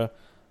Russia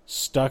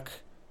stuck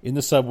in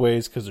the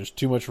subways because there's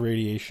too much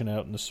radiation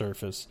out in the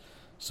surface,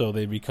 so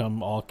they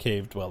become all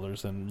cave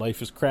dwellers, and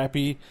life is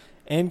crappy.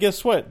 And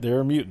guess what? There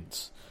are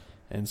mutants,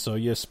 and so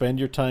you spend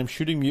your time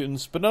shooting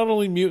mutants, but not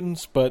only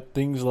mutants, but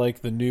things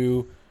like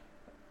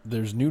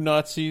there's new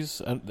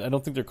Nazis. I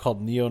don't think they're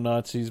called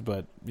neo-Nazis,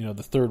 but the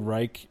Third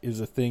Reich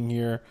is a thing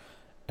here,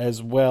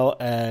 as well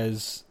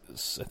as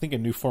I think a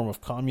new form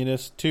of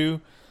communist too,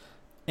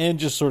 and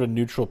just sort of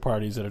neutral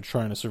parties that are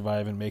trying to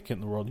survive and make it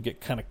in the world and get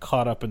kind of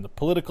caught up in the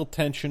political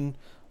tension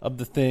of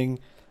the thing.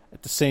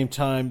 At the same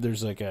time,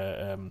 there's like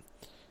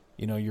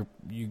you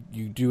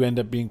do end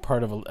up being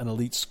part of an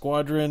elite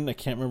squadron. I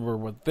can't remember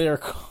what they're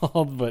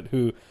called, but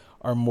who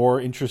are more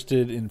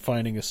interested in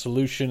finding a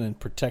solution and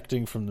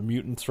protecting from the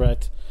mutant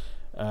threat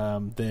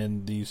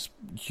than these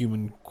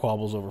human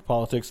quabbles over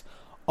politics.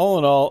 All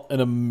in all, an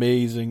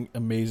amazing,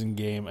 amazing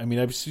game. I mean,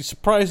 I'd be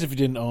surprised if you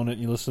didn't own it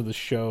and you listen to the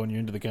show and you're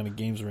into the kind of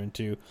games we're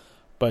into.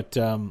 But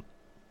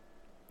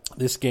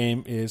this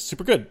game is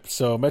super good.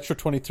 So Metro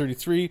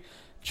 2033,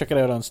 check it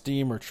out on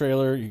Steam or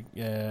Trailer.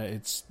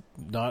 It's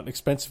not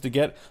expensive to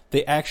get.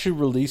 They actually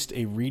released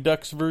a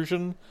Redux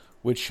version,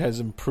 which has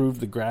improved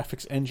the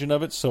graphics engine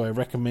of it, so I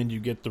recommend you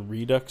get the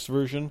Redux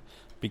version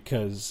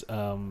because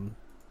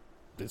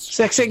it's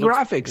sexy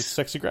graphics. It's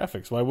sexy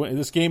graphics. Why wouldn't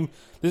this game?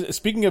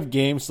 Speaking of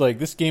games, like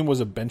this game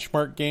was a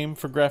benchmark game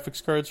for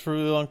graphics cards for a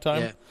really long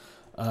time.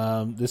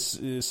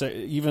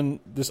 Even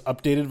this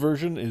updated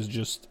version is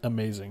just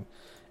amazing,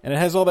 and it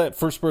has all that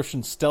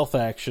first-person stealth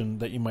action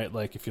that you might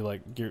like if you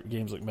like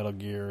games like Metal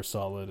Gear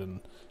Solid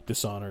and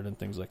Dishonored and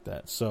things like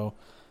that. So,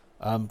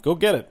 go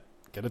get it.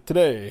 Get it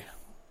today.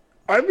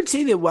 I would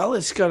say that while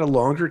it's got a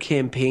longer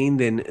campaign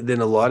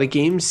than a lot of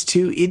games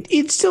too,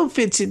 it still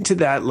fits into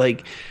that,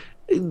 like,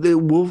 the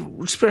Wolf,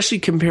 especially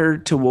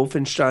compared to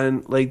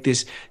Wolfenstein, like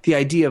the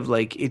idea of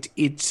like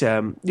it's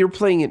you're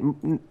playing it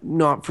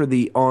not for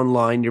the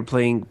online, you're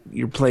playing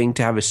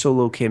to have a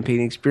solo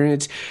campaign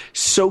experience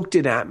soaked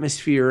in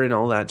atmosphere and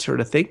all that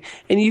sort of thing,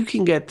 and you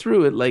can get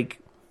through it like,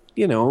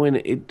 you know, and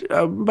it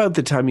about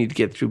the time you'd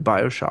get through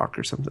BioShock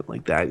or something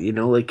like that, you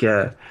know, like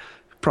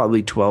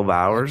probably 12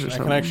 hours or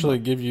something. I can actually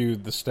give you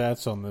the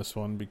stats on this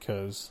one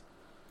because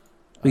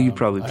you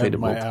probably played it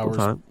multiple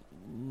times.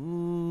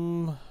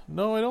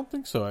 No, I don't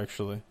think so,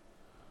 actually.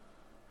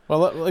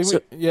 Well,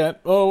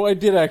 I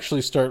did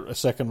actually start a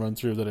second run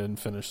through that I didn't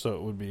finish, so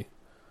it would be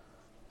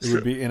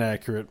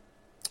inaccurate.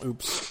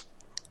 Oops.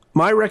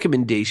 My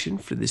recommendation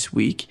for this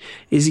week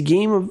is a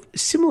game of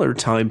similar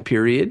time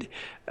period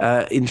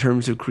in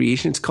terms of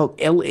creation. It's called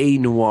L.A.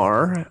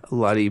 Noire. A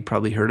lot of you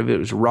probably heard of it. It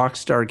was a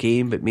Rockstar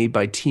game, but made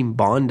by Team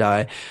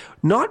Bondi.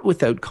 Not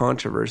without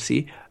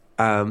controversy.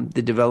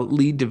 The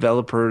lead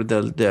developer,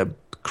 the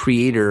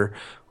creator,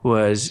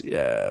 was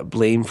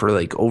blamed for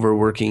like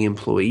overworking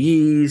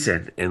employees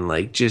and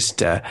like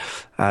just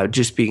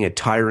being a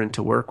tyrant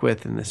to work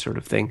with and this sort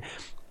of thing.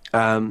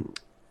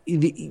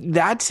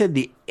 That said,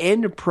 the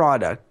end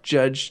product,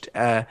 judged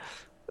as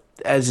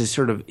a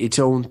sort of its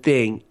own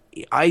thing,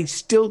 I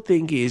still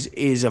think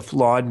is a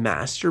flawed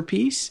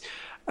masterpiece.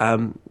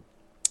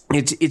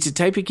 It's a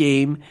type of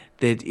game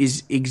that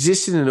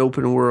exists in an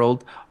open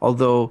world,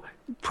 although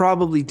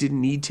probably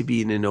didn't need to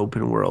be in an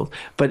open world,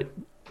 but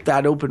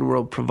that open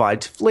world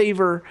provides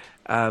flavor.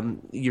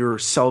 You're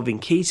solving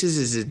cases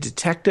as a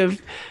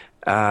detective.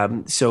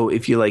 So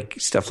if you like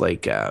stuff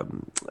like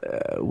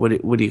what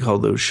do you call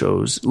those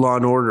shows? Law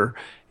and Order.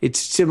 It's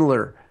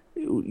similar.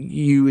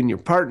 You and your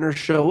partner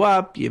show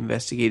up. You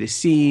investigate a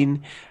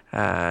scene,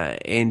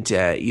 and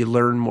you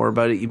learn more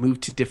about it. You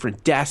move to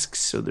different desks.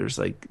 So there's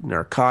like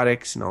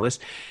narcotics and all this.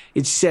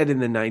 It's set in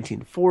the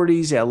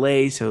 1940s,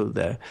 LA. So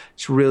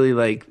it's really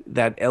like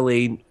that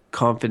LA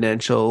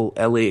Confidential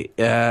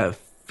LA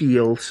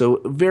feel.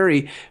 So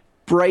very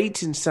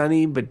bright and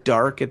sunny, but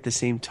dark at the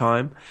same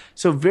time.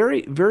 So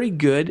very, very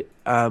good.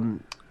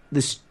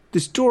 The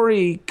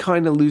story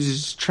kind of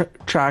loses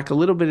track a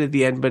little bit at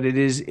the end, but it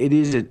is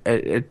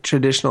a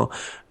traditional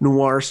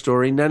noir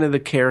story. None of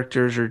the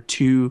characters are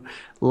too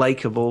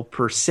likable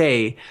per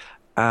se,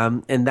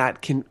 and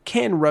that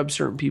can rub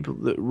certain people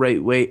the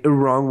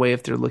wrong way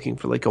if they're looking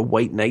for like a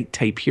white knight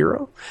type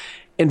hero.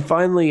 And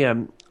finally,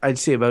 I'd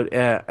say about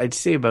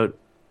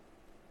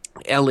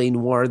L.A.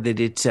 Noire that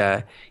it's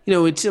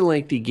it's a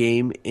lengthy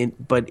game,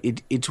 but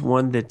it's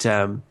one that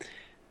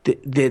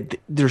that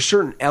there's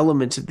certain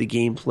elements of the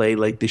gameplay,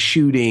 like the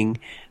shooting,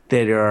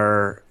 that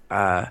are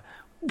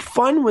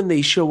fun when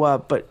they show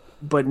up,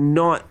 but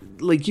not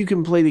like you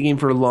can play the game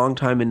for a long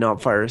time and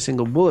not fire a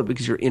single bullet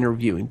because you're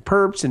interviewing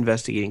perps,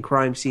 investigating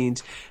crime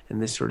scenes,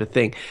 and this sort of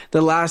thing.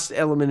 The last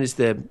element is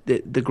the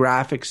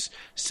graphics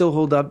still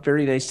hold up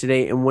very nice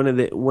today. And one of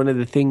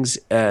the things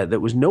that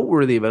was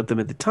noteworthy about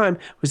them at the time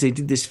was they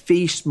did this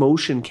face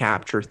motion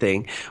capture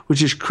thing,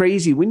 which is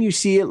crazy. When you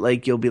see it,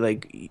 like you'll be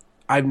like,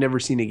 I've never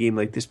seen a game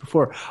like this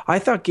before. I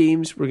thought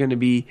games were going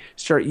to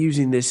start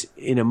using this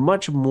in a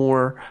much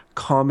more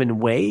common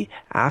way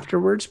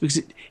afterwards,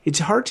 because it's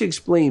hard to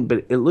explain,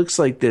 but it looks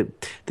like the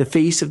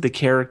face of the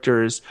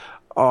characters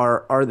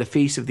are the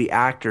face of the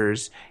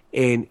actors,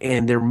 and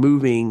they're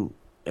moving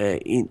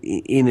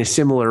in a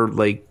similar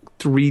like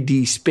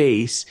 3D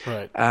space.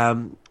 Right.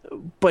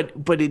 But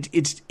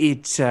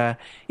it's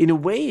in a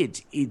way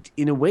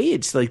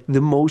it's like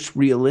the most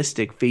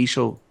realistic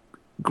facial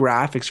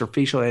graphics or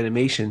facial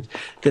animation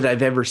that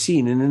I've ever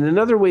seen. And in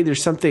another way,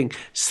 there's something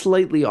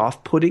slightly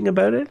off-putting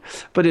about it,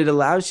 but it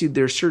allows you,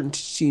 there's certain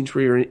scenes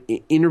where you're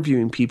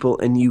interviewing people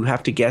and you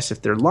have to guess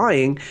if they're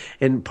lying,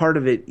 and part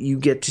of it you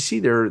get to see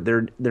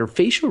their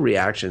facial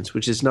reactions,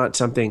 which is not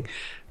something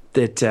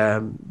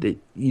that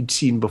you'd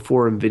seen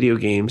before in video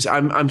games.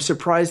 I'm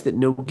surprised that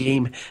no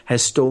game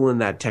has stolen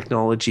that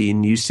technology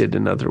and used it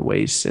in other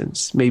ways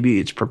since. Maybe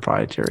it's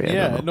proprietary.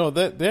 I don't know.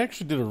 No, they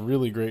actually did a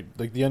really great,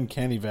 like the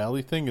Uncanny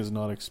Valley thing is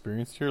not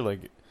experienced here.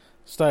 Like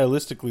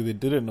stylistically, they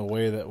did it in a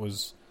way that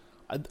was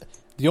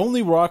the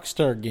only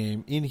Rockstar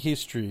game in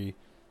history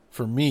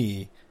for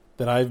me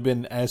that I've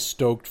been as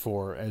stoked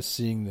for as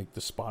seeing the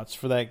spots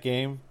for that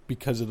game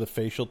because of the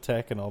facial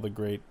tech and all the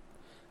great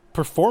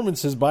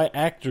performances by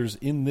actors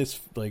in this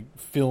like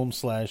film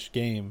 /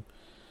 game.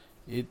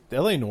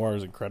 L.A. Noire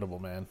is incredible,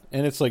 man,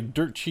 and it's like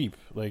dirt cheap.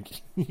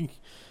 Like you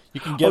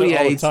can get it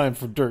all the time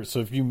for dirt. So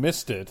if you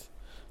missed it,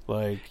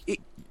 like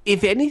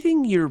if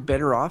anything, you're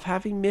better off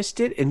having missed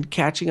it and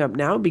catching up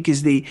now,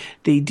 because they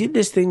did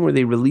this thing where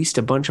they released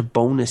a bunch of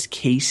bonus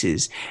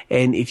cases.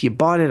 And if you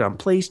bought it on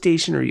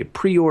PlayStation, or you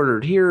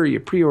pre-ordered here or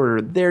you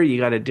pre-ordered there, you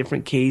got a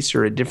different case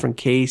or a different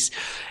case.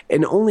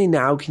 And only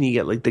now can you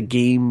get like the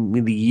game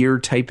of the year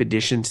type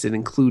editions that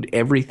include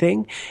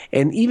everything.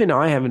 And even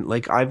I haven't,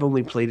 like, I've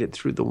only played it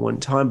through the one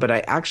time, but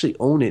I actually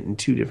own it in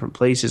two different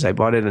places. I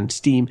bought it on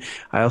Steam.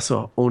 I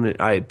also own it.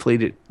 I had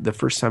played it the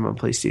first time on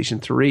PlayStation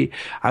 3.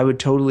 I would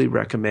totally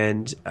recommend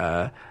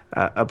a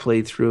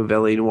playthrough of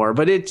LA Noire,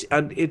 but it's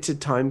a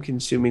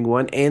time-consuming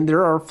one, and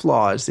there are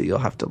flaws that you'll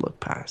have to look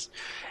past.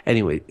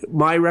 Anyway,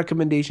 my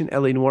recommendation: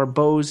 LA Noire,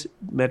 Bose,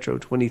 Metro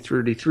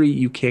 2033.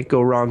 You can't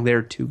go wrong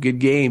there. Two good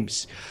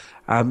games.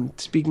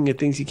 Speaking of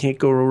things you can't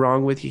go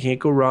wrong with, you can't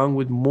go wrong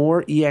with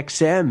more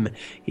EXM.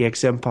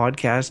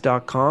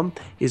 EXMpodcast.com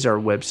is our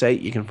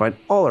website. You can find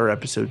all our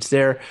episodes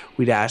there.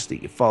 We'd ask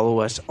that you follow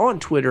us on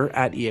Twitter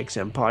at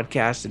EXM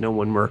Podcast to know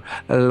when we're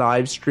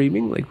live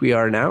streaming, like we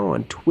are now,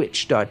 on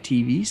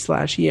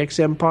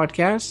twitch.tv/EXM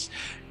Podcasts,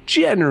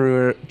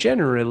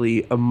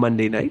 generally on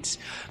Monday nights.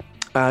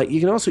 You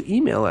can also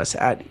email us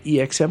at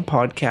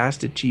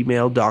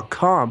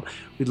exmpodcast@gmail.com.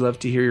 We'd love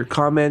to hear your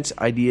comments,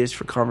 ideas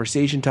for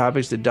conversation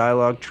topics. The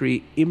dialogue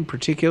tree in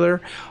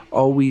particular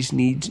always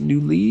needs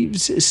new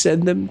leaves.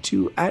 Send them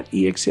to at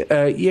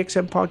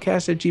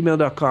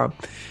exmpodcast@gmail.com.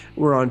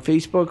 We're on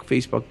Facebook,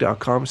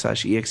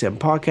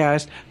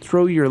 facebook.com/exmpodcast.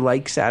 Throw your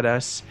likes at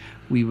us.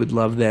 We would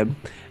love them.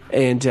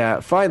 And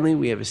finally,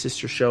 we have a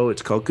sister show.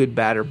 It's called Good,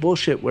 Bad, or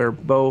Bullshit, where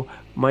Bo,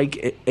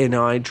 Mike, and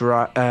I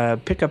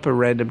pick up a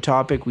random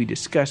topic. We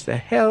discuss the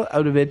hell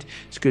out of it.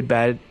 It's good,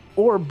 bad,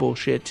 or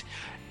bullshit.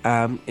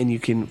 And you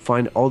can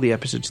find all the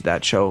episodes of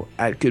that show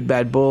at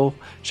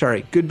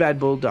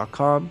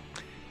goodbadbull.com.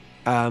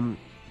 And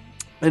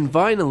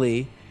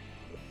finally,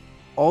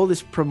 all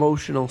this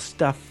promotional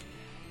stuff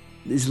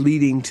is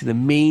leading to the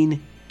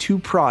main two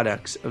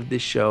products of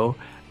this show.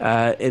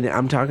 And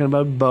I'm talking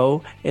about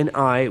Bo and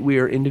I. We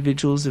are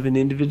individuals of an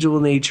individual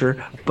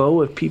nature.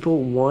 Bo, if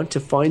people want to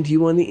find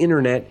you on the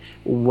internet,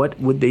 what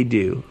would they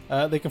do?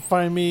 They can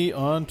find me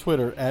on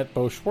Twitter at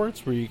Bo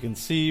Schwartz, where you can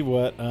see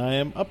what I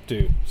am up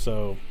to.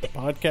 So, the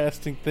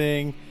podcasting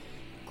thing,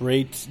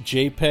 great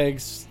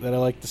JPEGs that I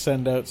like to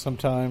send out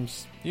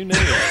sometimes. You name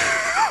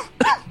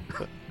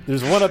it.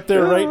 There's one up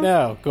there right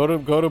now. Go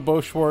to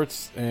Bo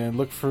Schwartz and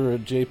look for a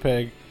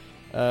JPEG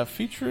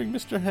featuring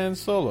Mr. Han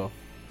Solo.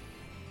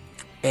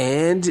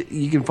 And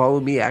you can follow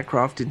me at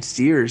Crofton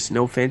Steers.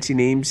 No fancy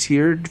names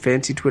here,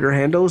 fancy Twitter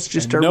handles,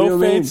 just our real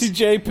names. No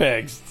fancy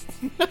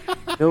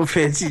JPEGs. No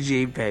fancy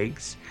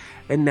JPEGs.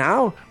 And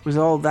now, with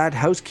all that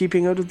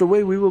housekeeping out of the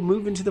way, we will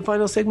move into the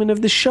final segment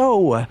of the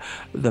show,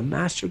 the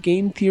Master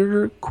Game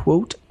Theater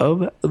Quote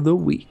of the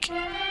Week.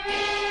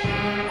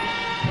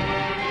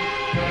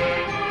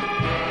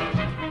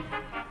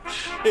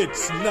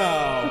 It's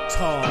now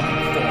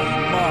time for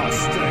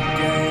Master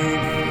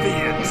Game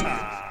Theater.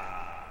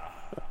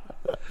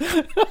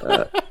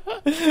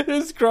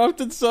 This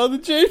Crofton saw the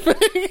JPEG.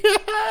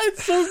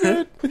 It's so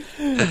good.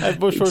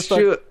 It's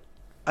true.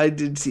 I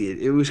did see it.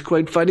 It was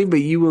quite funny,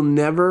 but you will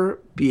never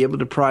be able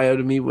to pry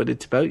out of me what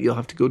it's about. You'll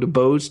have to go to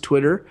Bo's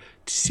Twitter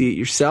to see it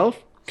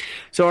yourself.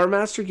 So our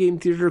Master Game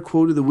Theater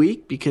Quote of the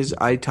Week, because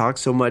I talk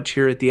so much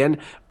here at the end,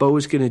 Bo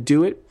is going to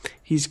do it.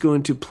 He's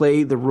going to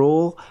play the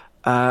role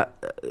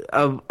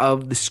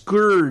of the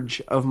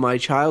scourge of my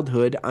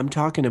childhood. I'm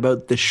talking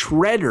about the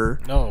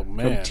Shredder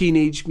from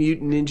Teenage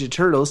Mutant Ninja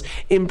Turtles,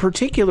 in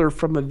particular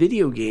from a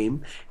video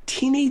game,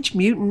 Teenage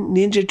Mutant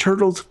Ninja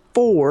Turtles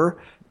 4: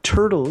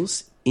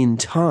 Turtles in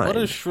Time. What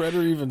does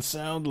Shredder even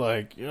sound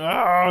like?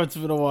 Oh, it's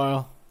been a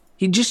while.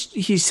 He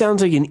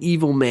sounds like an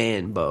evil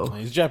man, Bo.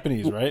 He's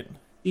Japanese, right?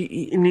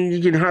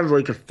 You can have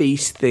like a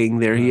face thing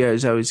there. He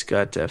has always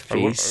got a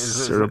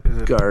face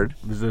guard.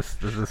 Does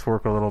this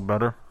work a little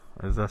better?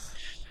 Is this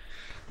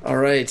all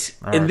right?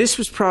 And this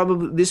was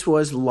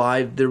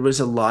live. There was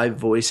a live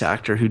voice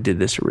actor who did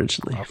this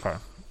originally. Okay.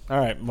 All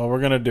right. Well,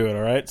 we're gonna do it.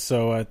 All right.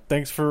 So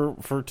thanks for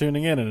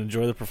tuning in and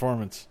enjoy the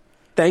performance.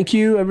 Thank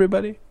you,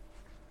 everybody.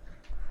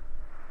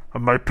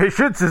 My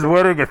patience is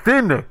wearing a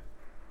thin.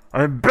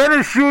 I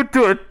banish you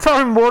to a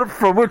time warp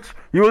from which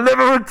you will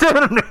never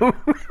return.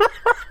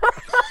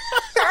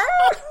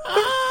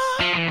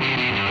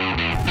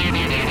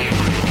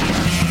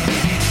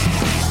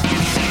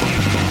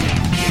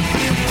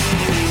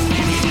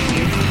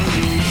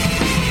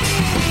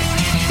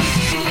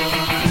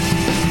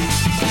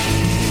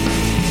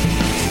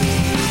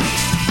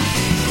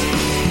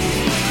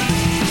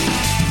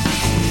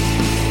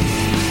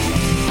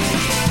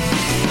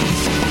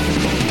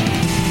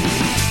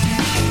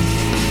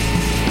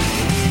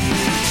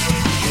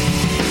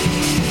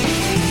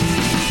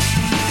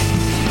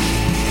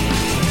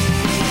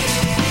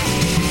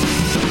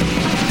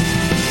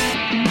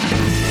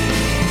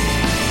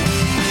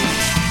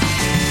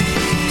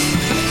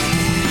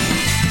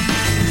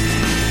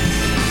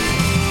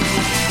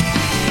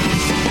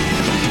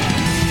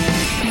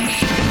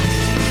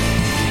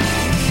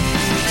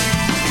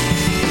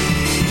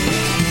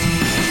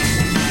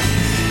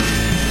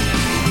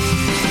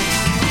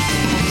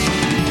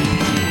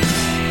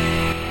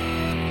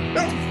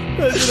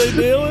 I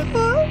nail it?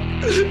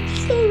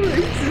 So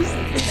racist.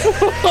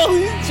 All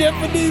these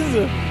Japanese.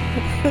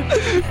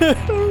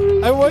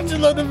 I want you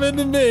to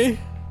defend me.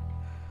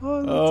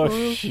 Oh,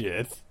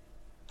 shit.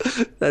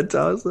 That's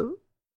awesome.